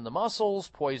poison the muscles,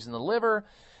 poison the liver,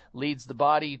 leads the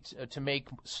body to make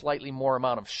slightly more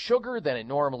amount of sugar than it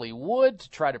normally would to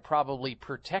try to probably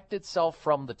protect itself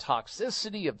from the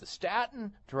toxicity of the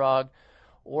statin drug,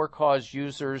 or cause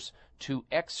users to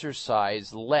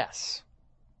exercise less.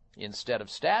 Instead of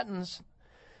statins,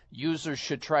 users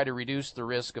should try to reduce the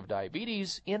risk of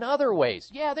diabetes in other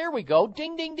ways. Yeah, there we go.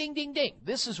 Ding, ding, ding, ding, ding.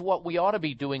 This is what we ought to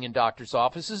be doing in doctors'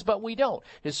 offices, but we don't.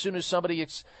 As soon as somebody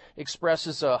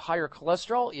expresses a higher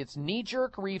cholesterol, it's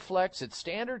knee-jerk reflex, it's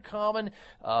standard common,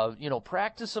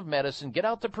 practice of medicine. Get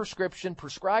out the prescription,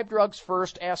 prescribe drugs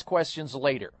first, ask questions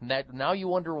later. Now you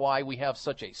wonder why we have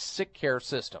such a sick care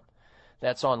system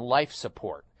that's on life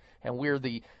support. And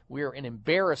we're an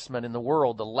embarrassment in the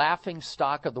world, the laughing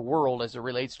stock of the world as it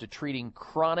relates to treating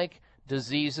chronic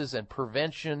diseases and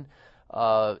prevention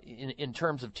in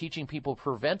terms of teaching people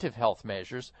preventive health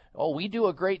measures. Oh, we do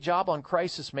a great job on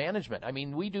crisis management. I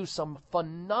mean, we do some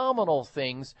phenomenal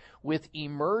things with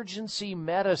emergency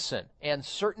medicine and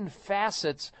certain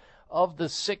facets of the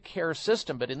sick care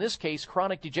system. But in this case,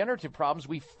 chronic degenerative problems,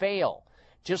 we fail.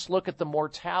 Just look at the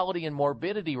mortality and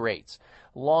morbidity rates,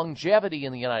 longevity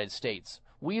in the United States.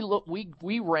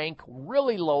 We rank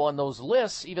really low on those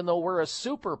lists, even though we're a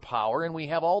superpower and we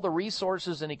have all the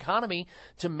resources and economy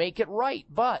to make it right.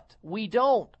 But we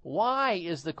don't. Why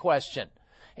is the question?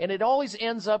 And it always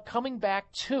ends up coming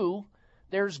back to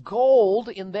there's gold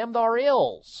in them thar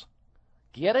ills.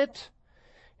 Get it?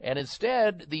 And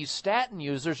instead, these statin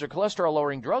users or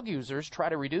cholesterol-lowering drug users try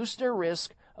to reduce their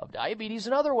risk of diabetes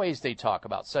in other ways they talk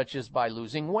about, such as by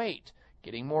losing weight,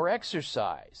 getting more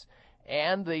exercise,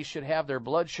 and they should have their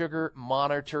blood sugar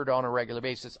monitored on a regular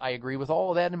basis. I agree with all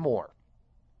of that and more.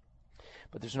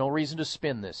 But there's no reason to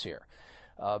spin this here.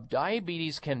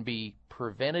 Diabetes can be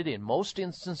prevented in most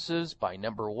instances by,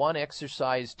 number one,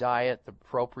 exercise, diet, the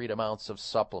appropriate amounts of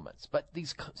supplements. But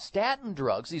these statin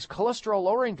drugs, these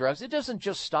cholesterol-lowering drugs, it doesn't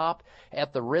just stop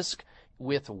at the risk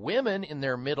with women in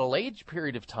their middle age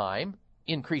period of time,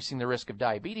 increasing the risk of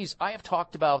diabetes. I have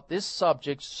talked about this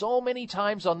subject so many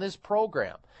times on this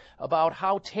program about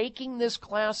how taking this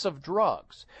class of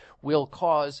drugs will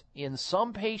cause, in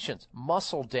some patients,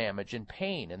 muscle damage and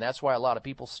pain. And that's why a lot of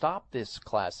people stop this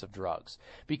class of drugs,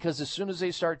 because as soon as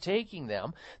they start taking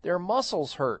them, their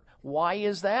muscles hurt. Why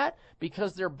is that?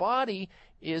 Because their body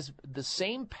is the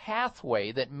same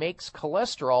pathway that makes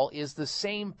cholesterol is the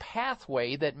same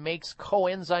pathway that makes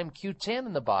coenzyme Q10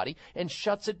 in the body and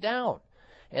shuts it down.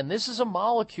 And this is a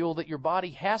molecule that your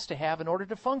body has to have in order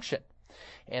to function.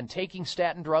 And taking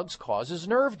statin drugs causes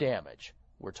nerve damage.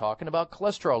 We're talking about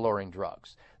cholesterol-lowering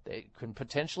drugs. They can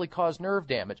potentially cause nerve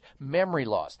damage, memory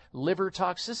loss, liver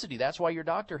toxicity. That's why your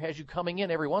doctor has you coming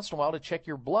in every once in a while to check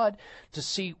your blood to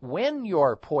see when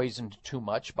you're poisoned too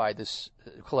much by this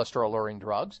cholesterol-lowering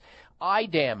drugs. Eye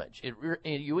damage.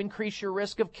 You increase your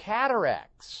risk of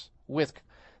cataracts with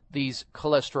these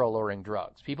cholesterol-lowering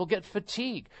drugs. People get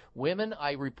fatigue. Women,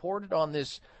 I reported on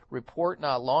this report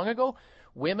not long ago,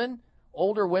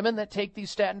 older women that take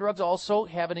these statin drugs also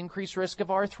have an increased risk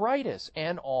of arthritis,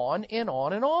 and on and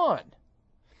on and on.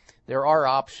 There are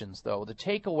options, though. The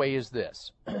takeaway is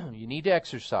this. You need to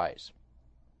exercise.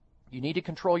 You need to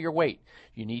control your weight.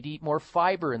 You need to eat more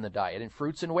fiber in the diet and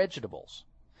fruits and vegetables.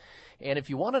 And if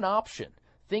you want an option,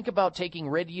 think about taking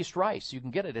red yeast rice. You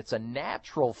can get it. It's a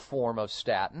natural form of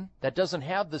statin that doesn't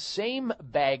have the same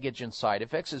baggage and side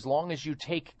effects as long as you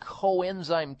take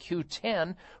coenzyme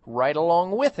Q10 right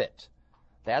along with it.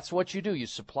 That's what you do. You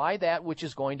supply that which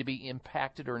is going to be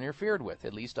impacted or interfered with,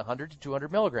 at least 100 to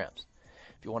 200 milligrams.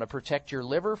 If you want to protect your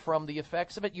liver from the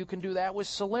effects of it, you can do that with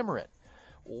Silimeret.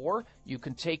 Or you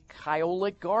can take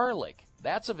Kyolic garlic.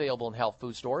 That's available in health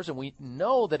food stores, and we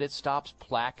know that it stops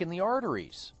plaque in the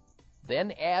arteries.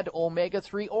 Then add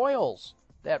omega-3 oils.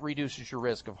 That reduces your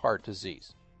risk of heart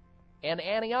disease. And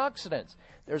antioxidants.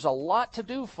 There's a lot to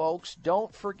do, folks.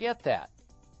 Don't forget that.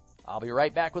 I'll be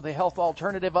right back with the health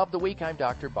alternative of the week. I'm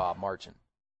Dr. Bob Martin.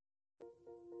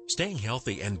 Staying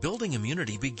healthy and building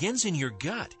immunity begins in your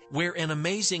gut, where an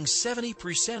amazing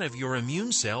 70% of your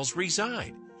immune cells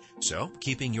reside. So,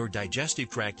 keeping your digestive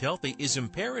tract healthy is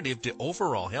imperative to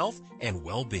overall health and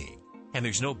well-being. And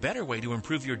there's no better way to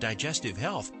improve your digestive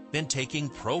health than taking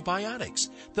probiotics,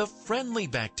 the friendly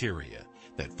bacteria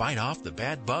that fight off the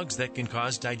bad bugs that can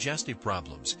cause digestive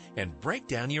problems and break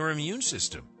down your immune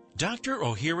system. Dr.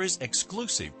 Ohhira's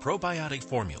exclusive probiotic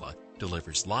formula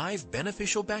delivers live,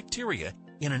 beneficial bacteria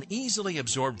in an easily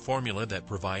absorbed formula that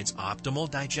provides optimal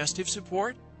digestive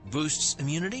support, boosts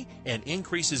immunity, and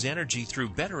increases energy through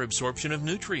better absorption of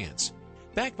nutrients.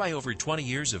 Backed by over 20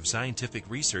 years of scientific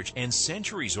research and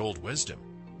centuries-old wisdom,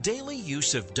 daily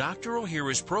use of Dr.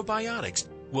 Ohhira's probiotics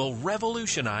will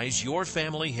revolutionize your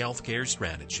family health care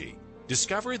strategy.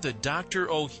 Discover the Dr.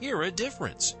 Ohhira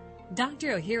difference.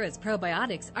 Dr. Ohhira's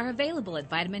probiotics are available at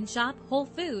Vitamin Shop, Whole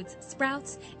Foods,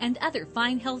 Sprouts, and other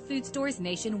fine health food stores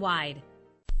nationwide.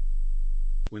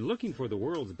 When looking for the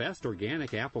world's best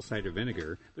organic apple cider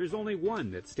vinegar, there's only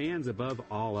one that stands above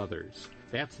all others.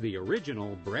 That's the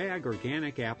original Bragg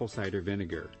Organic Apple Cider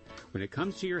Vinegar. When it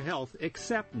comes to your health,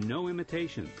 accept no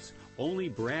imitations. Only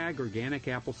Bragg Organic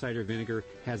Apple Cider Vinegar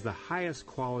has the highest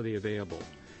quality available.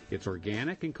 It's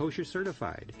organic and kosher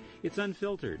certified. It's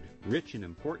unfiltered, rich in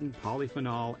important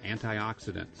polyphenol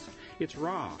antioxidants. It's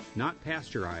raw, not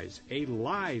pasteurized, a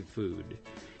live food.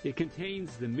 It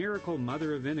contains the miracle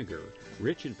mother of vinegar,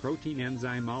 rich in protein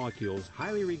enzyme molecules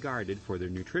highly regarded for their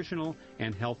nutritional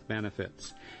and health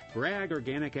benefits. Bragg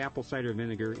Organic Apple Cider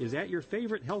Vinegar is at your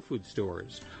favorite health food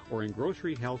stores or in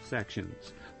grocery health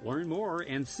sections. Learn more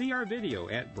and see our video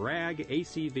at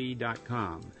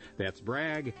braggacv.com. That's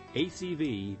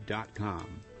braggacv.com.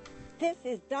 This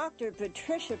is Dr.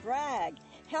 Patricia Bragg,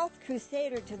 health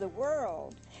crusader to the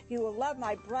world. You will love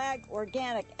my Bragg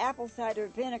Organic Apple Cider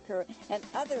Vinegar and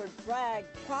other Bragg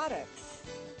products.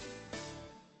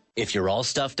 If you're all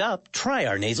stuffed up, try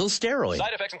our nasal steroid.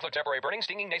 Side effects include temporary burning,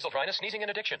 stinging, nasal dryness, sneezing, and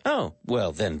addiction. Oh,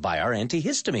 well then buy our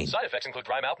antihistamine. Side effects include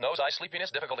dry mouth, nose, eyes,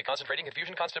 sleepiness, difficulty concentrating,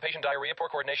 confusion, constipation, diarrhea, poor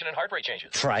coordination, and heart rate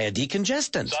changes. Try a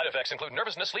decongestant. Side effects include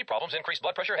nervousness, sleep problems, increased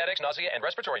blood pressure, headaches, nausea, and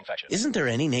respiratory infections. Isn't there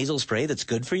any nasal spray that's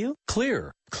good for you?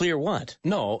 Clear. Clear what?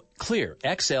 No, Clear.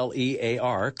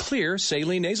 Xlear. Clear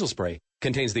Saline Nasal Spray.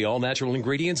 Contains the all-natural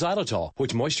ingredient xylitol,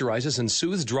 which moisturizes and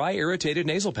soothes dry, irritated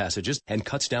nasal passages and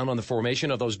cuts down on the formation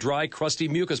of those dry, crusty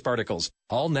mucus particles.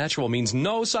 All natural means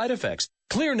no side effects.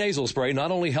 Clear Nasal Spray not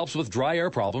only helps with dry air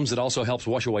problems, it also helps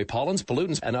wash away pollens,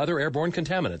 pollutants, and other airborne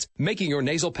contaminants, making your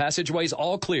nasal passageways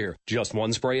all clear. Just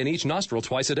one spray in each nostril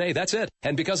twice a day, that's it.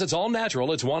 And because it's all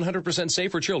natural, it's 100%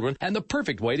 safe for children and the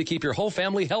perfect way to keep your whole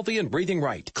family healthy and breathing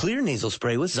right. Clear Nasal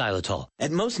Spray with xylitol.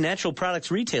 At most natural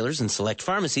products retailers and select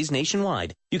pharmacies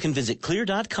nationwide. You can visit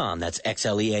Clear.com, that's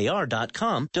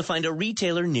Xlear.com, to find a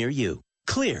retailer near you.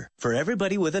 Clear, for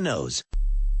everybody with a nose.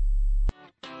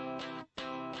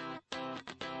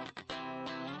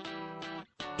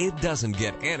 It doesn't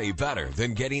get any better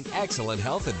than getting excellent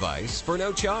health advice for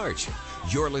no charge.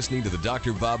 You're listening to the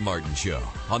Dr. Bob Martin Show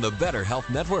on the Better Health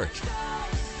Network.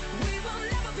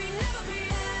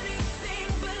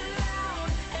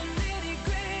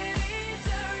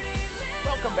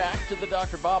 Welcome back to the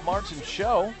Dr. Bob Martin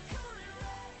Show.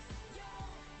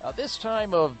 This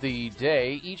time of the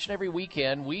day, each and every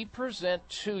weekend, we present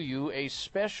to you a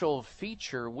special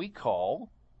feature we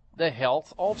call the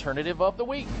Health Alternative of the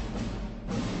Week.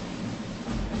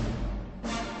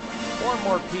 More and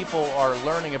more people are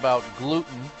learning about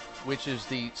gluten, which is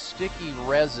the sticky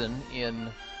resin in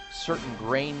certain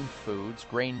grain foods,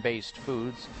 grain-based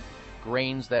foods,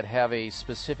 grains that have a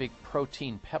specific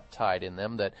protein peptide in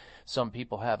them that some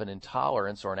people have an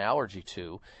intolerance or an allergy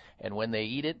to. And when they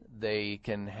eat it, they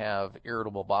can have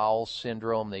irritable bowel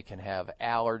syndrome, they can have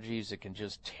allergies, it can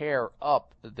just tear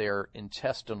up their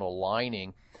intestinal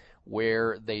lining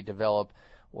where they develop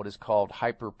what is called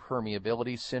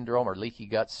hyperpermeability syndrome or leaky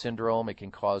gut syndrome. It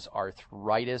can cause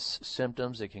arthritis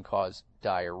symptoms. It can cause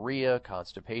diarrhea,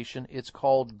 constipation. It's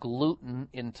called gluten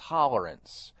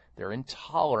intolerance. They're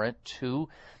intolerant to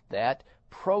that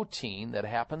protein that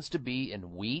happens to be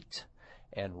in wheat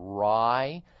and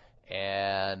rye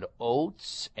and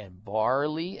oats and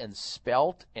barley and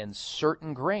spelt and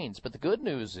certain grains. But the good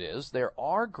news is there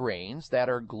are grains that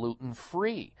are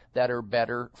gluten-free, that are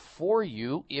better for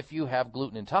you if you have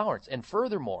gluten intolerance. And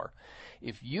furthermore,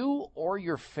 if you or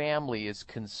your family is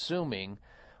consuming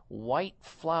white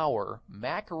flour,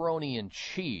 macaroni and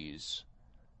cheese,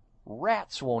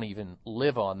 rats won't even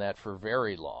live on that for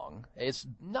very long. It's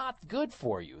not good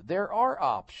for you. There are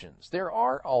options. There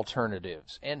are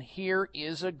alternatives. And here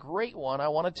is a great one I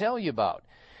want to tell you about.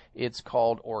 It's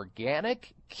called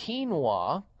organic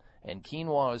quinoa, and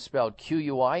quinoa is spelled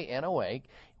Quinoa,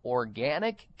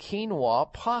 organic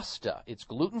quinoa pasta. It's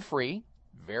gluten-free,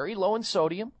 very low in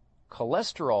sodium,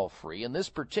 cholesterol-free, and this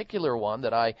particular one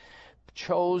that I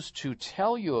chose to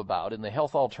tell you about in the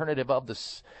health alternative of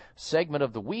this segment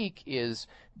of the week is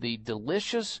the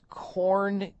delicious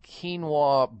corn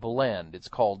quinoa blend. It's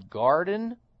called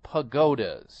Garden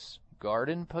Pagodas.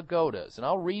 Garden Pagodas. And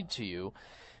I'll read to you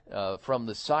from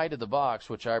the side of the box,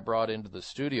 which I brought into the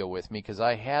studio with me because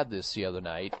I had this the other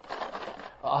night.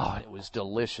 Oh, it was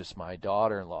delicious. My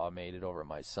daughter-in-law made it over at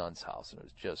my son's house, and it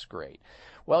was just great.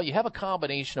 Well, you have a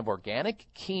combination of organic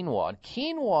quinoa.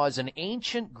 Quinoa is an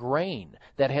ancient grain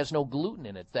that has no gluten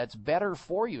in it. That's better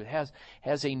for you. It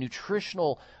has a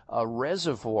nutritional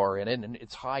reservoir in it, and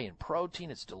it's high in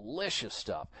protein. It's delicious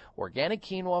stuff. Organic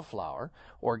quinoa flour,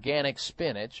 organic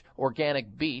spinach,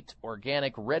 organic beet,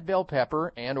 organic red bell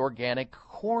pepper, and organic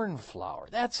corn flour.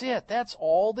 That's it. That's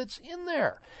all that's in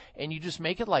there. And you just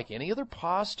make it like any other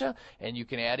pasta, and you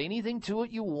can add anything to it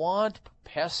you want,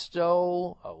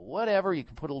 pesto, whatever. You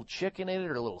can put a little chicken in it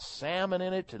or a little salmon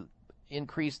in it to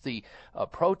increase the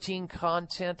protein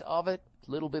content of it,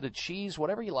 a little bit of cheese,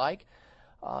 whatever you like.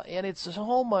 And it's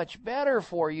so much better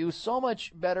for you, so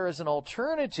much better as an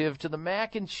alternative to the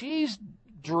mac and cheese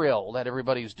drill that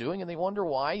everybody's doing, and they wonder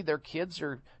why their kids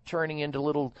are turning into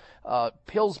little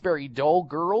Pillsbury Dough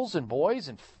girls and boys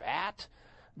and fat.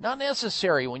 Not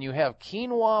necessary when you have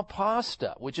quinoa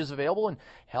pasta, which is available in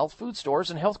health food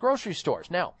stores and health grocery stores.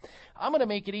 Now, I'm going to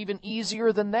make it even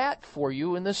easier than that for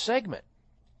you in this segment.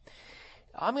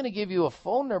 I'm going to give you a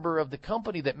phone number of the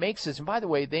company that makes this. And by the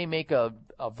way, they make a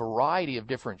variety of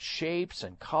different shapes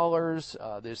and colors.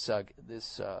 This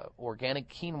organic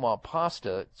quinoa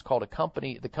pasta, it's called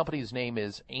the company's name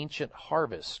is Ancient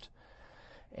Harvest.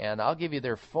 And I'll give you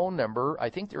their phone number. I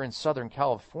think they're in Southern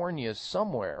California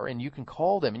somewhere, and you can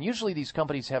call them. And usually these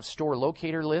companies have store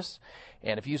locator lists.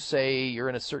 And if you say you're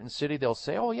in a certain city, they'll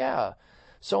say, oh, yeah,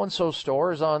 so-and-so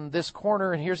store is on this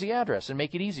corner, and here's the address, and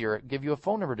make it easier. Give you a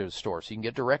phone number to the store so you can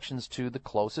get directions to the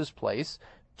closest place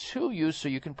to you so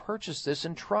you can purchase this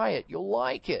and try it. You'll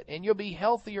like it, and you'll be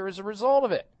healthier as a result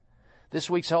of it. This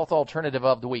week's health alternative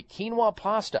of the week, quinoa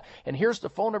pasta. And here's the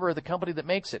phone number of the company that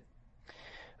makes it.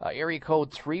 Area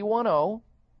code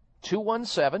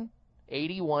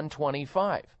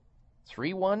 310-217-8125.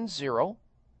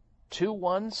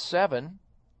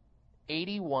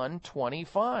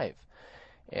 310-217-8125.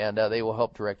 And they will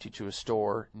help direct you to a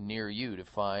store near you to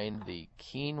find the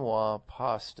quinoa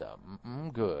pasta.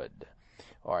 Good.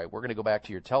 All right, we're going to go back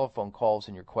to your telephone calls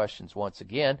and your questions once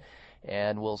again.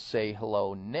 And we'll say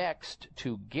hello next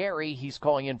to Gary. He's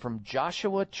calling in from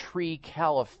Joshua Tree,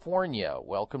 California.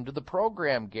 Welcome to the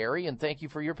program, Gary, and thank you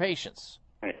for your patience.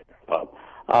 Hey, Bob.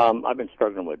 I've been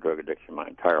struggling with drug addiction my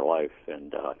entire life,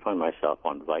 and I find myself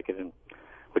on Vicodin,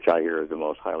 which I hear is the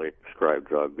most highly prescribed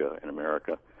drug in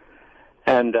America.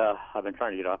 And I've been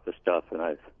trying to get off this stuff, and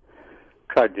I've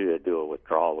tried to do a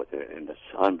withdrawal with it, and it's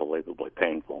unbelievably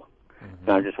painful.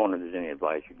 And I just wondered if there's any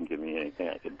advice you can give me, anything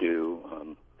I could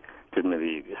do to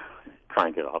maybe try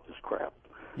and get off this crap.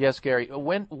 Yes, Gary.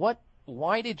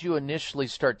 Why did you initially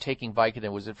start taking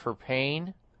Vicodin? Was it for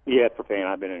pain? Yeah, for pain.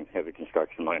 I've been in heavy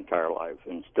construction my entire life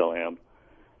and still am,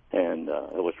 and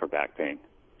it was for back pain.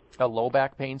 Low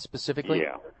back pain specifically?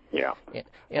 Yeah.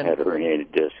 And I had a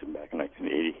herniated disc back in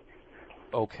 1980.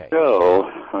 Okay. So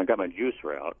I got my juice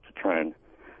route to try and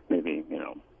maybe,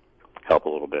 help a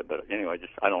little bit. But anyway,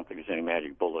 I don't think there's any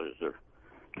magic bullet, is there?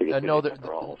 No,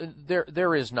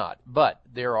 there is not. But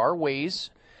there are ways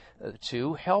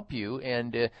to help you,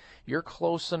 and you're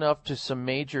close enough to some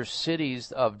major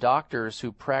cities of doctors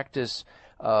who practice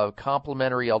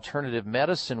complementary alternative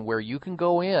medicine where you can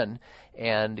go in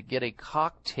and get a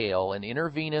cocktail, an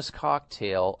intravenous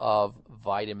cocktail of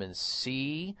vitamin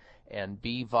C and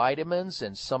B vitamins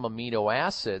and some amino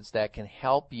acids that can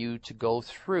help you to go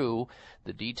through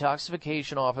the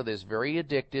detoxification off of this very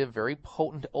addictive, very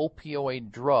potent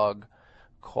opioid drug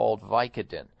called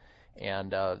Vicodin.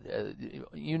 And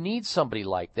you need somebody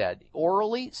like that.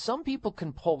 Orally, some people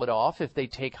can pull it off if they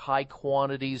take high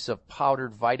quantities of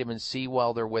powdered vitamin C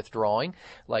while they're withdrawing.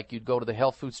 Like you'd go to the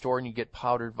health food store and you get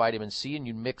powdered vitamin C and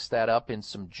you mix that up in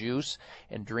some juice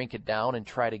and drink it down and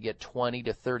try to get 20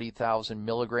 to 30,000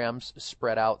 milligrams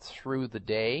spread out through the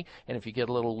day. And if you get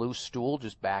a little loose stool,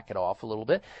 just back it off a little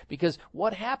bit. Because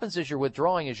what happens as you're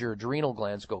withdrawing is your adrenal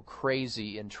glands go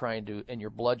crazy and your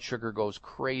blood sugar goes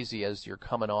crazy as you're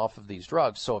coming off of these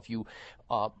drugs. So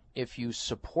if you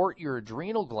support your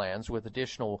adrenal glands with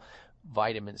additional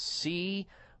vitamin C,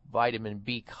 vitamin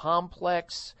B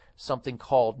complex, something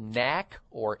called NAC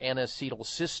or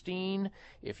N-acetylcysteine,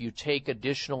 if you take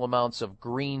additional amounts of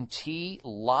green tea,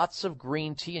 lots of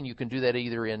green tea, and you can do that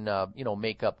either in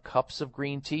make up cups of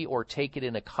green tea or take it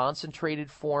in a concentrated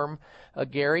form,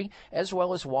 Gary, as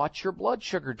well as watch your blood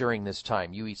sugar during this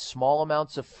time. You eat small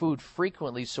amounts of food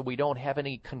frequently so we don't have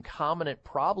any concomitant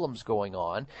problems going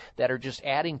on that are just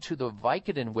adding to the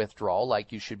Vicodin withdrawal,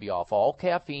 like you should be off all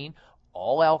caffeine,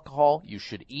 all alcohol. You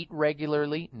should eat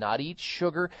regularly, not eat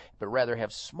sugar, but rather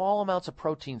have small amounts of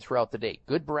protein throughout the day.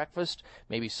 Good breakfast,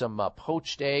 maybe some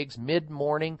poached eggs,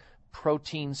 mid-morning,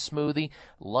 protein smoothie.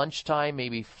 Lunchtime,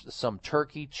 maybe some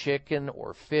turkey, chicken,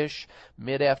 or fish.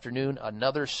 Mid-afternoon,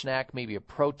 another snack, maybe a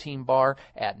protein bar.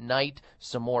 At night,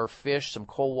 some more fish, some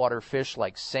cold water fish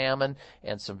like salmon,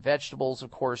 and some vegetables,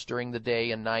 of course, during the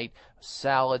day and night.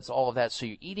 Salads, all of that. So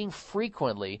you're eating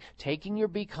frequently, taking your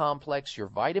B-complex, your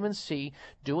vitamin C,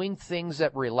 doing things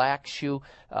that relax you.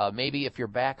 Maybe if your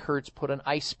back hurts, put an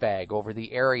ice bag over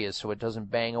the area so it doesn't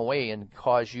bang away and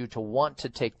cause you to want to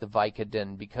take the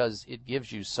Vicodin because it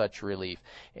gives you such relief.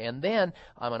 And then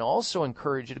I'm going to also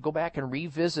encourage you to go back and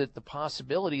revisit the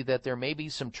possibility that there may be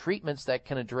some treatments that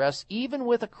can address even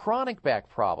with a chronic back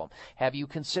problem. Have you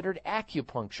considered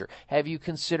acupuncture? Have you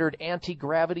considered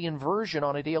anti-gravity inversion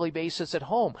on a daily basis at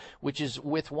home, which is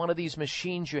with one of these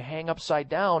machines you hang upside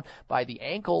down by the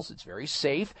ankles? It's very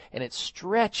safe, and it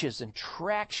stretches and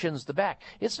tractions the back.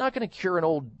 It's not going to cure an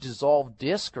old dissolved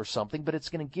disc or something, but it's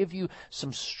going to give you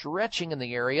some stretching in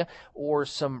the area or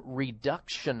some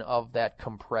reduction of that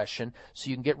compression so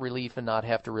you can get relief and not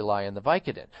have to rely on the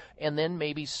Vicodin. And then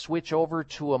maybe switch over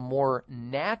to a more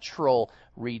natural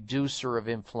reducer of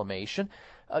inflammation.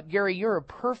 Gary, you're a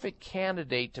perfect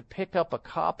candidate to pick up a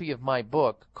copy of my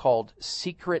book called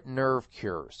Secret Nerve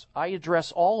Cures. I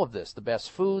address all of this, the best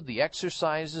food, the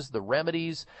exercises, the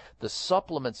remedies, the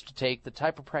supplements to take, the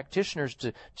type of practitioners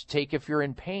to take if you're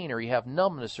in pain or you have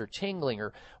numbness or tingling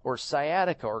or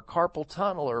sciatica or carpal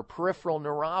tunnel or peripheral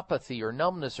neuropathy or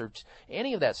numbness or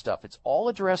any of that stuff. It's all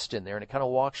addressed in there, and it kind of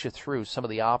walks you through some of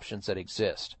the options that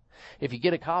exist. If you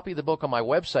get a copy of the book on my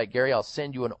website, Gary, I'll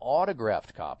send you an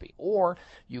autographed copy. Or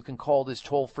you can call this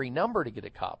toll-free number to get a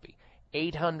copy,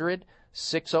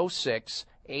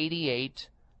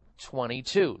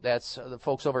 800-606-8822. That's the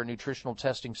folks over at Nutritional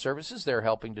Testing Services. They're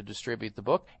helping to distribute the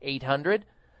book,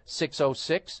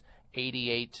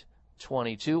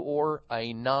 800-606-8822. Or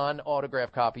a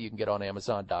non-autographed copy you can get on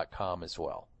Amazon.com as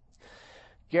well.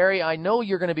 Gary, I know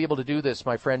you're going to be able to do this,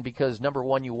 my friend, because, number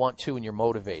one, you want to and you're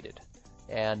motivated.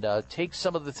 And take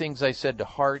some of the things I said to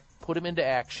heart, put them into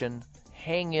action,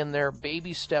 hang in there,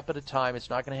 baby step at a time. It's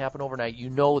not going to happen overnight. You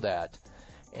know that.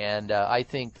 And I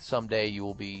think someday you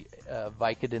will be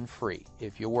Vicodin free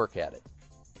if you work at it.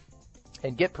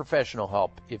 And get professional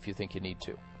help if you think you need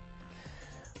to.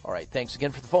 All right, thanks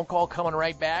again for the phone call. Coming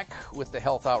right back with the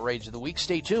Health Outrage of the Week.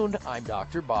 Stay tuned. I'm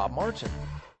Dr. Bob Martin.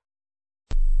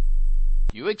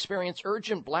 You experience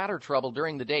urgent bladder trouble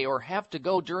during the day or have to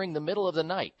go during the middle of the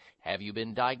night. Have you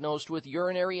been diagnosed with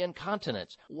urinary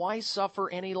incontinence? Why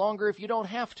suffer any longer if you don't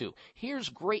have to? Here's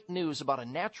great news about a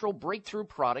natural breakthrough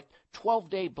product,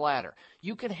 12-Day Bladder.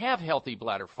 You can have healthy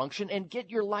bladder function and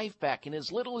get your life back in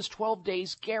as little as 12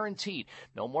 days guaranteed.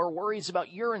 No more worries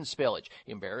about urine spillage,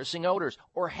 embarrassing odors,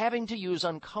 or having to use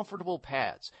uncomfortable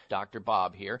pads. Dr.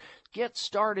 Bob here. Get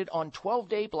started on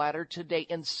 12-Day Bladder today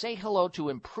and say hello to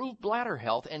improved bladder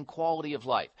health and quality of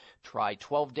life. Try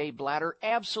 12-Day Bladder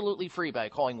absolutely free by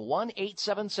calling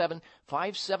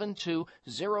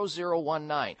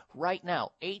 1-877-572-0019. Right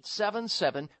now,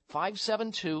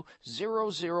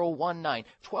 877-572-0019.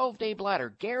 12-Day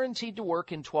Bladder, guaranteed to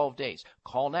work in 12 days.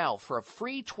 Call now for a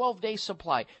free 12-day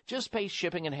supply. Just pay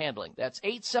shipping and handling. That's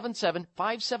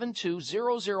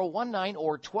 877-572-0019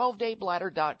 or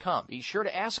 12daybladder.com. Be sure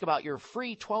to ask about your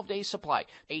free 12-day supply.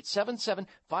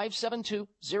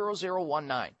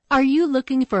 877-572-0019. Are you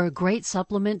looking for a great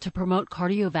supplement to promote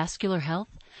cardiovascular health?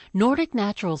 Nordic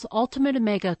Naturals Ultimate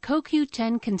Omega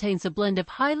CoQ10 contains a blend of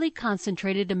highly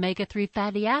concentrated omega-3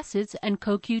 fatty acids and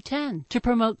CoQ10 to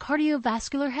promote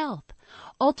cardiovascular health.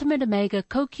 Ultimate Omega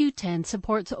CoQ10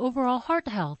 supports overall heart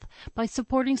health by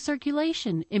supporting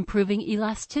circulation, improving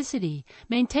elasticity,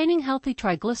 maintaining healthy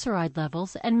triglyceride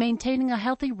levels, and maintaining a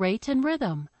healthy rate and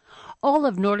rhythm. All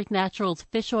of Nordic Naturals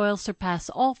fish oil surpass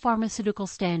all pharmaceutical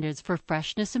standards for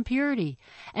freshness and purity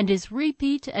and is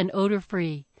repeat and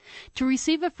odor-free. To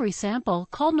receive a free sample,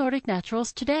 call Nordic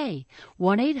Naturals today,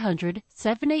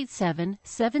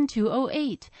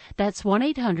 1-800-787-7208. That's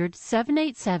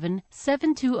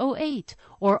 1-800-787-7208,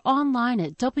 or online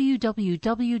at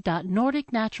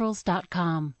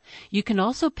www.nordicnaturals.com. You can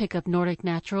also pick up Nordic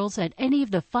Naturals at any of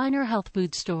the finer health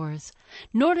food stores.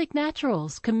 Nordic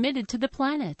Naturals, committed to the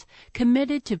planet,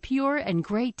 committed to pure and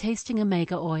great tasting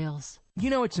omega oils. You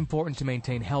know it's important to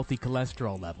maintain healthy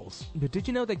cholesterol levels, but did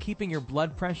you know that keeping your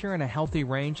blood pressure in a healthy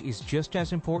range is just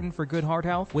as important for good heart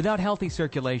health? Without healthy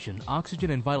circulation,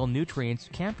 oxygen and vital nutrients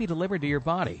can't be delivered to your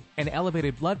body, and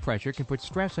elevated blood pressure can put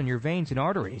stress on your veins and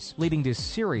arteries, leading to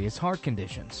serious heart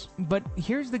conditions. But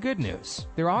here's the good news.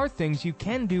 There are things you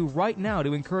can do right now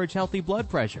to encourage healthy blood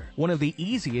pressure. One of the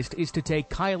easiest is to take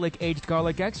Kyolic Aged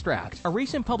Garlic Extract. A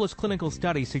recent published clinical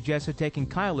study suggests that taking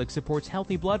Kyolic supports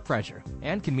healthy blood pressure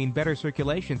and can mean better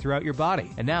circulation throughout your body.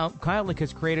 And now, Kyolic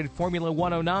has created Formula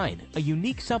 109, a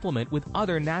unique supplement with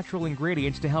other natural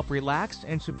ingredients to help relax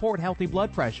and support healthy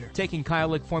blood pressure. Taking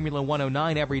Kyolic Formula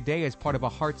 109 every day as part of a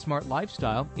heart-smart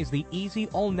lifestyle is the easy,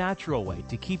 all-natural way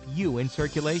to keep you in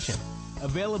circulation.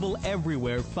 Available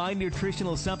everywhere fine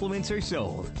nutritional supplements are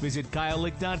sold. Visit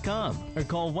Kyolic.com or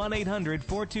call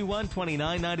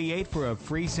 1-800-421-2998 for a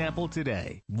free sample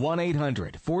today.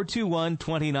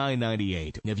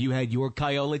 1-800-421-2998. Have you had your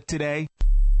Kyolic today?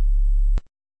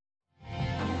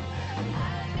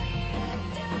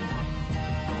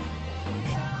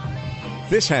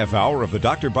 This half hour of the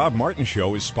Dr. Bob Martin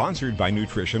Show is sponsored by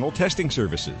Nutritional Testing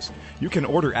Services. You can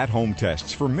order at-home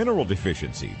tests for mineral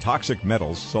deficiency, toxic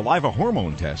metals, saliva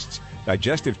hormone tests,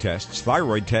 digestive tests,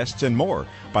 thyroid tests, and more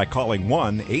by calling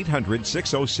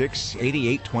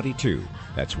 1-800-606-8822.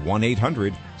 That's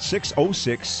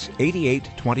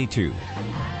 1-800-606-8822.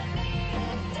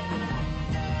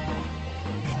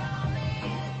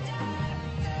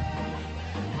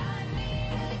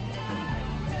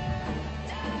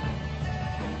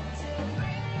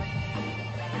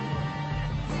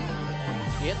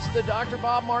 It's the Dr.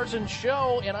 Bob Martin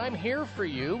Show, and I'm here for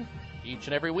you each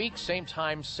and every week, same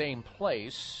time, same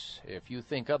place. If you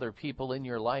think other people in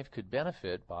your life could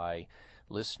benefit by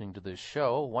listening to this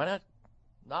show, why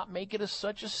not make it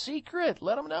such a secret?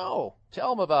 Let them know. Tell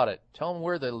them about it. Tell them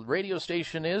where the radio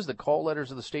station is, the call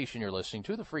letters of the station you're listening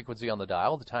to, the frequency on the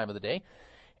dial, the time of the day,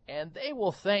 and they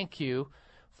will thank you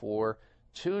for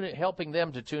helping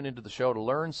them to tune into the show to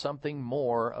learn something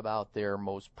more about their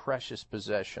most precious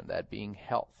possession, that being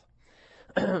health.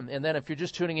 And then if you're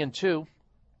just tuning in too,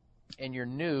 and you're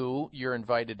new, you're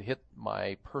invited to hit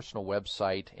my personal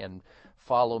website and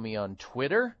follow me on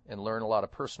Twitter and learn a lot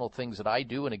of personal things that I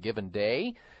do in a given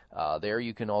day. There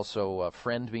you can also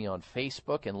friend me on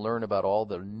Facebook and learn about all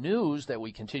the news that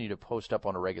we continue to post up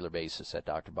on a regular basis at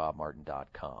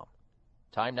drbobmartin.com.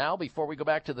 Time now, before we go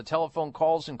back to the telephone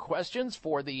calls and questions,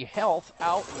 for the health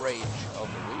outrage of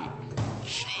the week.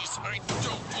 Jeez, I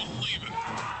don't believe it.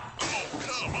 Oh,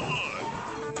 come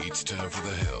on. It's time for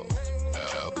the health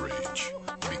outrage,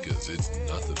 because it's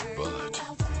nothing but.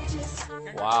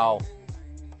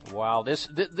 Wow.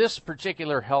 This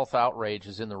particular health outrage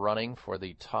is in the running for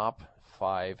the top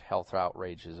 5 health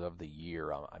outrages of the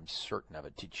year. I'm certain of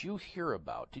it. Did you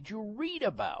read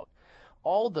about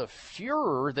all the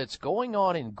furor that's going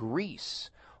on in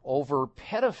Greece over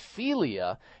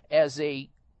pedophilia as a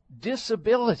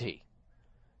disability?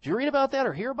 Did you read about that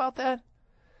or hear about that?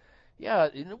 Yeah,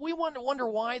 we wonder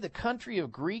why the country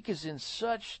of Greek is in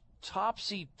such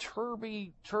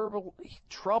topsy-turvy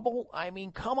trouble. I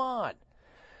mean, come on.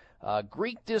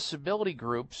 Greek disability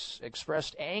groups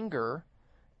expressed anger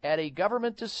at a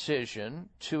government decision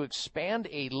to expand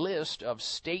a list of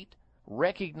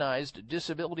state-recognized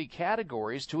disability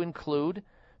categories to include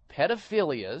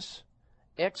pedophilias,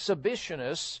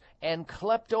 exhibitionists, and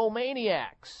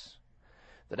kleptomaniacs.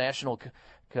 The National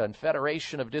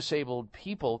Confederation of Disabled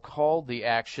People called the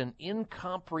action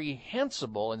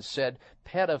incomprehensible and said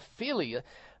pedophilia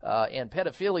and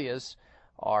pedophilias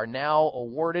are now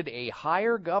awarded a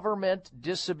higher government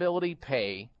disability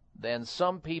pay than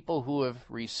some people who have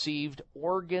received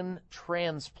organ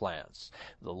transplants.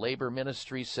 The Labor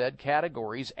Ministry said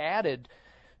categories added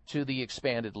to the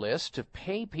expanded list to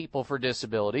pay people for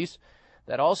disabilities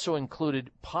that also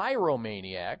included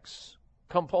pyromaniacs,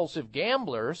 compulsive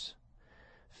gamblers,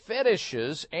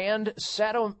 fetishes, and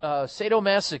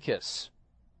sadomasochists.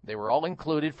 They were all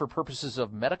included for purposes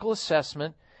of medical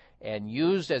assessment and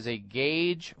used as a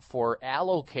gauge for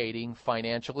allocating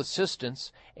financial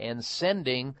assistance and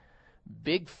sending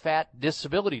big fat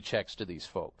disability checks to these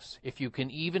folks. If you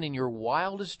can even in your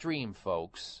wildest dream,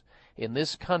 folks, in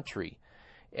this country,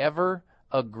 ever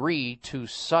agree to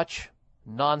such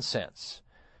nonsense,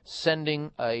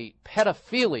 sending a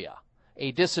pedophilia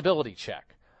a disability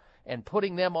check and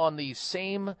putting them on the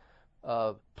same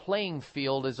playing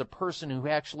field as a person who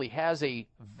actually has a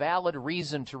valid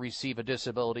reason to receive a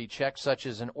disability check, such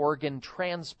as an organ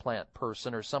transplant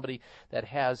person or somebody that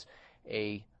has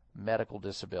a medical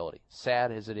disability.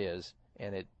 Sad as it is,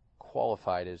 and it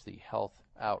qualified as the health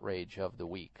outrage of the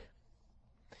week.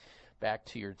 back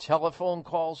to your telephone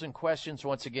calls and questions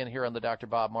once again here on the Dr.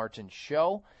 Bob Martin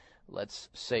Show. Let's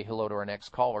say hello to our next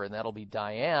caller, and that'll be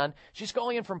Diane. She's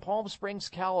calling in from Palm Springs,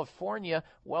 California.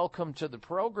 Welcome to the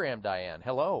program, Diane.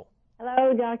 Hello.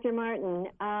 Hello, Dr. Martin.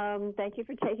 Thank you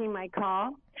for taking my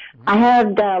call. I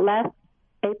had last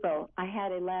April, I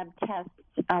had a lab test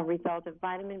result of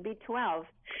vitamin B12,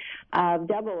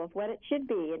 double of what it should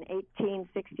be, an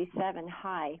 1867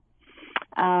 high.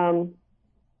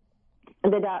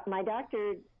 My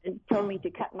doctor told me to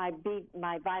cut my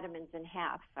vitamins in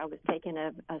half. I was taking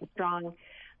a strong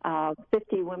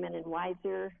 50 Women and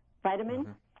Wiser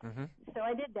vitamin. So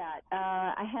I did that.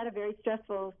 I had a very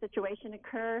stressful situation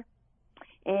occur,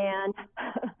 and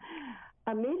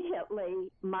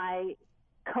immediately my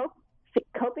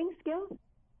coping skills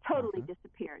totally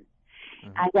disappeared.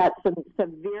 I got some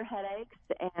severe headaches,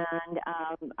 and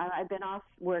I've been off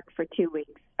work for 2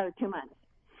 months.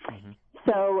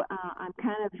 So I'm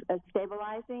kind of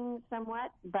stabilizing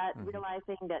somewhat, but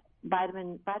realizing that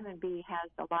vitamin B has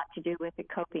a lot to do with the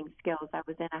coping skills. I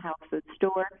was in a health food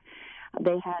store.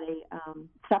 They had a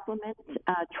supplement,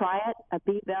 try it, a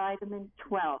B vitamin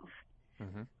 12.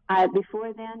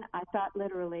 Before then, I thought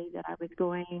literally that I was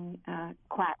going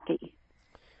quacky.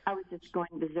 I was just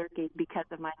going berserky because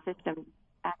of my system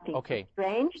acting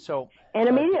strange. So, and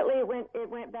immediately it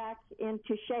went back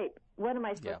into shape. What am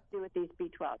I supposed to do with these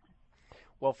B12s?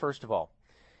 Well, first of all,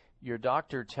 your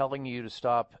doctor telling you to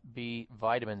stop B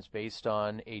vitamins based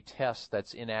on a test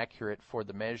that's inaccurate for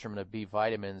the measurement of B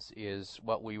vitamins is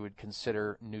what we would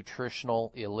consider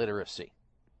nutritional illiteracy.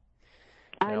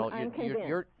 I'm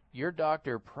convinced. Your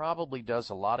doctor probably does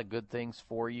a lot of good things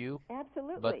for you.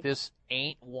 Absolutely. But this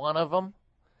ain't one of them.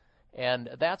 And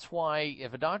that's why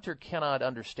if a doctor cannot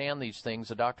understand these things,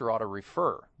 a doctor ought to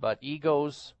refer. But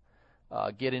egos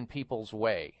get in people's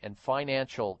way, and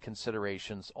financial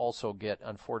considerations also get,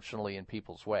 unfortunately, in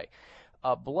people's way.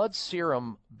 Blood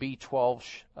serum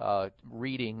B12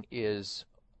 reading is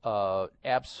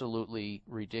absolutely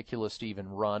ridiculous to even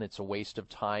run. It's a waste of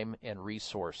time and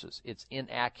resources. It's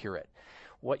inaccurate.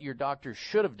 What your doctor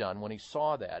should have done when he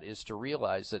saw that is to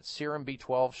realize that serum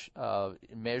B12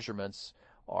 measurements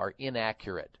are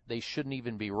inaccurate. They shouldn't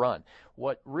even be run.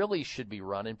 What really should be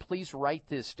run, and please write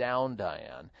this down,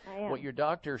 Diane, what your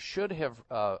doctor should have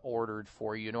ordered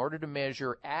for you in order to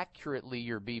measure accurately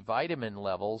your B vitamin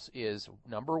levels is,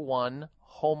 number one,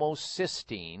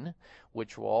 homocysteine,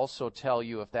 which will also tell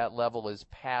you if that level is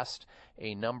past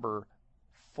a number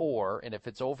 4, and if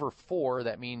it's over 4,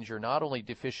 that means you're not only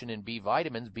deficient in B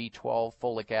vitamins, B12,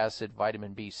 folic acid,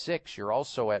 vitamin B6, you're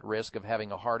also at risk of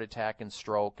having a heart attack and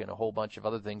stroke and a whole bunch of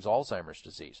other things, Alzheimer's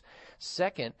disease.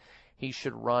 Second, he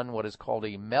should run what is called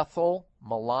a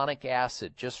methylmalonic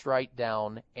acid. Just write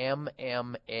down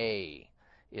MMA.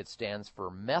 It stands for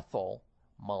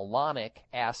methylmalonic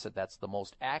acid. That's the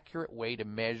most accurate way to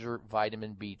measure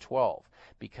vitamin B12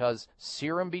 because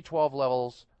serum B12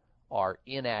 levels are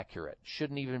inaccurate,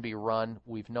 shouldn't even be run.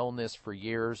 We've known this for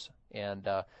years, and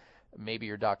maybe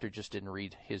your doctor just didn't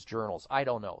read his journals. I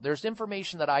don't know. There's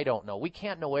information that I don't know. We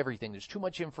can't know everything. There's too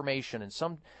much information, and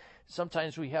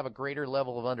sometimes we have a greater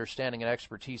level of understanding and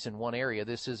expertise in one area.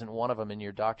 This isn't one of them in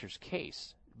your doctor's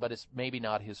case, but it's maybe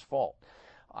not his fault.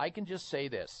 I can just say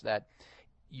this, that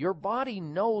your body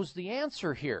knows the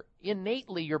answer here.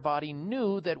 Innately, your body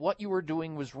knew that what you were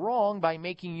doing was wrong by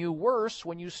making you worse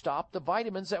when you stopped the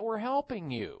vitamins that were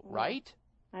helping you, right?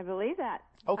 I believe that.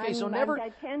 Okay,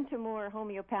 I tend to more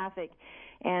homeopathic,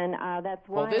 and that's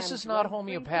why. Well, this is not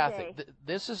homeopathic.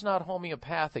 This is not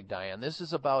homeopathic, Diane. This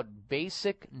is about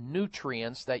basic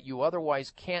nutrients that you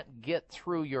otherwise can't get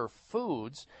through your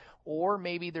foods, or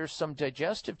maybe there's some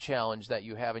digestive challenge that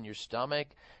you have in your stomach.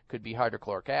 Could be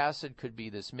hydrochloric acid, could be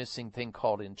this missing thing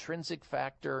called intrinsic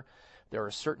factor. There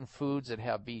are certain foods that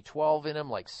have B12 in them,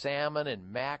 like salmon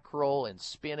and mackerel and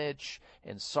spinach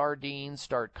and sardines.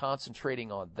 Start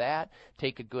concentrating on that.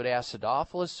 Take a good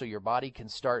acidophilus so your body can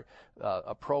start,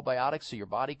 a probiotic so your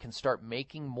body can start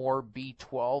making more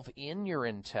B12 in your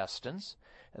intestines.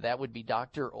 That would be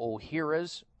Dr.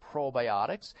 Ohhira's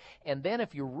probiotics. And then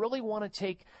if you really want to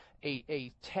take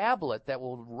a tablet that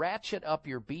will ratchet up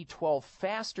your B12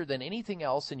 faster than anything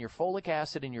else in your folic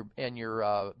acid and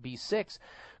your B6,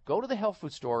 go to the health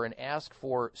food store and ask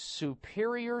for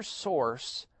Superior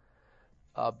Source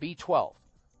B12.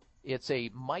 It's a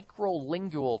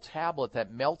microlingual tablet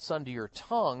that melts under your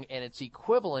tongue, and it's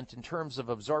equivalent in terms of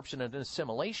absorption and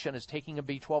assimilation as taking a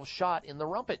B12 shot in the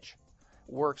rumpage.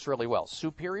 Works really well.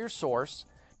 Superior Source,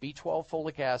 B12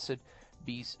 folic acid,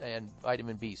 and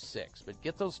vitamin B6. But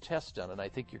get those tests done, and I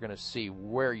think you're going to see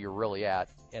where you're really at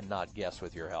and not guess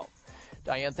with your health.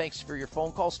 Diane, thanks for your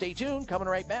phone call. Stay tuned. Coming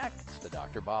right back. It's the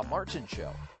Dr. Bob Martin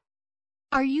Show.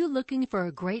 Are you looking for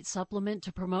a great supplement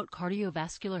to promote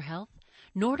cardiovascular health?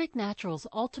 Nordic Naturals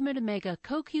Ultimate Omega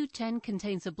CoQ10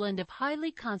 contains a blend of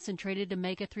highly concentrated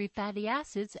omega-3 fatty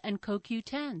acids and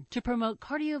CoQ10 to promote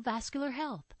cardiovascular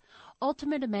health.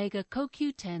 Ultimate Omega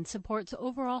CoQ10 supports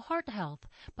overall heart health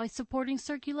by supporting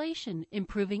circulation,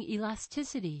 improving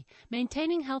elasticity,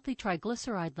 maintaining healthy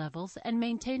triglyceride levels, and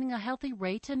maintaining a healthy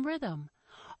rate and rhythm.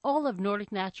 All of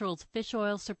Nordic Naturals fish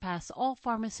oil surpass all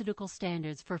pharmaceutical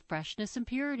standards for freshness and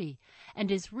purity and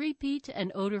is repeat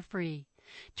and odor-free.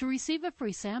 To receive a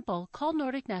free sample, call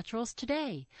Nordic Naturals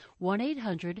today,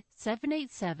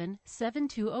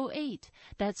 1-800-787-7208.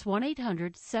 That's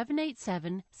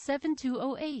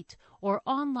 1-800-787-7208, or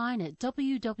online at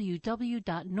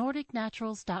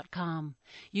www.nordicnaturals.com.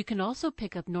 You can also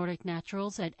pick up Nordic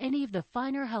Naturals at any of the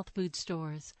finer health food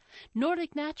stores.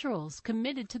 Nordic Naturals,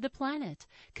 committed to the planet,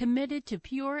 committed to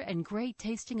pure and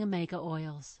great-tasting omega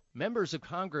oils. Members of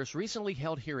Congress recently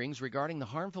held hearings regarding the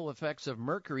harmful effects of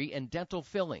mercury in dental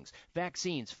fillings,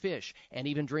 vaccines, fish, and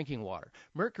even drinking water.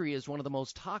 Mercury is one of the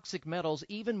most toxic metals,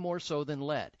 even more so than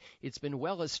lead. It's been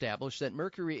well established that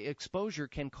mercury exposure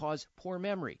can cause poor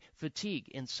memory, fatigue,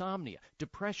 insomnia,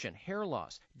 depression, hair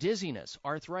loss, dizziness,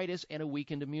 arthritis, and a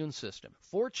weakened immune system.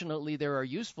 Fortunately, there are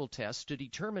useful tests to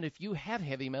determine if you have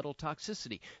heavy metal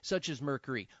toxicity, such as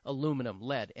mercury, aluminum,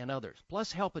 lead, and others,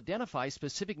 plus help identify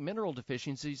specific mineral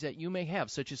deficiencies that you may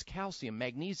have, such as calcium,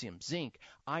 magnesium, zinc,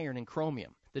 iron, and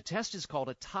chromium. The test is called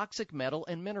a toxic metal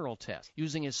and mineral test.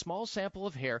 Using a small sample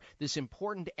of hair, this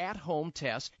important at-home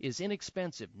test is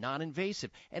inexpensive,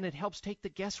 non-invasive, and it helps take the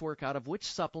guesswork out of which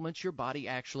supplements your body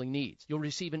actually needs. You'll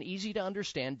receive an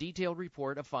easy-to-understand, detailed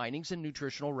report of findings and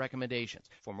nutritional recommendations.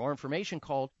 For more information,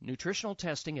 call Nutritional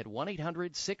Testing at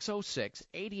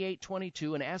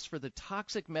 1-800-606-8822 and ask for the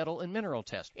toxic metal and mineral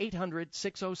test,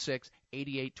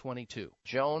 800-606-8822.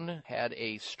 Joan had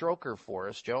a stroker for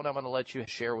us. Joan, I'm going to let you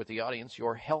share with the audience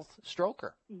your health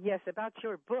stroker. Yes, about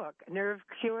your book, Nerve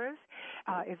Cures.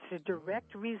 It's a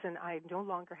direct reason I no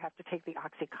longer have to take the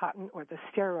OxyContin or the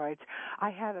steroids. I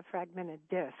had a fragmented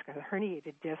disc, a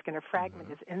herniated disc, and a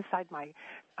fragment is inside my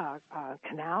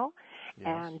canal,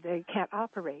 and they can't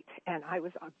operate. And I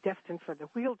was destined for the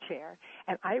wheelchair.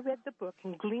 And I read the book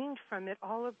and gleaned from it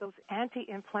all of those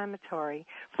anti-inflammatory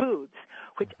foods,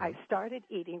 which I started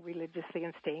eating religiously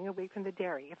and staying away from the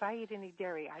dairy. If I eat any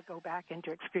dairy, I go back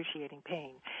into excruciating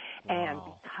pain. Wow. And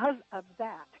because of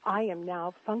that, I am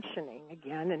now functioning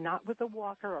again, and not with a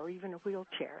walker or even a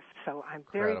wheelchair. So I'm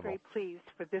very, very pleased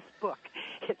for this book.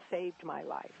 It saved my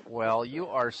life. Well, you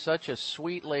are such a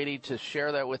sweet lady to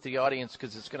share that with the audience,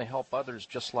 because it's going to help others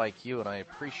just like you, and I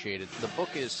appreciate it. The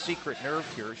book is Secret Nerve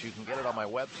Cures. You can get it on my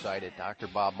website at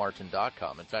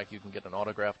drbobmartin.com. In fact, you can get an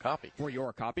autographed copy. For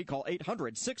your copy, call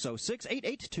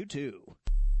 800-606-8822.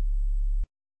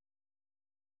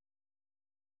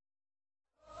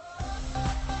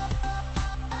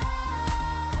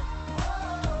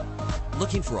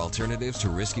 Looking for alternatives to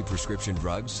risky prescription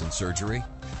drugs and surgery?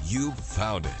 You've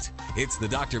found it. It's the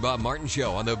Dr. Bob Martin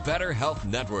Show on the Better Health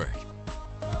Network.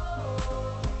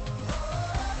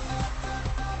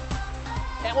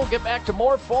 And we'll get back to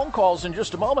more phone calls in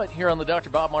just a moment here on the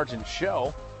Dr. Bob Martin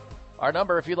Show. Our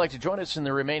number, if you'd like to join us in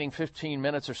the remaining 15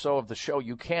 minutes or so of the show,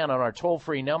 you can on our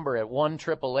toll-free number at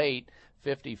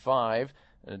 1-888-55.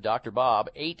 Dr. Bob,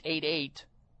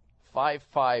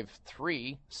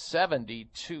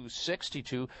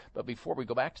 888-553-7262. But before we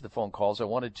go back to the phone calls, I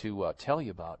wanted to tell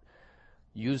you about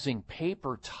using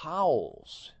paper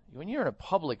towels. When you're in a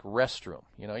public restroom,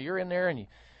 you're in there and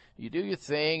you do your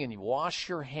thing and you wash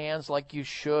your hands like you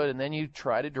should, and then you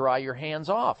try to dry your hands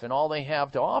off. And all they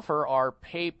have to offer are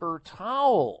paper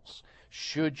towels.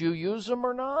 Should you use them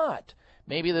or not?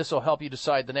 Maybe this will help you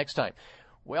decide the next time.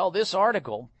 Well, this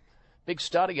article, big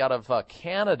study out of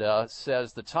Canada,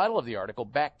 says the title of the article,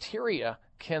 Bacteria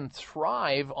Can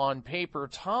Thrive on Paper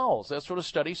Towels. That's what a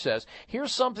study says.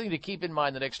 Here's something to keep in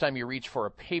mind the next time you reach for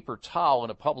a paper towel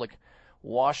in a public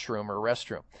washroom or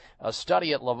restroom. A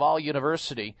study at Laval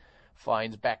University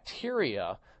finds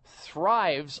bacteria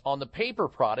thrives on the paper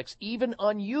products, even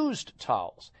unused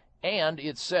towels. And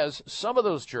it says some of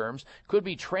those germs could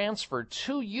be transferred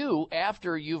to you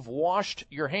after you've washed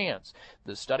your hands.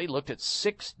 The study looked at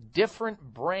 6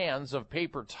 different brands of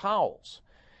paper towels.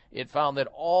 It found that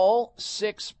all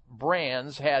 6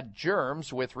 brands had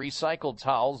germs, with recycled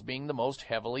towels being the most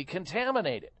heavily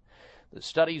contaminated. The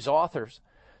study's authors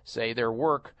say their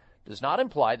work does not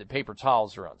imply that paper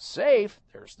towels are unsafe.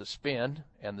 There's the spin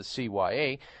and the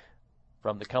CYA.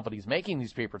 from the companies making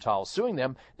these paper towels suing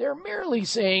them. They're merely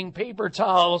saying paper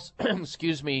towels,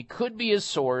 could be a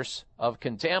source of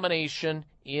contamination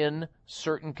in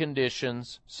certain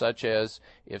conditions, such as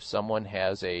if someone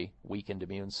has a weakened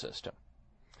immune system.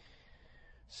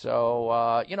 So,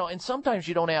 and sometimes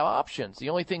you don't have options. The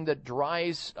only thing that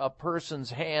dries a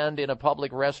person's hand in a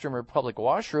public restroom or public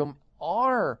washroom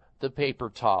are the paper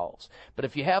towels. But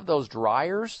if you have those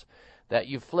dryers that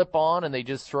you flip on and they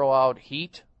just throw out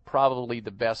heat, probably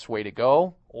the best way to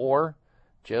go. Or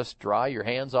just dry your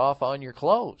hands off on your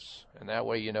clothes. And that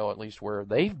way you know at least where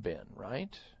they've been,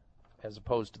 right? As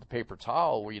opposed to the paper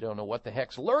towel where you don't know what the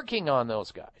heck's lurking on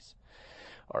those guys.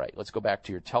 All right, let's go back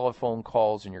to your telephone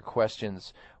calls and your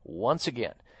questions once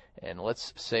again. And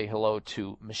let's say hello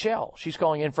to Michelle. She's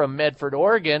calling in from Medford,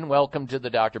 Oregon. Welcome to the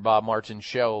Dr. Bob Martin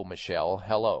Show, Michelle.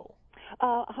 Hello.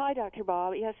 Hi, Dr.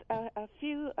 Bob. Yes, a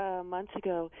few months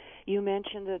ago, you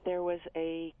mentioned that there was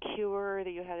a cure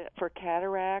that you had for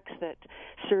cataracts, that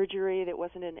surgery that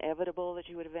wasn't inevitable, that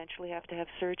you would eventually have to have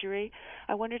surgery.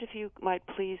 I wondered if you might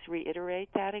please reiterate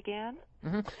that again.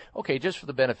 Mm-hmm. Okay, just for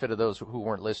the benefit of those who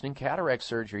weren't listening, cataract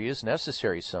surgery is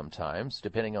necessary sometimes,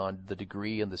 depending on the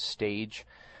degree and the stage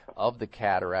of the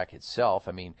cataract itself.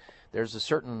 I mean, there's a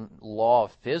certain law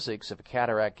of physics. If a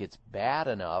cataract gets bad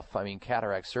enough,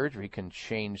 cataract surgery can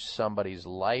change somebody's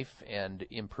life and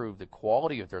improve the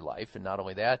quality of their life. And not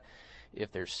only that,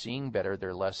 if they're seeing better,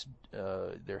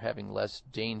 they're having less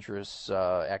dangerous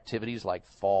activities like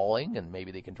falling, and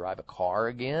maybe they can drive a car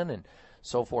again, and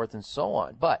so forth and so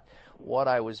on. But what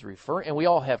I was referring, and we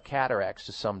all have cataracts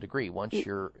to some degree. Once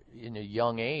you're in a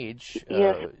young age.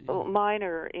 Yes, mine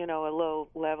are, a low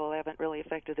level. Haven't really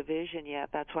affected the vision yet.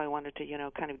 That's why I wanted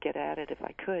to, kind of get at it if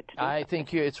I could. I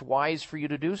think it's wise for you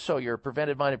to do so. You're a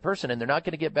preventive-minded person, and they're not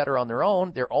going to get better on their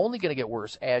own. They're only going to get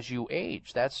worse as you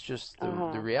age. That's just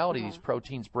the reality. These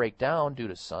proteins break down due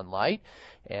to sunlight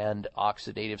and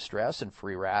oxidative stress and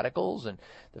free radicals and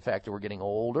the fact that we're getting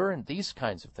older and these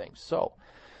kinds of things. So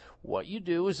what you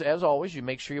do is, as always, you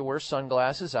make sure you wear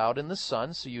sunglasses out in the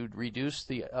sun so you reduce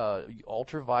the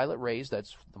ultraviolet rays.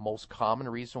 That's the most common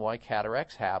reason why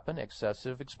cataracts happen,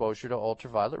 excessive exposure to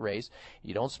ultraviolet rays.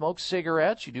 You don't smoke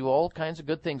cigarettes. You do all kinds of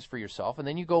good things for yourself, and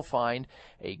then you go find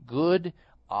a good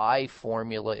eye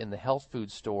formula in the health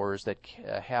food stores that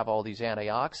have all these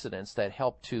antioxidants that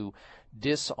help to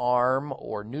disarm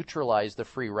or neutralize the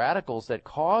free radicals that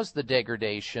cause the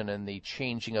degradation and the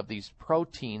changing of these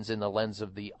proteins in the lens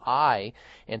of the eye.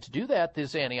 And to do that,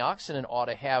 this antioxidant ought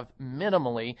to have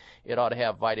minimally, it ought to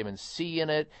have vitamin C in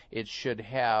it, it should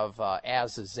have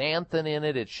azaxanthin in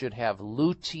it, it should have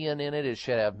lutein in it, it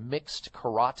should have mixed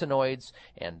carotenoids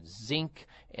and zinc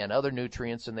and other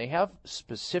nutrients, and they have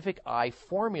specific eye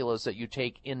formulas that you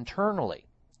take internally.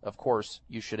 Of course,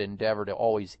 you should endeavor to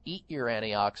always eat your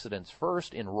antioxidants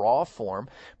first in raw form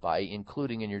by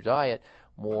including in your diet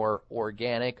more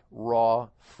organic, raw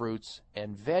fruits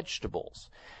and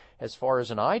vegetables. As far as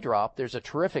an eye drop, there's a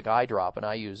terrific eye drop, and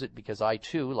I use it because I,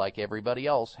 too, like everybody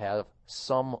else, have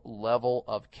some level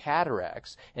of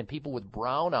cataracts, and people with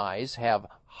brown eyes have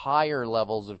higher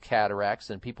levels of cataracts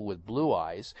than people with blue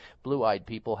eyes. Blue-eyed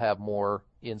people have more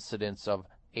incidence of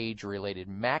age-related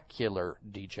macular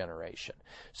degeneration.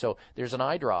 So there's an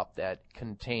eye drop that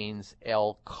contains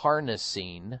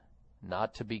L-carnosine,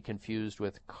 not to be confused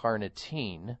with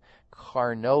carnitine,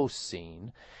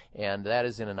 carnosine, and that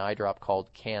is in an eye drop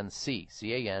called Can-C,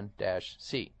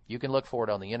 C-A-N-C. You can look for it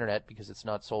on the internet because it's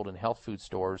not sold in health food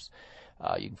stores.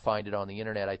 You can find it on the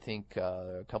internet. I think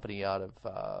a company out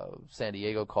of San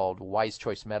Diego called Wise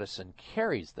Choice Medicine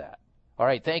carries that. All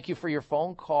right, thank you for your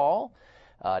phone call.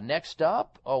 Next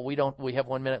up, we have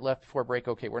 1 minute left before break.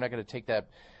 Okay, we're not going to take that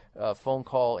phone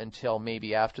call until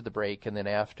maybe after the break and then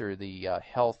after the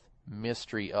health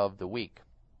mystery of the week.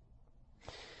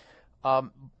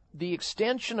 The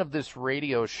extension of this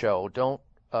radio show, don't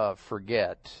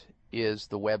forget, is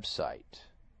the website.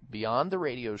 Beyond the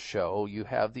radio show, you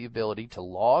have the ability to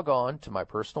log on to my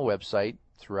personal website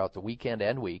throughout the weekend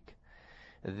and week.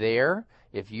 There,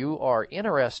 if you are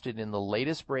interested in the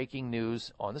latest breaking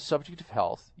news on the subject of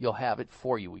health, you'll have it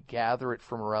for you. We gather it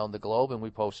from around the globe and we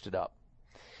post it up.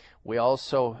 You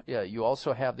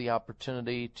also have the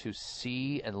opportunity to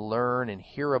see and learn and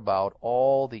hear about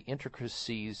all the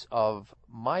intricacies of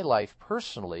my life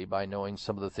personally by knowing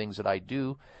some of the things that I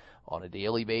do on a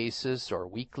daily basis or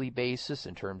weekly basis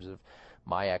in terms of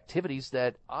my activities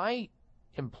that I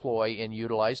employ and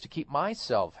utilize to keep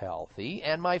myself healthy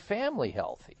and my family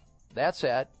healthy. That's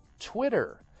at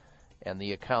Twitter. And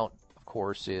the account, of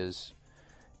course, is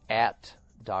at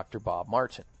Dr. Bob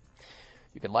Martin.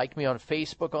 You can like me on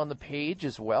Facebook on the page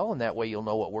as well, and that way you'll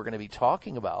know what we're going to be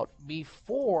talking about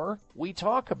before we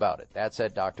talk about it. That's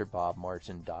at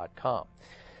drbobmartin.com.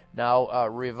 Now,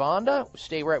 Rivanda,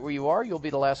 stay right where you are. You'll be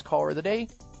the last caller of the day.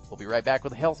 We'll be right back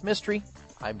with a health mystery.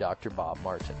 I'm Dr. Bob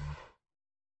Martin.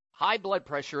 High blood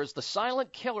pressure is the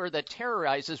silent killer that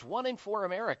terrorizes 1 in 4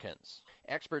 Americans.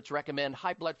 Experts recommend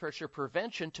high blood pressure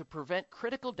prevention to prevent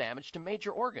critical damage to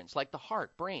major organs like the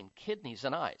heart, brain, kidneys,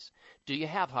 and eyes. Do you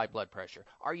have high blood pressure?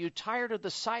 Are you tired of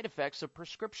the side effects of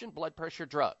prescription blood pressure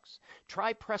drugs?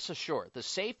 Try Press Assure, the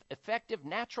safe, effective,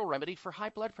 natural remedy for high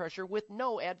blood pressure with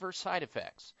no adverse side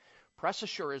effects. Press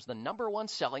Assure is the #1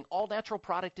 selling all-natural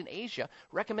product in Asia,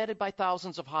 recommended by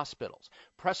thousands of hospitals.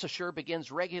 Press Assure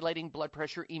begins regulating blood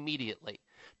pressure immediately.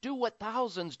 Do what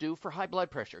thousands do for high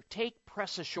blood pressure. Take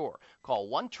Press Assure. Call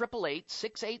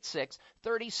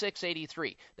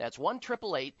 1-888-686-3683. That's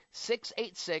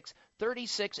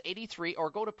 1-888-686-3683, or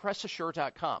go to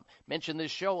PressAssure.com. Mention this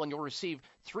show and you'll receive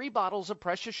 3 bottles of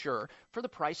Press Assure for the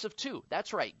price of 2.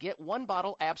 That's right. Get 1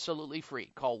 bottle absolutely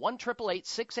free. Call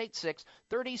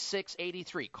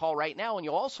 1-888-686-3683. Call right now and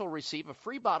you'll also receive a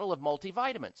free bottle of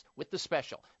multivitamins with the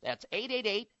special. That's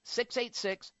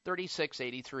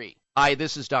 888-686-3683. Hi,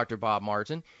 this is Dr. Bob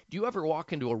Martin. Do you ever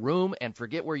walk into a room and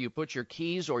forget where you put your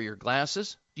keys or your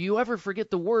glasses? Do you ever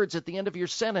forget the words at the end of your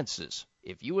sentences?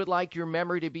 If you would like your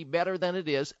memory to be better than it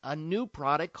is, a new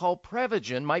product called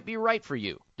Prevagen might be right for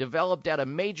you. Developed at a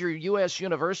major U.S.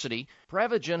 university,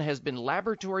 Prevagen has been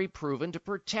laboratory proven to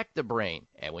protect the brain.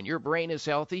 And when your brain is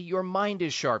healthy, your mind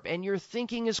is sharp and your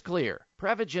thinking is clear.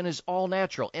 Prevagen is all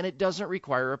natural and it doesn't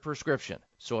require a prescription.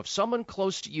 So if someone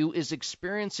close to you is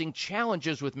experiencing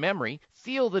challenges with memory,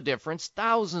 feel the difference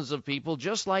thousands of people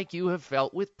just like you have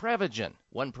felt with Prevagen.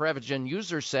 One Prevagen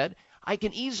user said, "I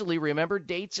can easily remember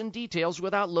dates and details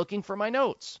without looking for my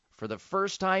notes. For the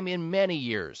first time in many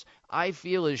years, I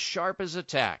feel as sharp as a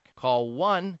tack." Call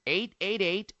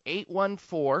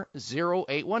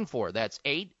 1-888-814-0814. That's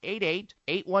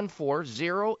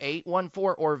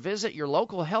 888-814-0814, or visit your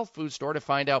local health food store to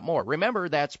find out more. Remember,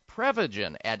 that's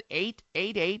Prevagen at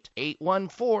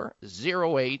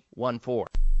 888-814-0814.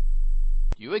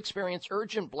 Do you experience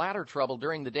urgent bladder trouble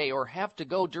during the day or have to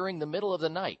go during the middle of the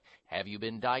night? Have you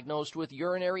been diagnosed with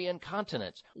urinary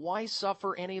incontinence? Why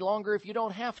suffer any longer if you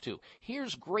don't have to?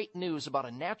 Here's great news about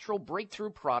a natural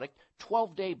breakthrough product,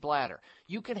 12-Day Bladder.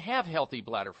 You can have healthy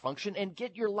bladder function and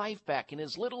get your life back in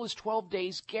as little as 12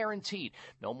 days guaranteed.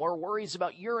 No more worries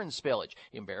about urine spillage,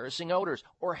 embarrassing odors,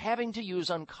 or having to use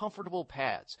uncomfortable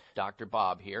pads. Dr.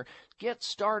 Bob here. Get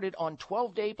started on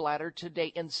 12-Day Bladder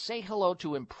today and say hello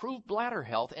to improved bladder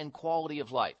health and quality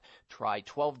of life. Try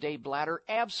 12-Day Bladder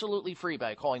absolutely free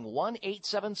by calling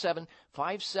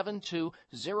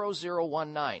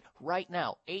 1-877-572-0019. Right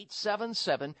now,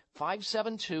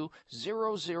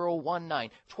 877-572-0019.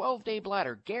 12-Day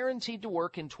Bladder, guaranteed to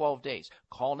work in 12 days.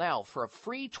 Call now for a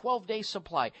free 12-day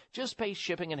supply. Just pay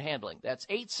shipping and handling. That's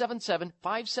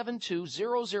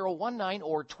 877-572-0019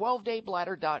 or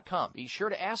 12daybladder.com. Be sure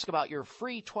to ask about your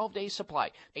free 12-day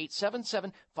supply.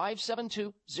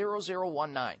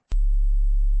 877-572-0019.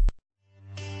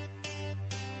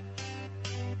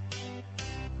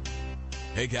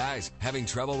 Hey guys, having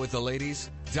trouble with the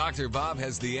ladies? Dr. Bob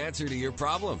has the answer to your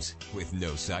problems with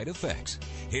no side effects.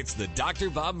 It's the Dr.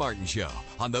 Bob Martin Show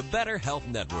on the Better Health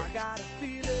Network. I got a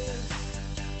feeling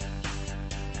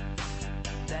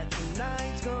that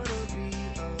tonight's gonna be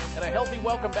And a healthy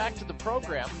welcome back to the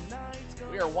program.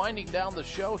 We are winding down the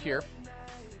show here.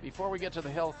 Before we get to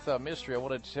the health mystery, I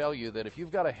want to tell you that if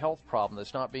you've got a health problem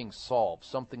that's not being solved,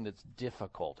 something that's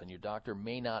difficult, and your doctor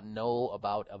may not know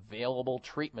about available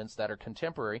treatments that are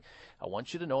contemporary, I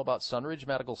want you to know about Sunridge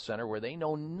Medical Center, where they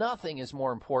know nothing is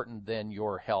more important than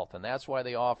your health. And that's why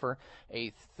they offer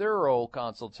a thorough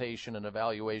consultation and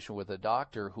evaluation with a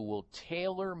doctor who will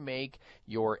tailor-make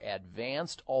your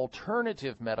advanced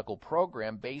alternative medical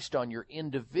program based on your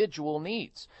individual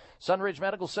needs. Sunridge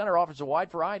Medical Center offers a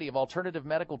wide variety of alternative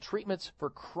medical treatments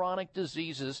for chronic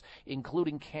diseases,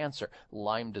 including cancer,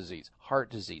 Lyme disease,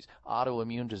 heart disease,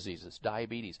 autoimmune diseases,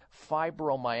 diabetes,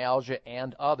 fibromyalgia,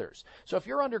 and others. So if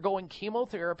you're undergoing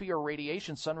chemotherapy or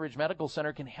radiation, Sunridge Medical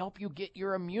Center can help you get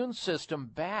your immune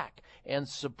system back and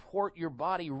support your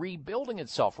body rebuilding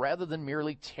itself rather than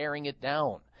merely tearing it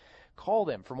down. Call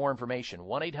them for more information,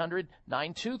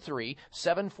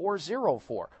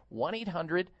 1-800-923-7404,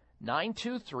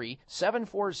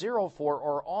 1-800-923-7404,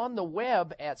 or on the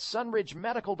web at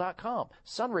sunridgemedical.com,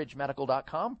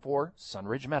 sunridgemedical.com for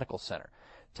Sunridge Medical Center.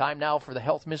 Time now for the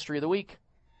health mystery of the week.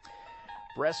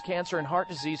 Breast cancer and heart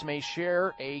disease may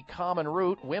share a common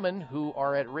root. Women who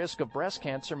are at risk of breast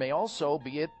cancer may also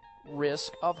be at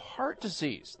risk of heart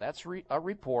disease. That's a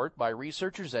report by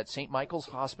researchers at St. Michael's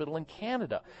Hospital in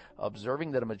Canada,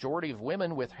 observing that a majority of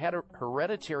women with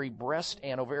hereditary breast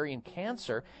and ovarian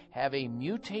cancer have a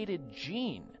mutated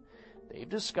gene. They've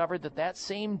discovered that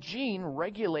same gene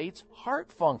regulates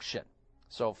heart function.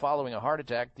 So following a heart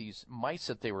attack, these mice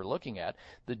that they were looking at,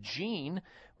 the gene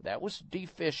that was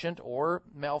deficient or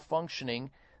malfunctioning,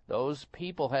 those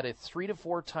people had a 3 to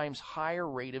 4 times higher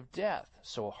rate of death.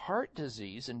 So heart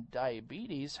disease and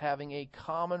diabetes having a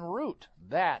common root.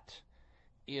 That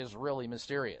is really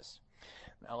mysterious.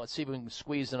 Now let's see if we can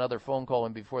squeeze another phone call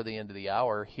in before the end of the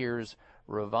hour. Here's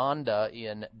Ravonda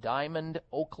in Diamond,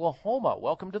 Oklahoma.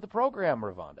 Welcome to the program,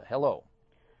 Ravonda. Hello.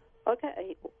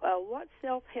 Okay, what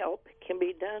self-help can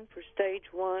be done for stage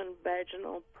 1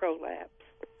 vaginal prolapse?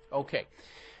 Okay,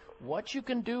 what you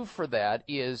can do for that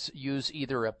is use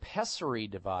either a pessary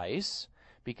device,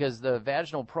 because the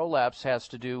vaginal prolapse has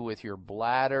to do with your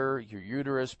bladder, your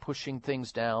uterus, pushing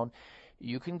things down.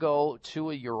 You can go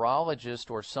to a urologist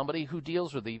or somebody who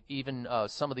deals with even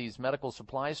some of these medical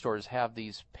supply stores have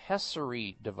these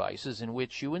pessary devices in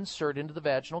which you insert into the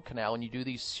vaginal canal, and you do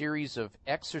these series of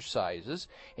exercises,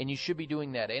 and you should be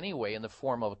doing that anyway in the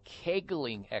form of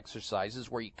Kegling exercises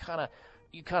where you kind of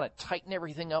tighten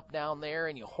everything up down there,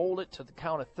 and you hold it to the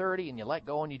count of 30, and you let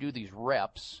go, and you do these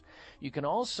reps. You can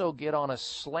also get on a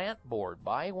slant board.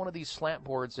 Buy one of these slant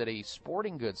boards at a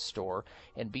sporting goods store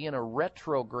and be in a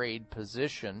retrograde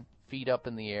position, feet up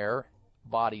in the air,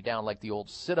 body down like the old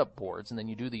sit-up boards, and then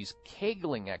you do these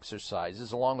Kegling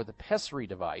exercises along with the pessary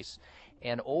device,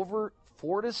 and over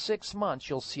 4 to 6 months,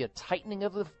 you'll see a tightening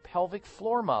of the pelvic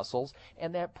floor muscles,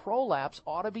 and that prolapse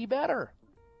ought to be better.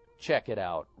 Check it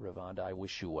out, Ravonda. I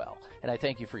wish you well. And I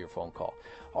thank you for your phone call.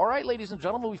 All right, ladies and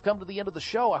gentlemen, we've come to the end of the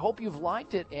show. I hope you've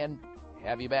liked it, and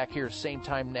have you back here same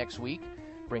time next week.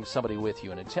 Bring somebody with you.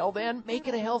 And until then, make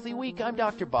it a healthy week. I'm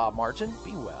Dr. Bob Martin.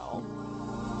 Be well.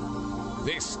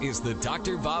 This is the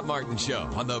Dr. Bob Martin Show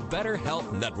on the Better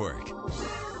Health Network.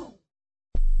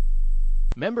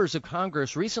 Members of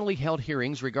Congress recently held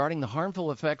hearings regarding the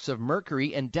harmful effects of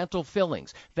mercury in dental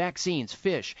fillings, vaccines,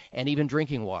 fish, and even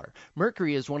drinking water.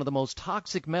 Mercury is one of the most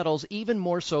toxic metals, even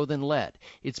more so than lead.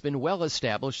 It's been well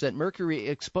established that mercury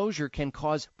exposure can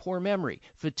cause poor memory,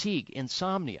 fatigue,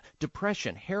 insomnia,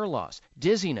 depression, hair loss,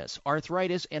 dizziness,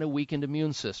 arthritis, and a weakened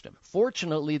immune system.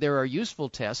 Fortunately, there are useful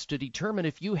tests to determine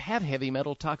if you have heavy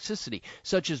metal toxicity,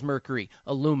 such as mercury,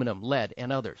 aluminum, lead,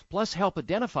 and others, plus help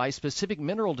identify specific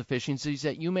mineral deficiencies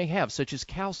that you may have, such as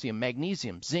calcium,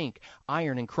 magnesium, zinc,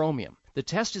 iron, and chromium. The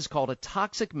test is called a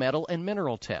toxic metal and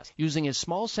mineral test. Using a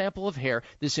small sample of hair,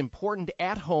 this important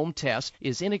at-home test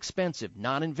is inexpensive,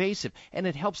 non-invasive, and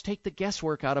it helps take the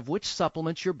guesswork out of which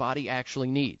supplements your body actually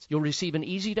needs. You'll receive an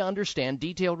easy-to-understand,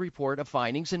 detailed report of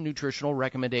findings and nutritional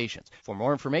recommendations. For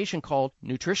more information, call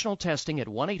Nutritional Testing at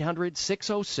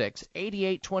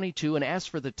 1-800-606-8822 and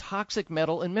ask for the toxic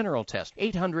metal and mineral test,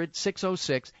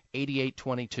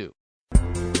 800-606-8822.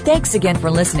 Thanks again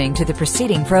for listening to the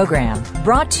preceding program,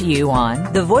 brought to you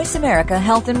on the Voice America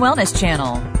Health and Wellness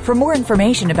Channel. For more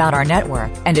information about our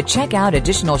network and to check out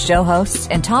additional show hosts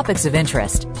and topics of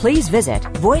interest, please visit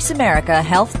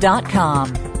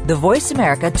voiceamericahealth.com. The Voice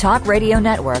America Talk Radio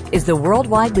Network is the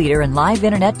worldwide leader in live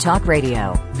Internet talk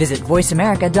radio. Visit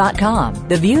voiceamerica.com.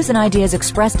 The views and ideas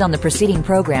expressed on the preceding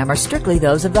program are strictly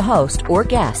those of the host or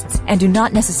guests and do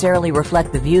not necessarily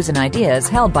reflect the views and ideas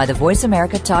held by the Voice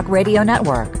America Talk Radio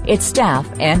Network, its staff,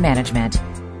 and management.